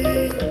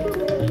clean.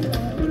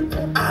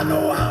 I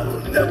know I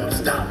will never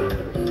stop,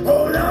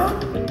 oh no,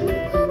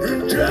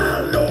 until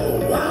I know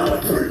I'm wild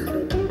and free.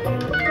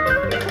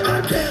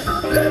 I can't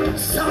let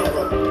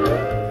sorrow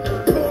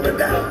pull me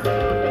down,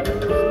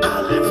 I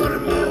live for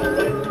tomorrow.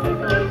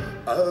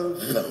 I've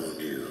found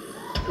you,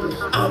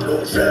 I'm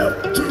gonna step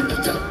to the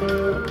top,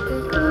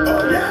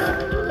 oh yeah,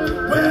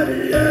 where the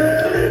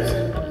air is.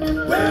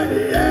 Where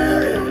the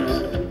air is,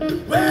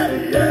 where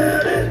the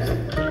air is,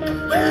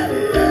 where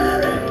the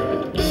air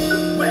is,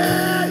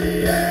 where the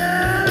air is, where the air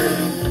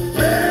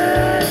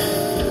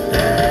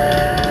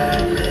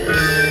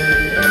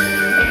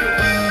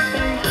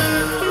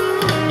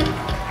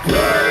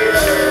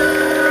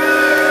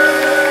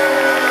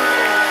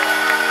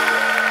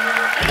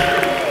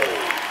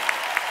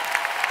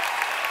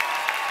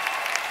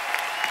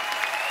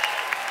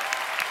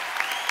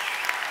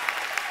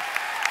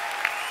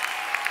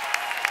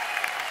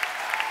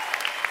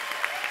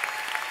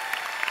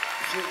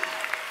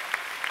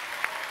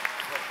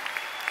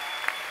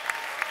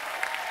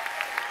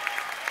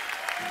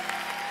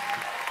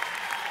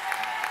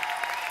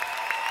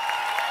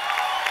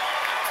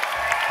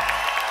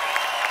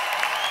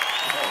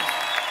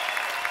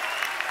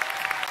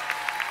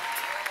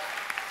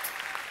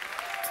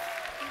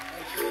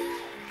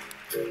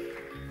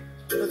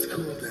Let's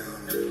cool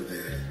down a little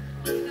bit.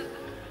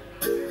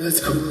 Let's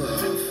cool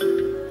off.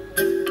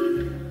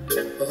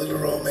 A little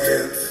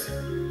romance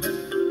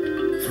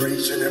for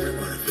each and every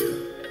one of you.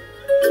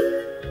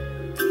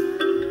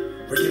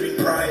 We're giving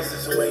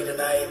prizes away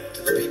tonight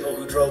to the people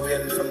who drove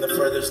in from the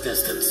furthest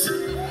distance.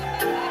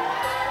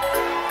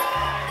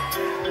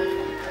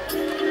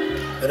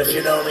 And if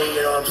you know me,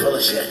 you know I'm full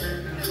of shit.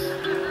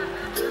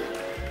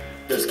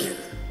 Just kidding.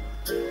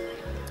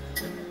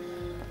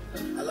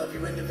 I love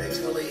you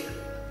individually,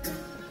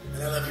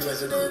 and I love you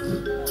as a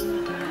group.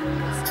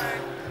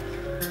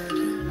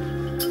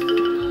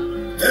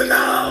 And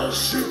I'll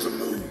shoot the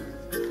moon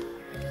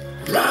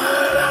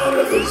right out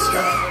of the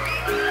sky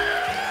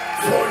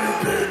for you,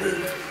 baby.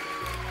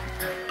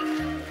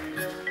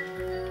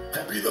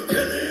 I'll be the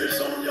pennies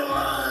on your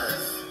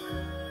eyes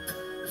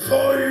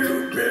for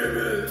you,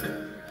 baby.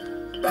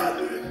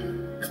 Baby,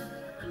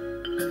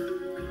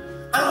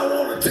 I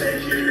wanna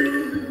take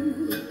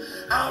you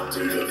out to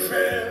the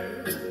fair.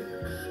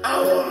 I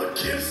wanna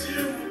kiss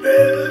you,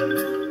 baby.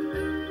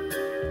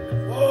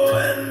 Oh,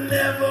 and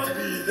never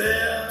be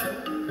there.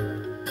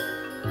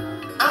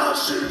 I'll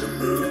shoot the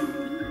moon.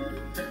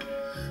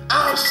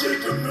 I'll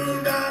shoot the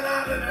moon down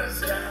out of the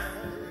sky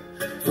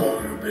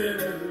for you,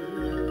 baby.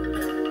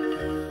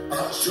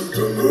 I'll shoot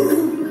the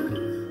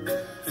moon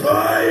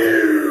for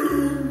you.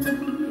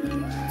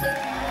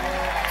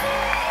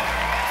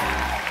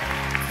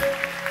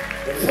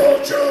 The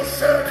fortune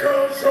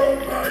circles on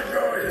my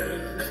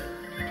head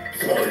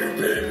for you,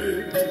 baby.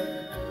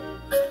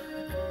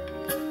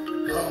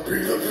 I'll be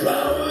the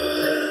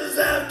flowers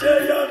after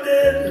you're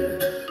dead.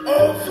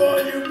 Oh, for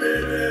you,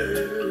 baby.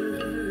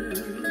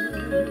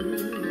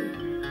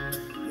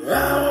 I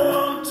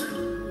want to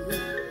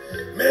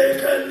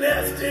make a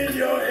nest in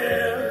your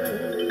hair.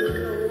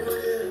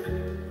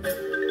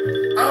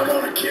 I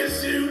want to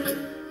kiss you.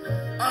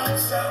 I'm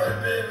sorry,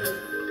 baby.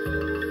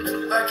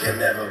 I can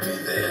never be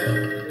there.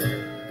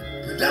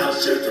 But I'll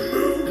shoot the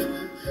moon.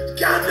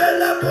 Candle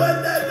la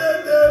puerta,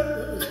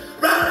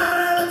 right out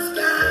of the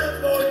sky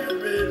for you,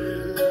 baby.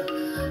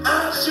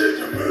 I'll shoot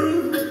the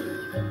moon.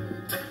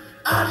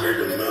 I'll shoot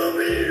the moon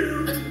for you.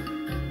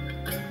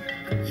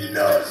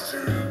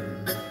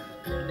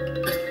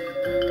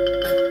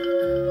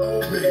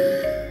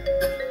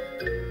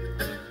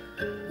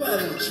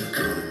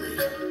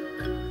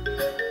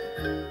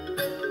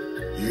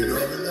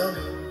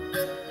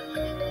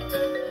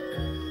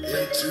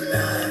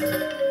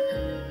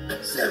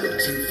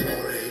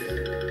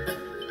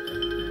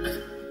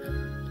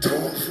 7248.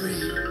 Toll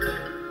free.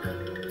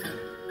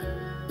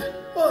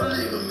 Or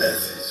leave a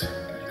message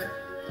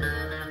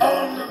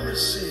on the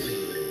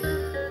machine.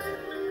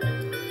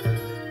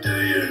 Do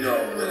you know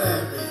what I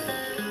mean?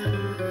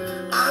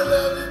 I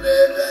love you,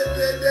 baby,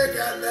 they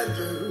got that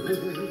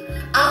blue.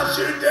 I'll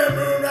shoot the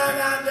moon right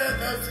under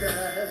the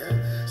sky.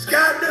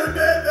 Sky the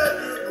baby,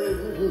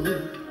 blue.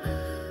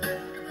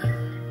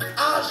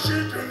 I'll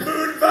shoot the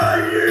moon for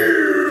you.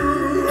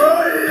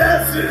 Oh,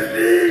 yes,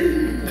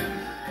 indeed.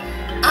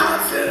 I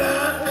said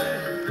I'll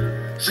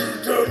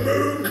shoot the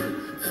moon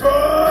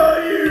for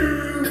you.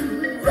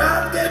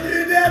 I'll get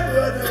you that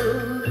brother.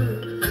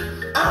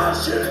 I'll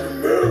shoot the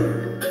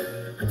moon.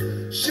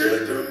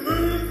 Shoot the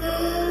moon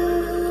for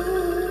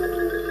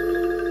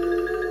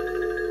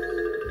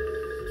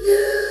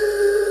you.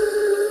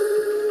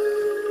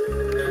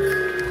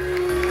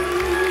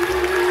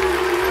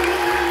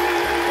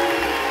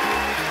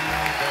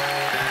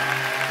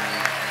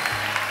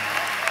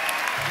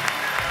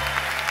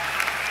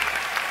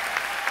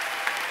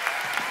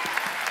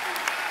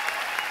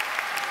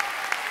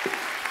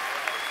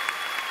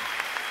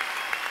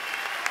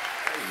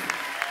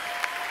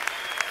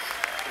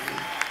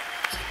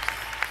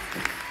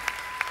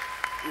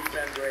 You've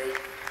been great.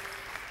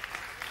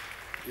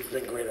 You've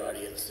been a great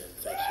audience, and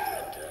thank you.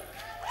 And, really,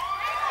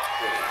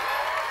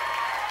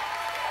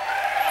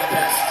 the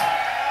best.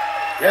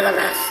 You're the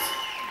best.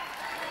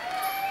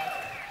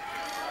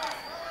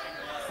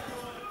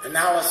 And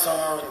now a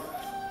song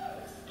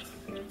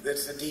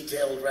that's a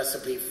detailed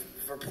recipe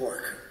for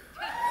pork.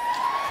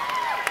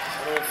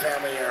 It's an old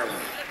family heirloom.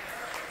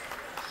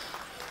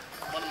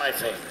 One of my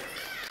favorites.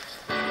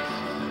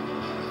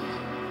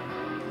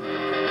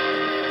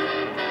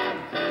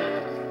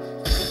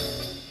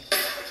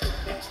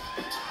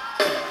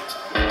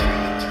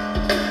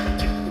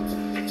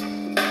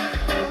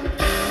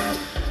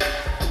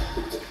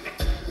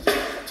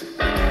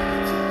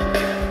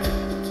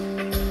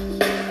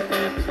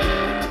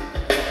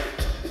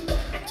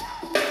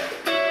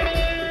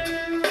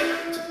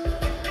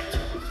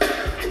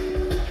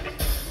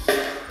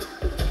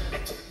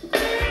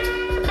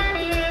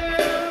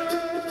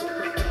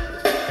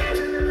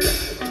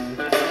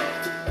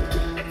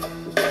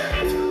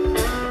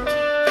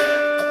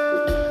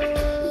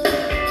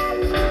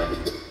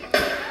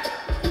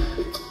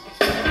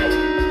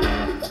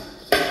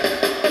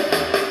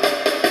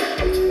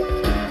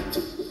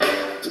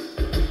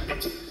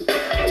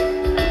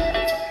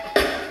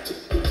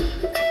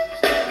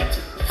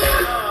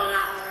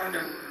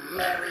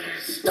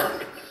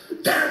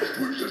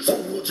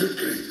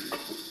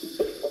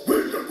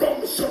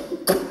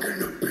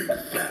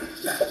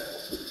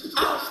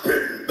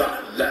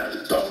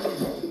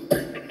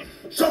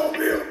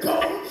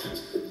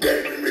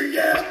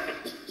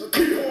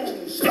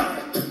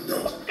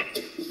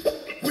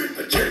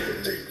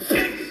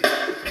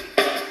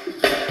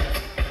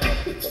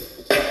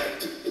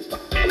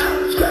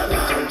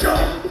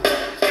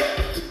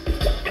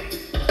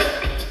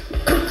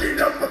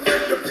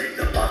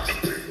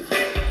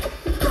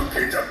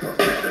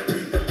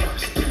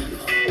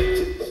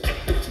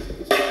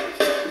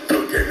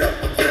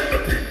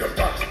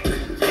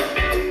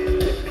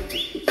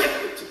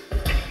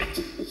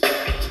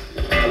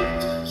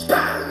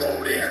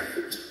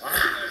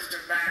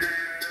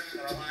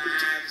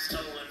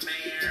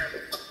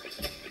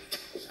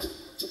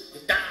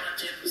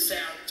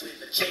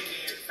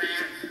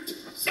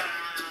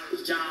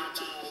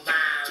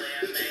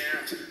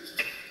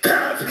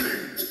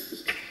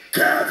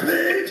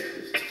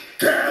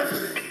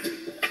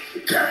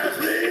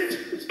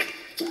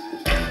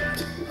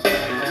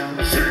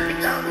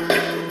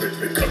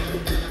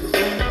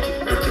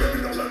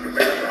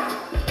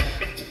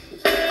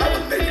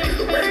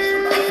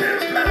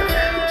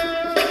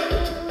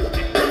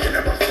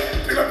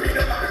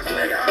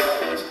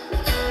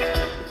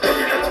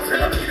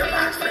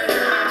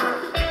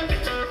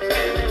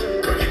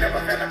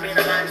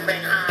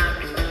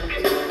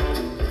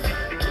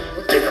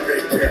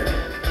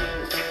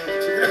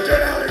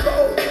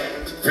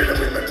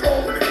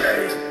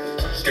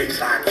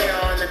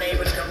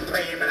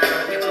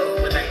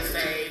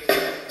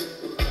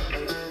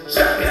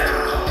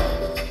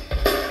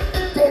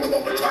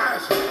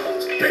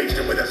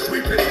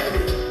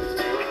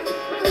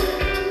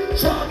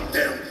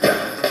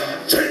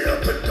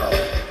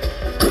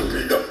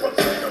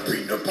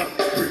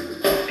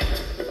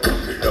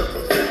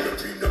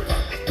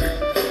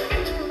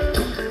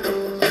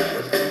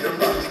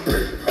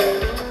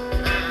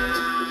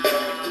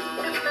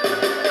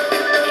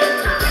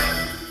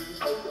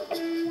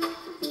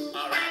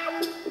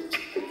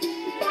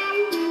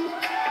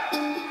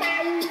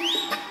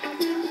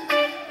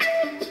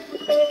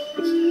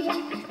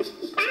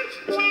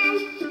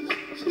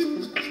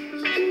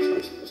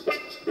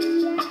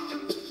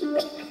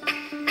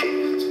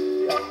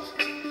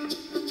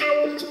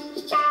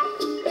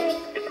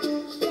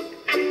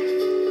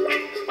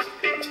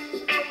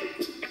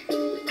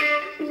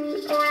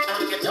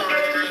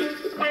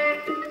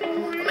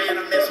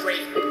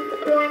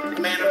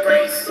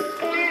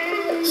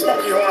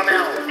 Smokey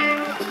Hormel.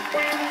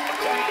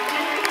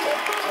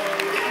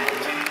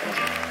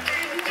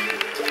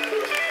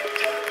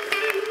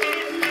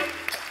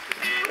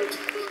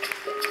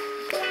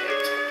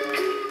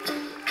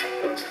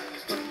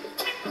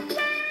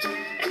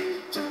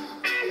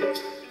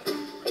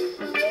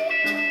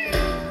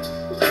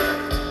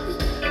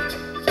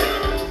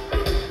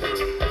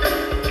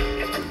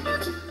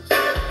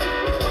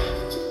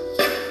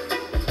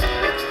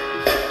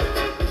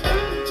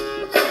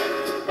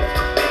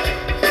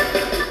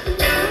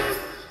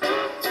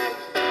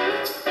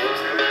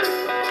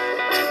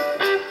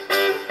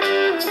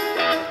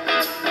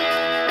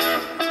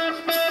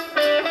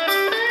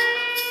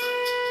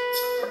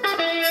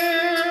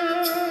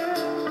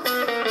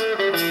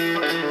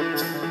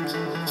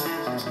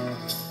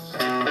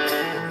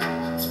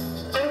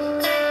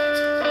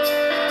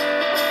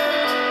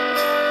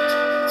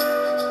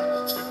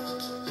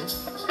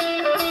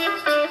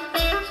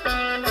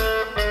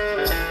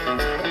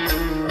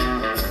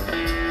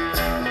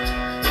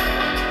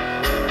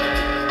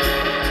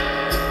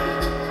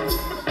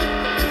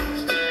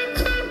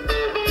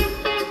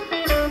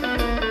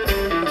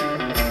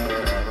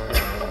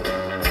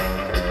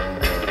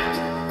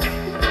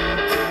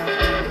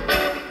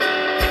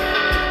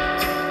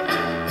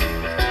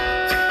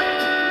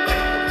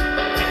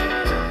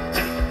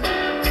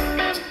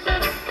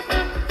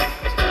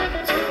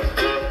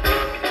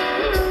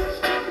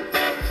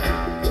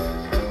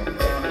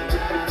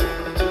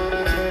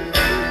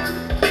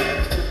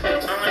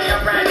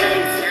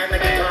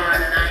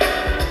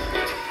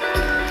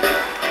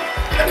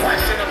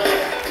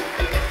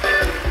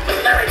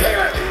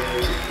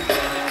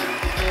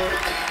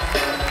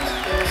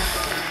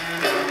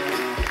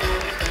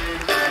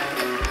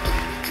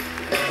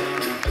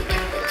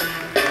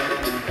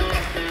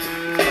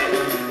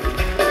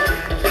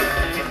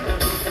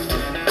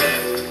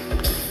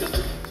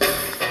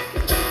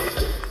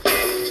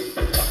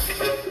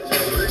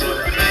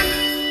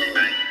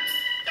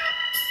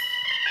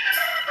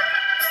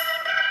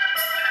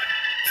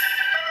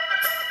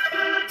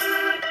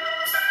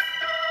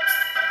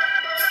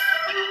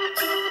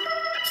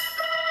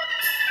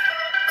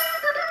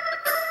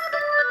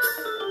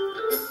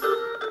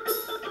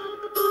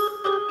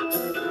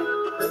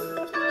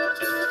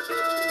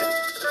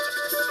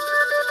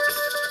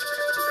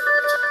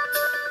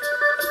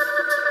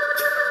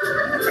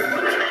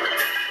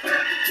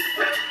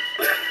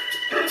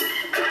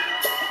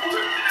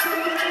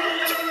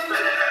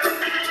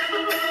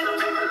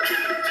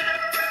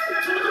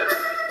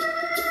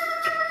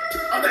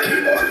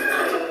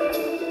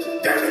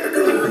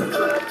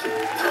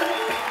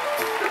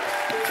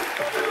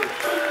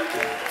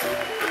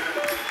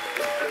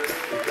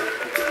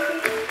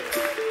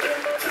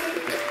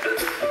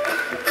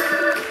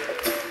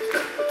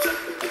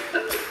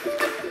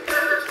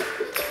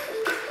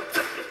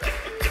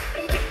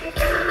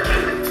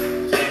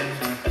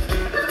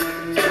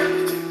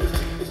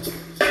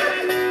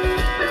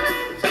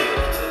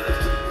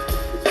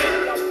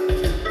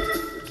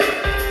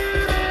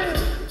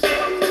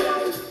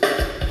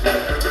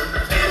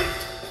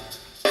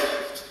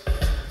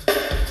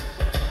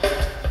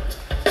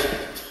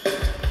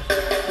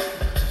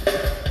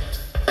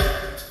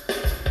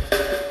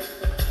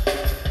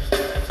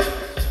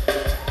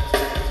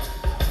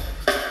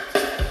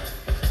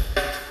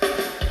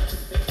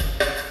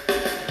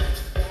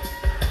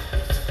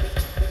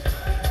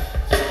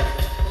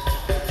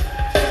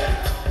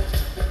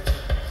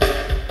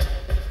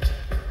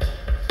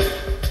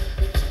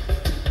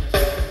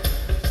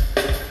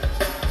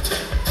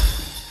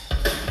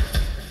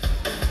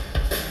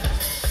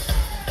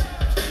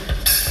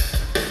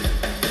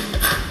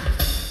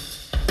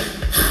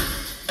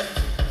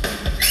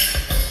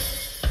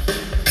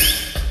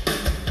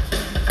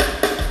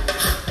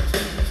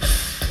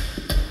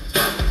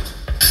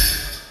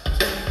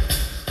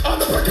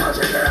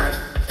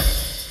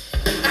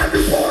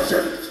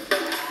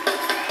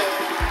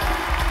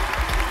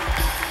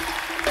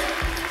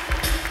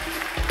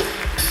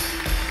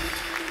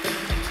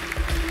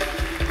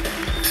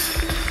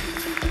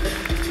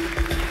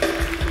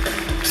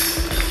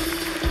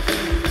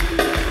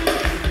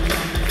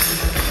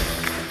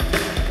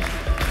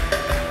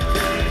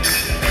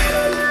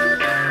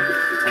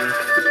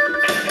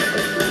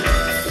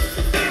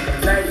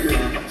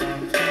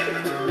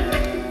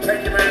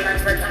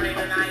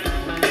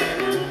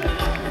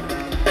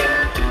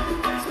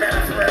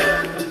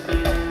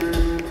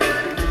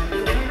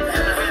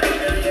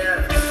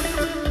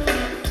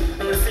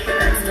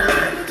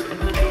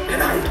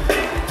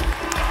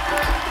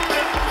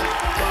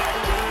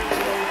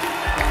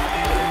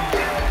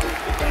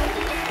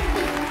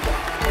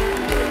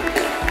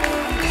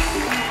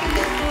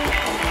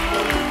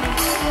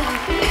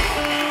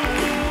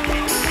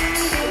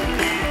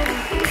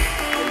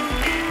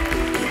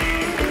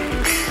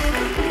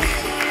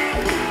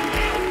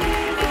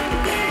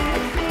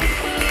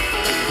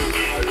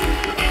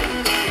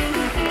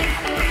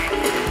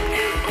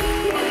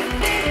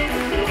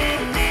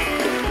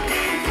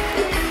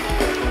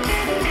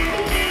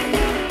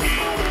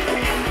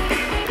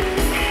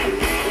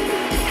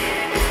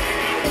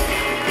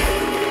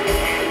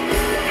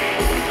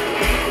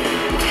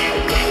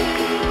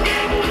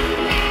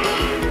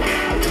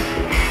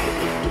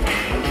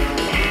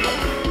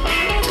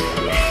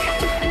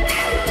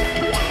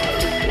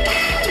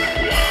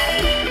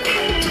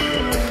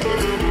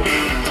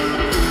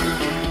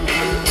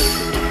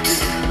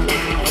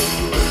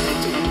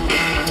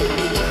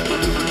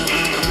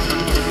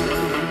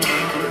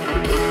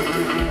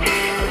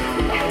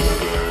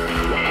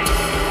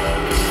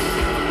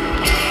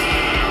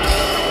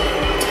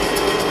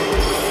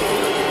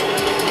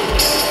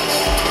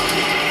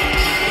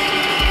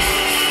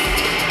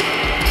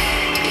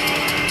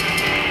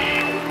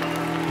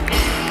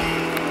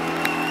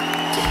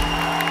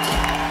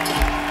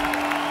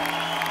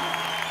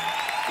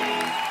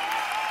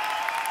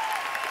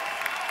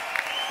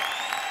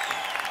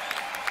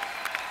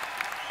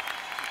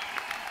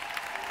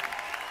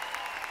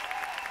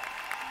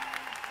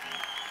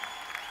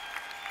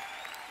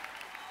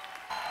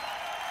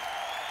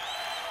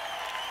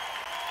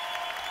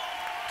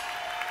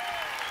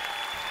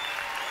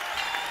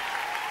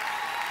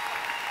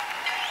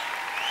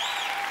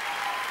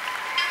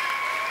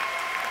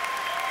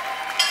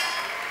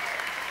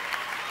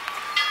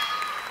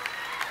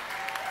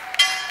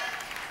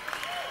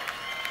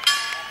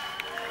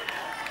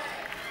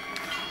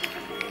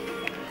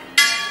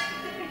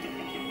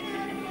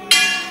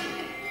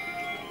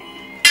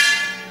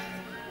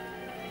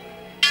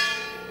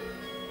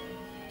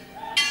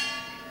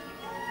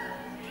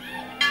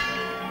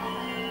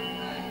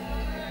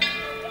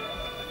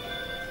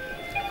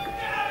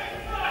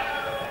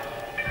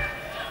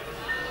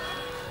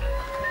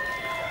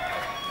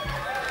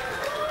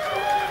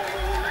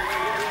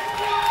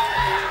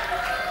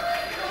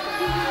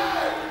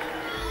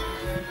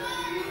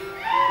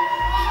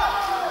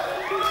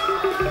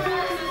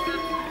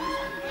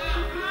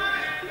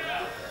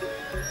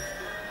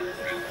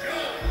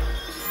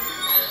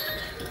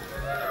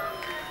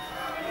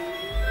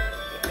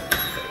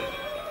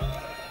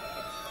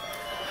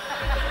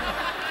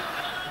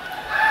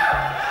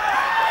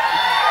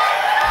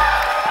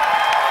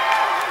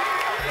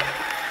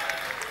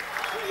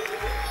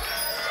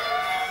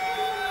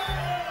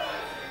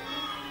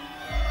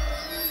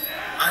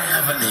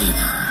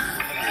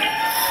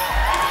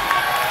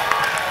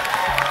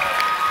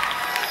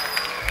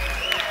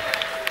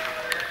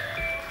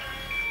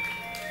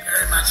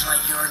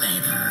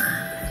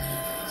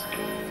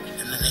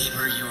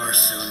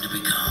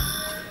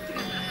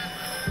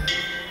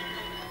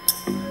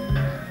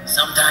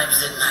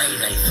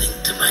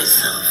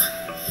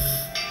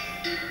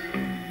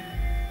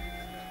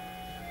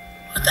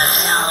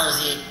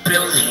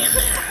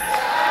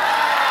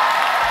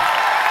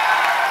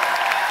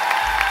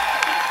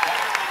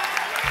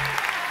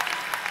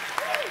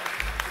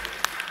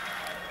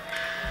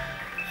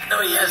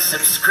 know, he has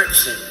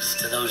subscriptions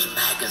to those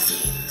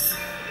magazines.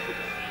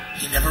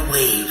 He never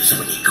waves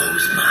when he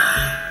goes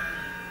by.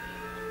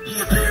 He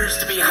appears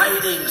to be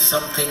hiding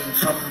something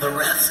from the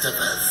rest of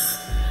us.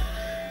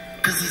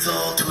 'Cause he's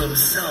all to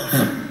himself.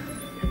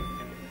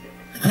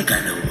 I think I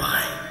know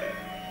why.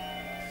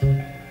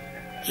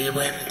 He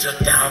went and took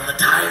down the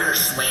tire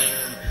swing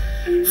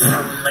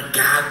from the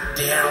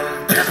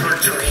goddamn pepper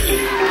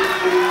tree.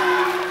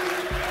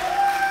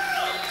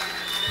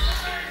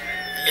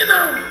 You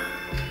know,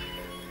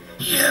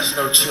 he has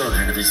no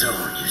children of his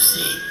own, you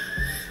see.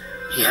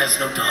 He has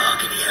no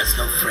dog and he has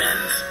no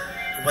friends.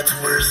 And what's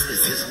worse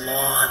is his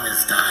lawn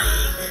is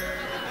dying.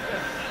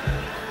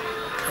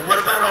 And what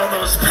about all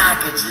those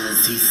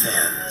packages he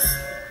sends?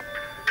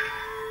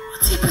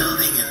 What's he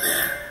building in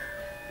there?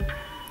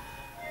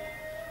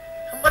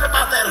 And what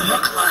about that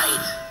hook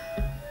light?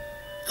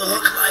 The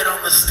hook light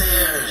on the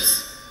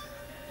stairs.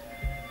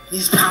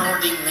 He's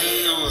pounding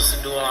nails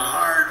into a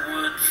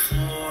hardwood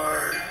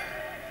floor.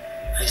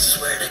 I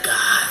swear to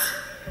God,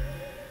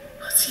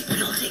 what's he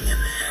building in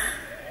there?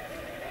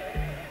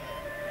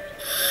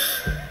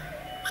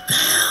 What the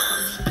hell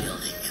is he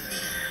building in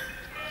there?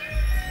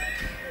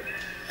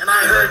 And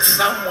I heard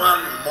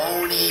someone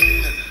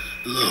moaning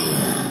low.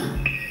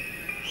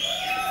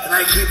 And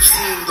I keep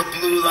seeing the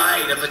blue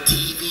light of a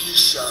TV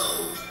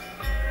show.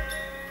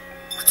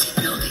 What's he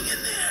building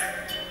in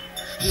there?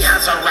 He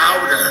has a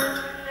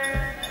router.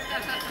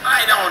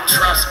 I don't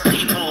trust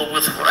people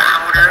with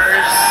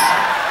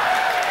routers.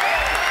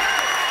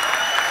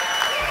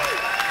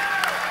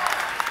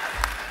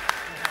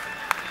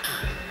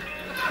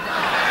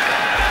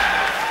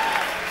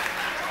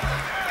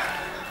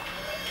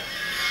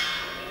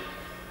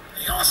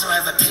 Also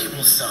has a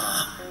table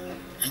saw,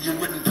 and you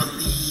wouldn't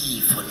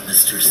believe what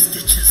Mr.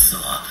 Stitches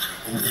saw.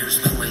 Oh, there's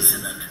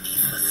poison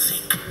underneath the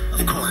sink,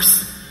 of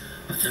course,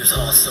 but there's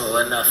also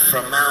enough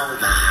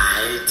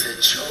formaldehyde to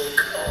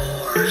choke a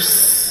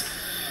horse.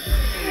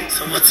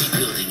 So what's he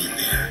building in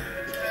there?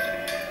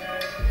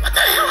 What the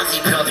hell is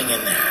he building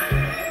in there?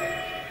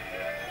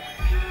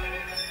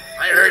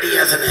 I heard he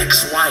has an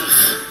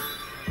ex-wife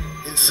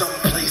in some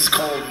place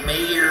called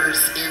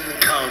Mayor's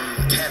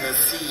Income,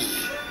 Tennessee.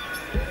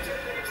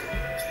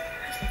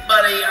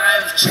 Buddy,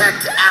 I've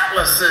checked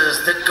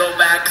atlases that go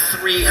back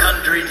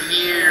 300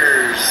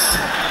 years.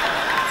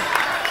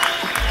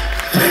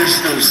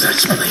 There's no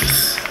such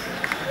place.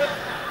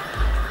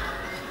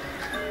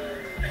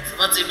 So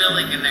what's he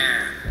building in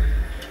there?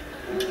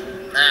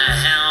 The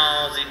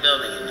hell's he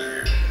building in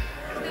there?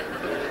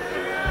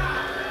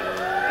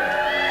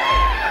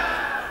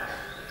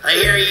 I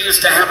hear he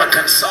used to have a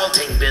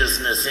consulting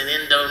business in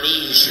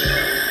Indonesia.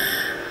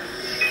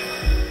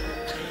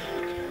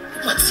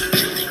 What's he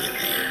building in there?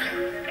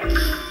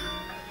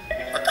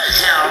 What the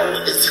hell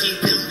is he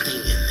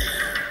building in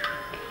there?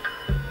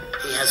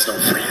 He has no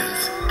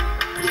friends,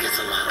 but he gets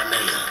a lot of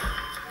mail.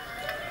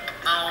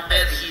 I'll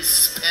bet he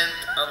spent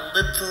a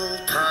little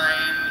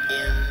time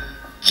in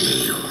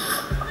jail.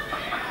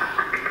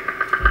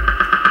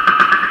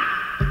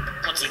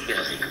 What's he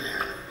building in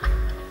there?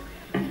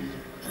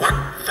 What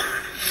the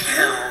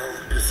hell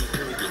is he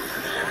building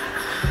in there?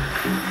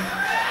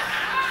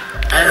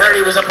 I heard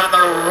he was up on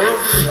the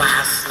roof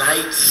last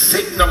night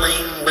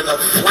signaling with a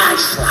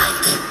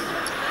flashlight.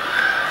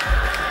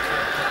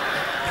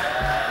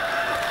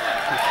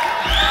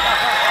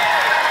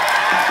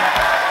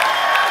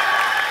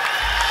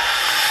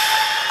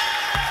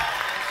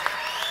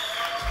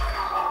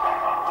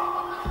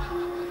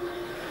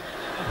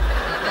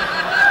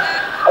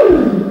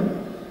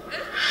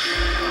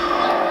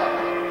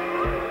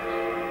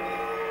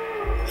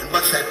 And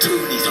what's that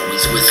tune he's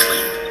always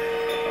whistling?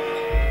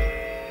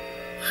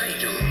 I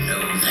don't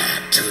know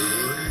that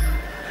tune.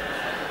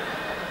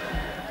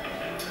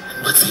 And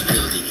what's he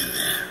building in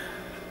there?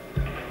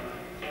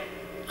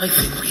 I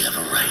think we have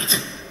a right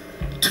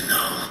to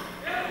know.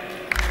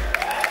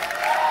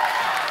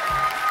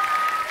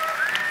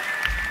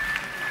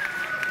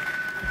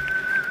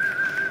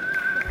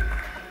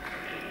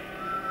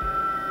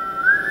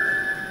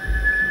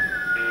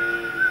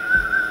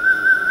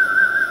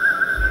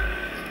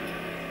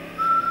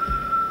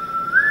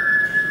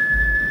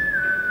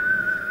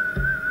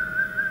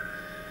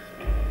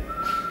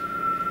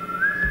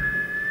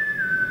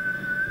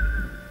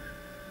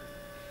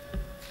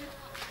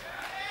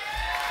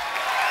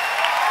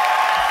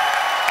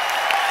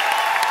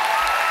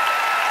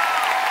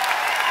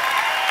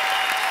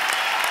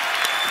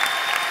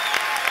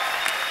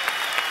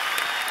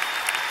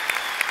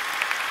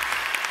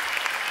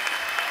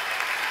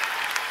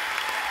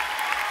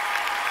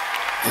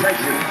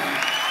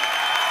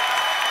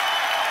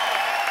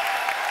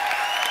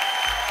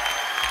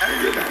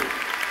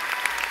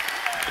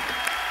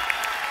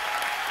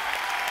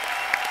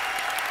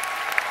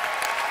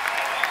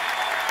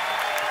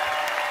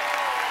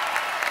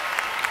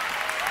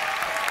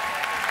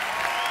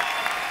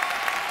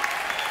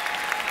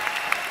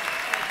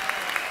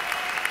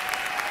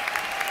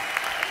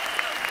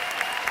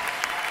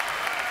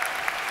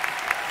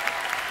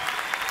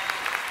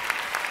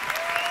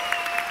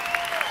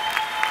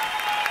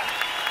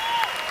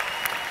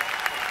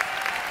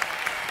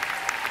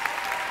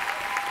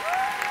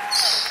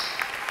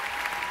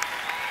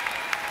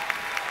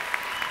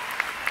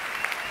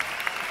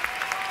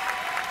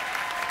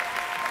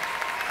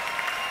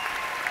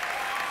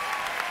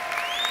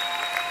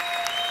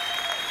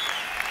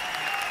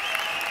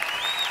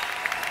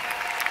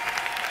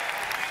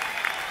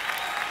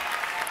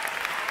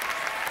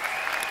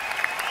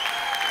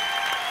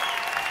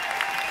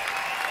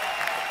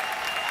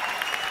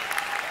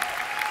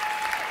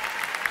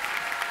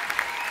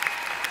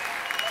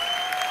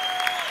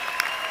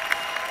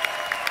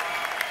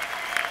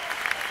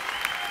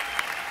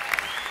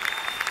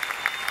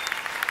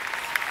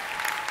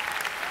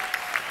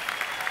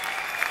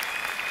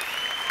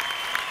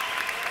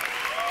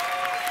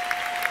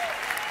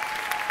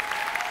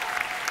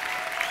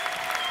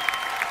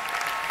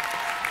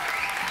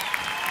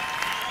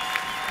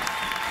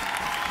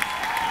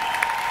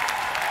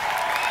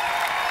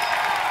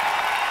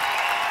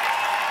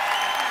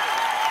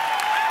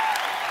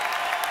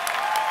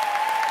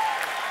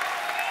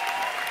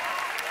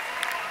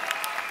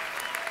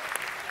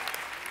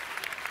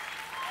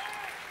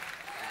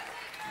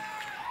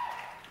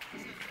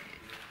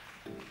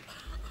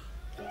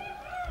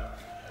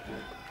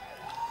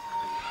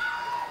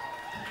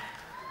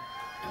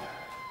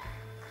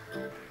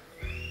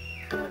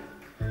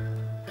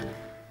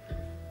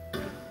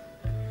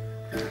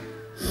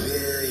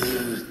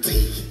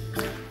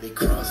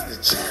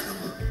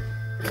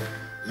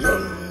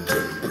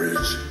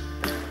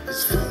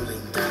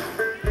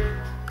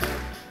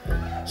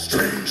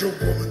 stranger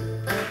woman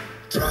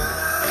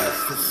tries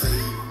to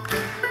save.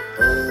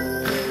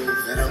 Oh,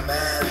 then a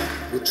man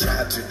will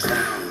try to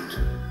drown.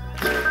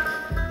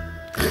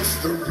 It's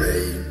the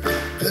rain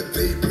that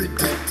they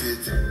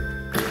predicted.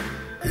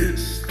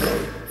 It's the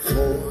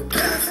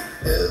forecast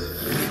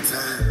every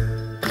time.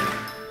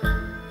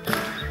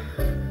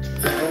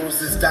 The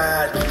roses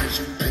died because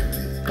you picked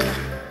it.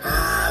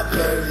 I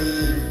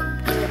believe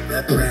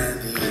that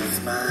brandy is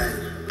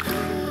mine.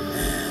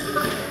 And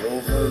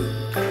over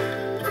the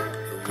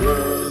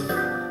world,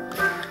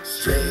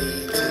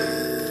 strangers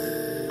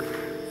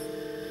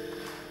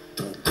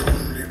don't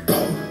only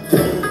bump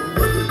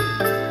forward.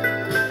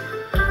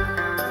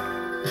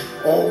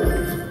 All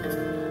over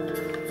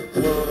the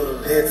world,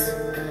 it's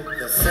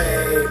the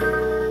same.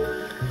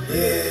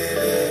 It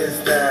is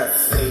the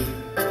same.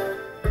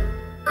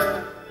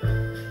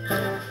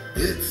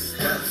 It's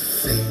the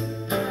same.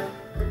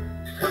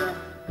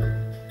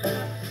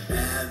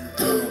 And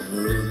the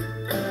world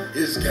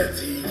is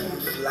getting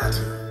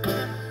flatter.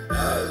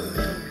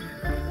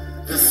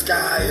 The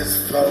sky is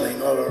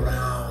falling all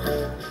around.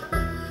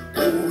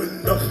 Oh,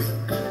 and nothing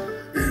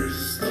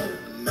is the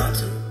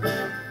matter.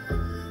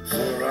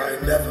 For I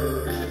never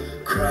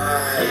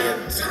cry in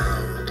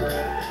town.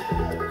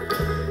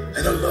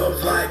 And a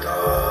love like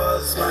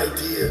ours, my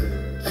dear,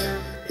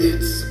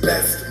 it's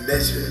best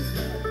measured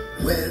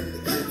when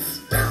it's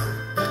down.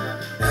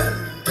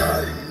 And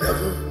I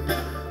never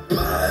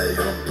buy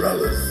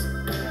umbrellas,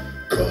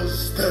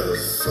 'cause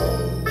there's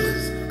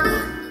always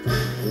one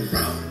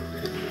around.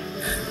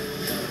 And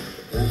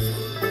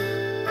over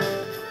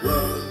the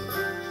world,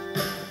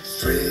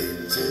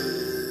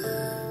 strangers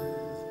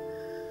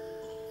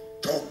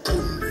talk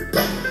only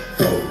about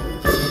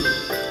forward.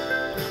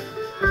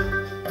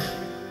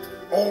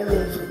 All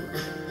over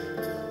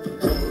the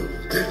world,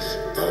 it's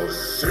the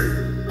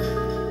same.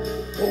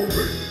 Oh,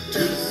 it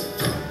is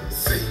the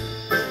same.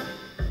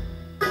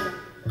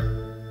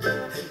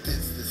 And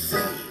it's the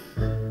same.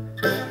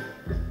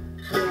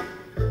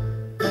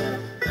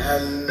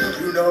 And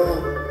you know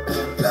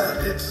that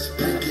it's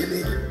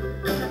beginning.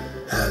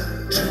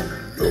 And you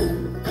know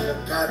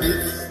that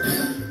it's the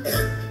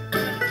end.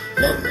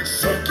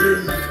 Once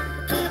again,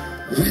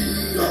 we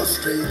are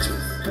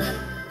strangers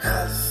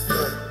as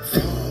the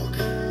fog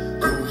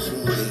goes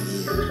rolling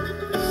in.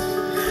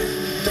 And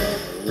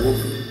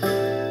over the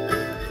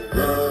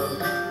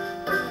world,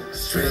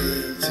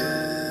 strangers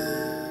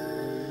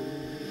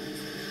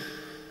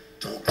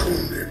talk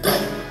only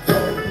about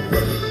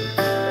forward.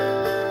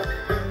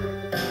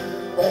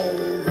 All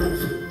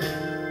over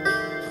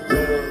the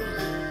world,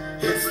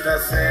 it's the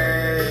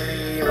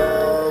same.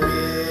 Oh,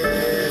 it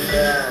is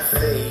the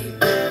same.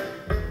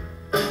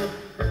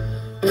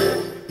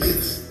 Oh,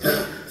 it's the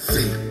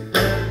same.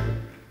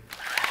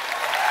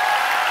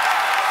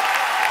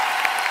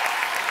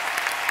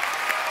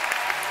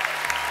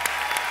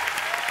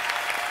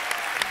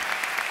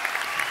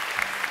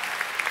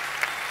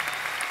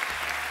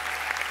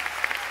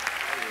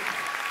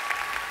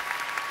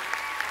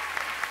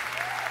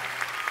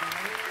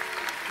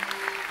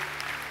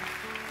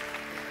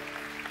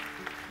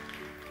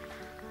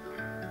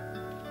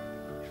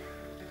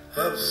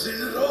 I've seen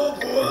it all,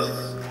 boys.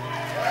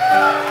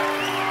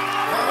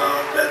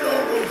 I've been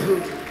all over.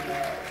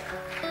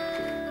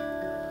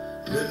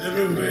 Been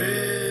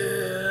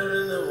everywhere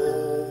in the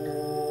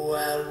whole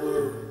wide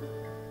world.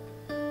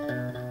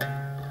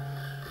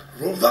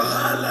 Rode the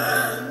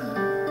highland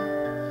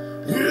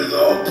with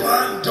old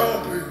Pine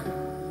Derby.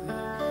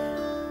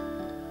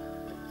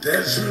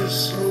 Dance real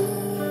slow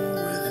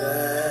with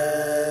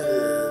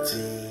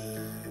attitude.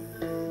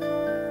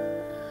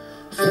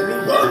 Full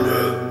of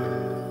wonder.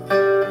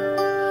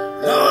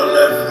 Now I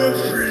left my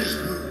freeze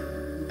blue.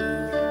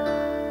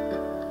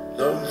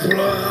 Now I'm full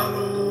of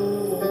hollow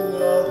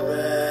on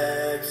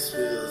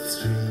Maxwell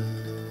Street.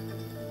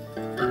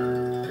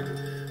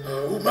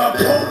 Oh, my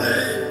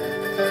pony.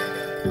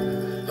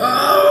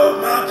 Oh,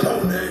 my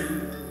pony.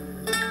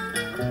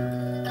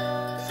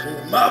 Oh,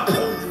 my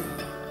pony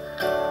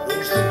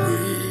knows the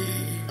way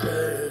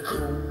back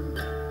home.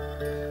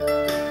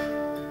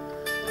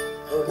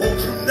 I walk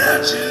from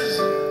Natchez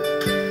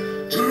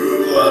to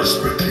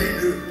Spokane.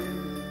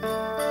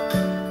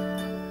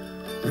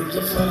 Built a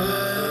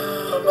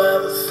fire by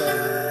the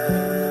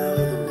side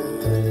of the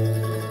road.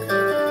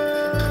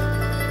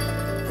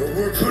 I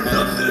work for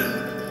nothing.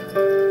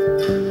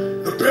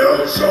 The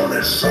bells on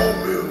that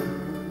sawmill.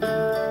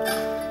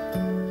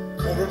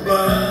 Caught a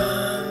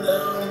blind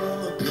down on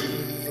the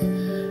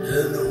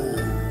piano.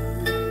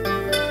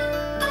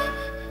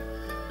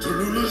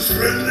 Tallulah's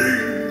friendly.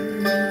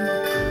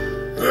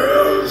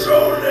 Bells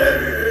on that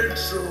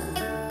exo.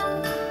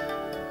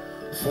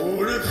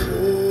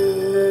 44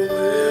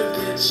 will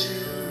get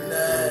you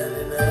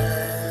 99.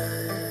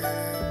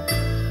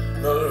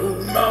 Now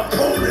hold my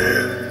pony.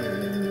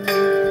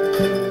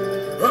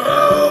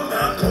 Oh,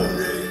 my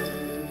pony.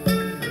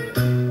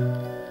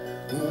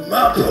 Oh,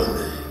 my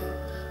pony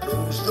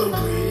knows the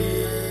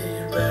way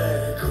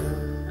back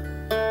home.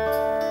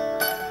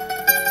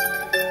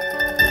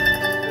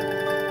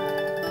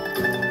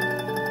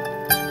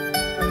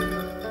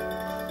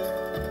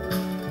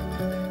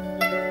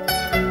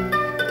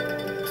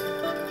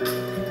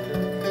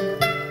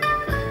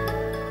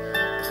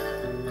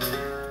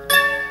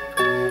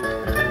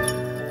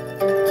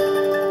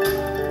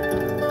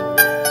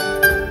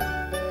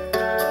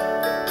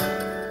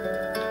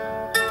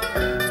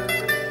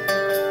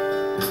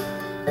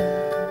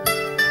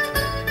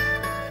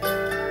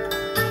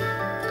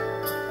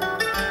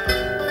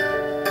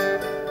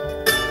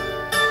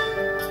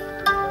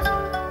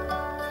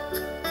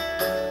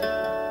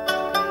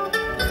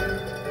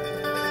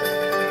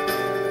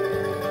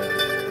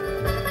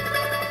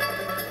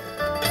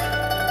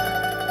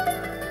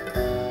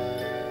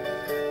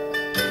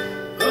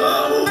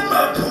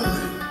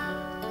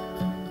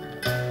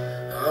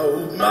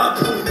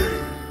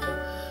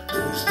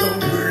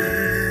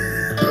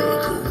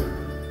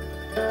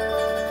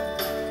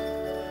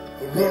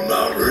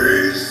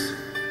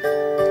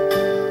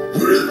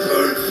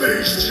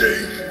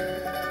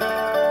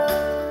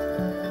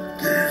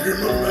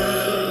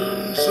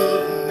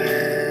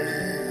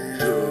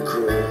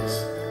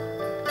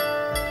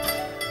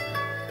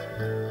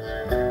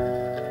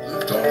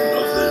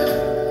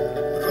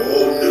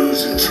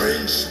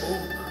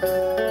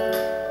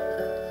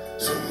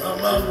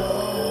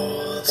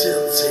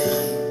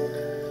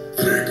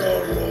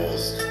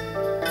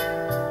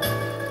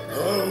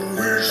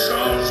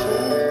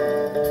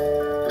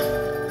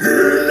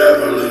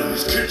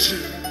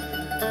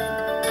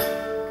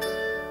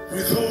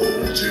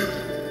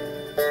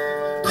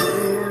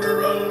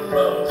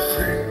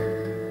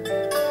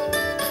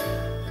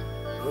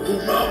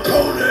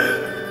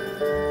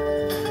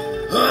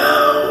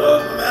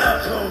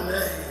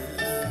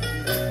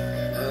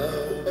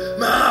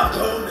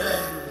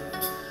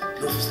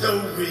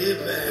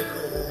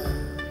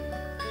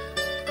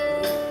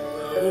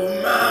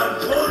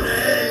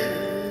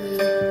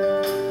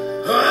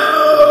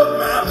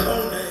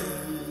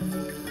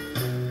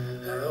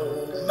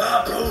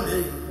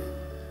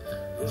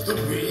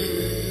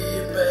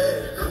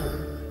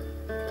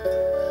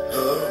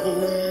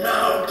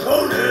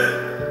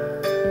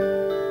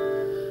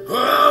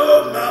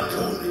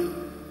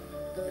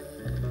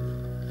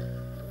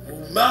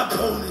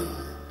 pony.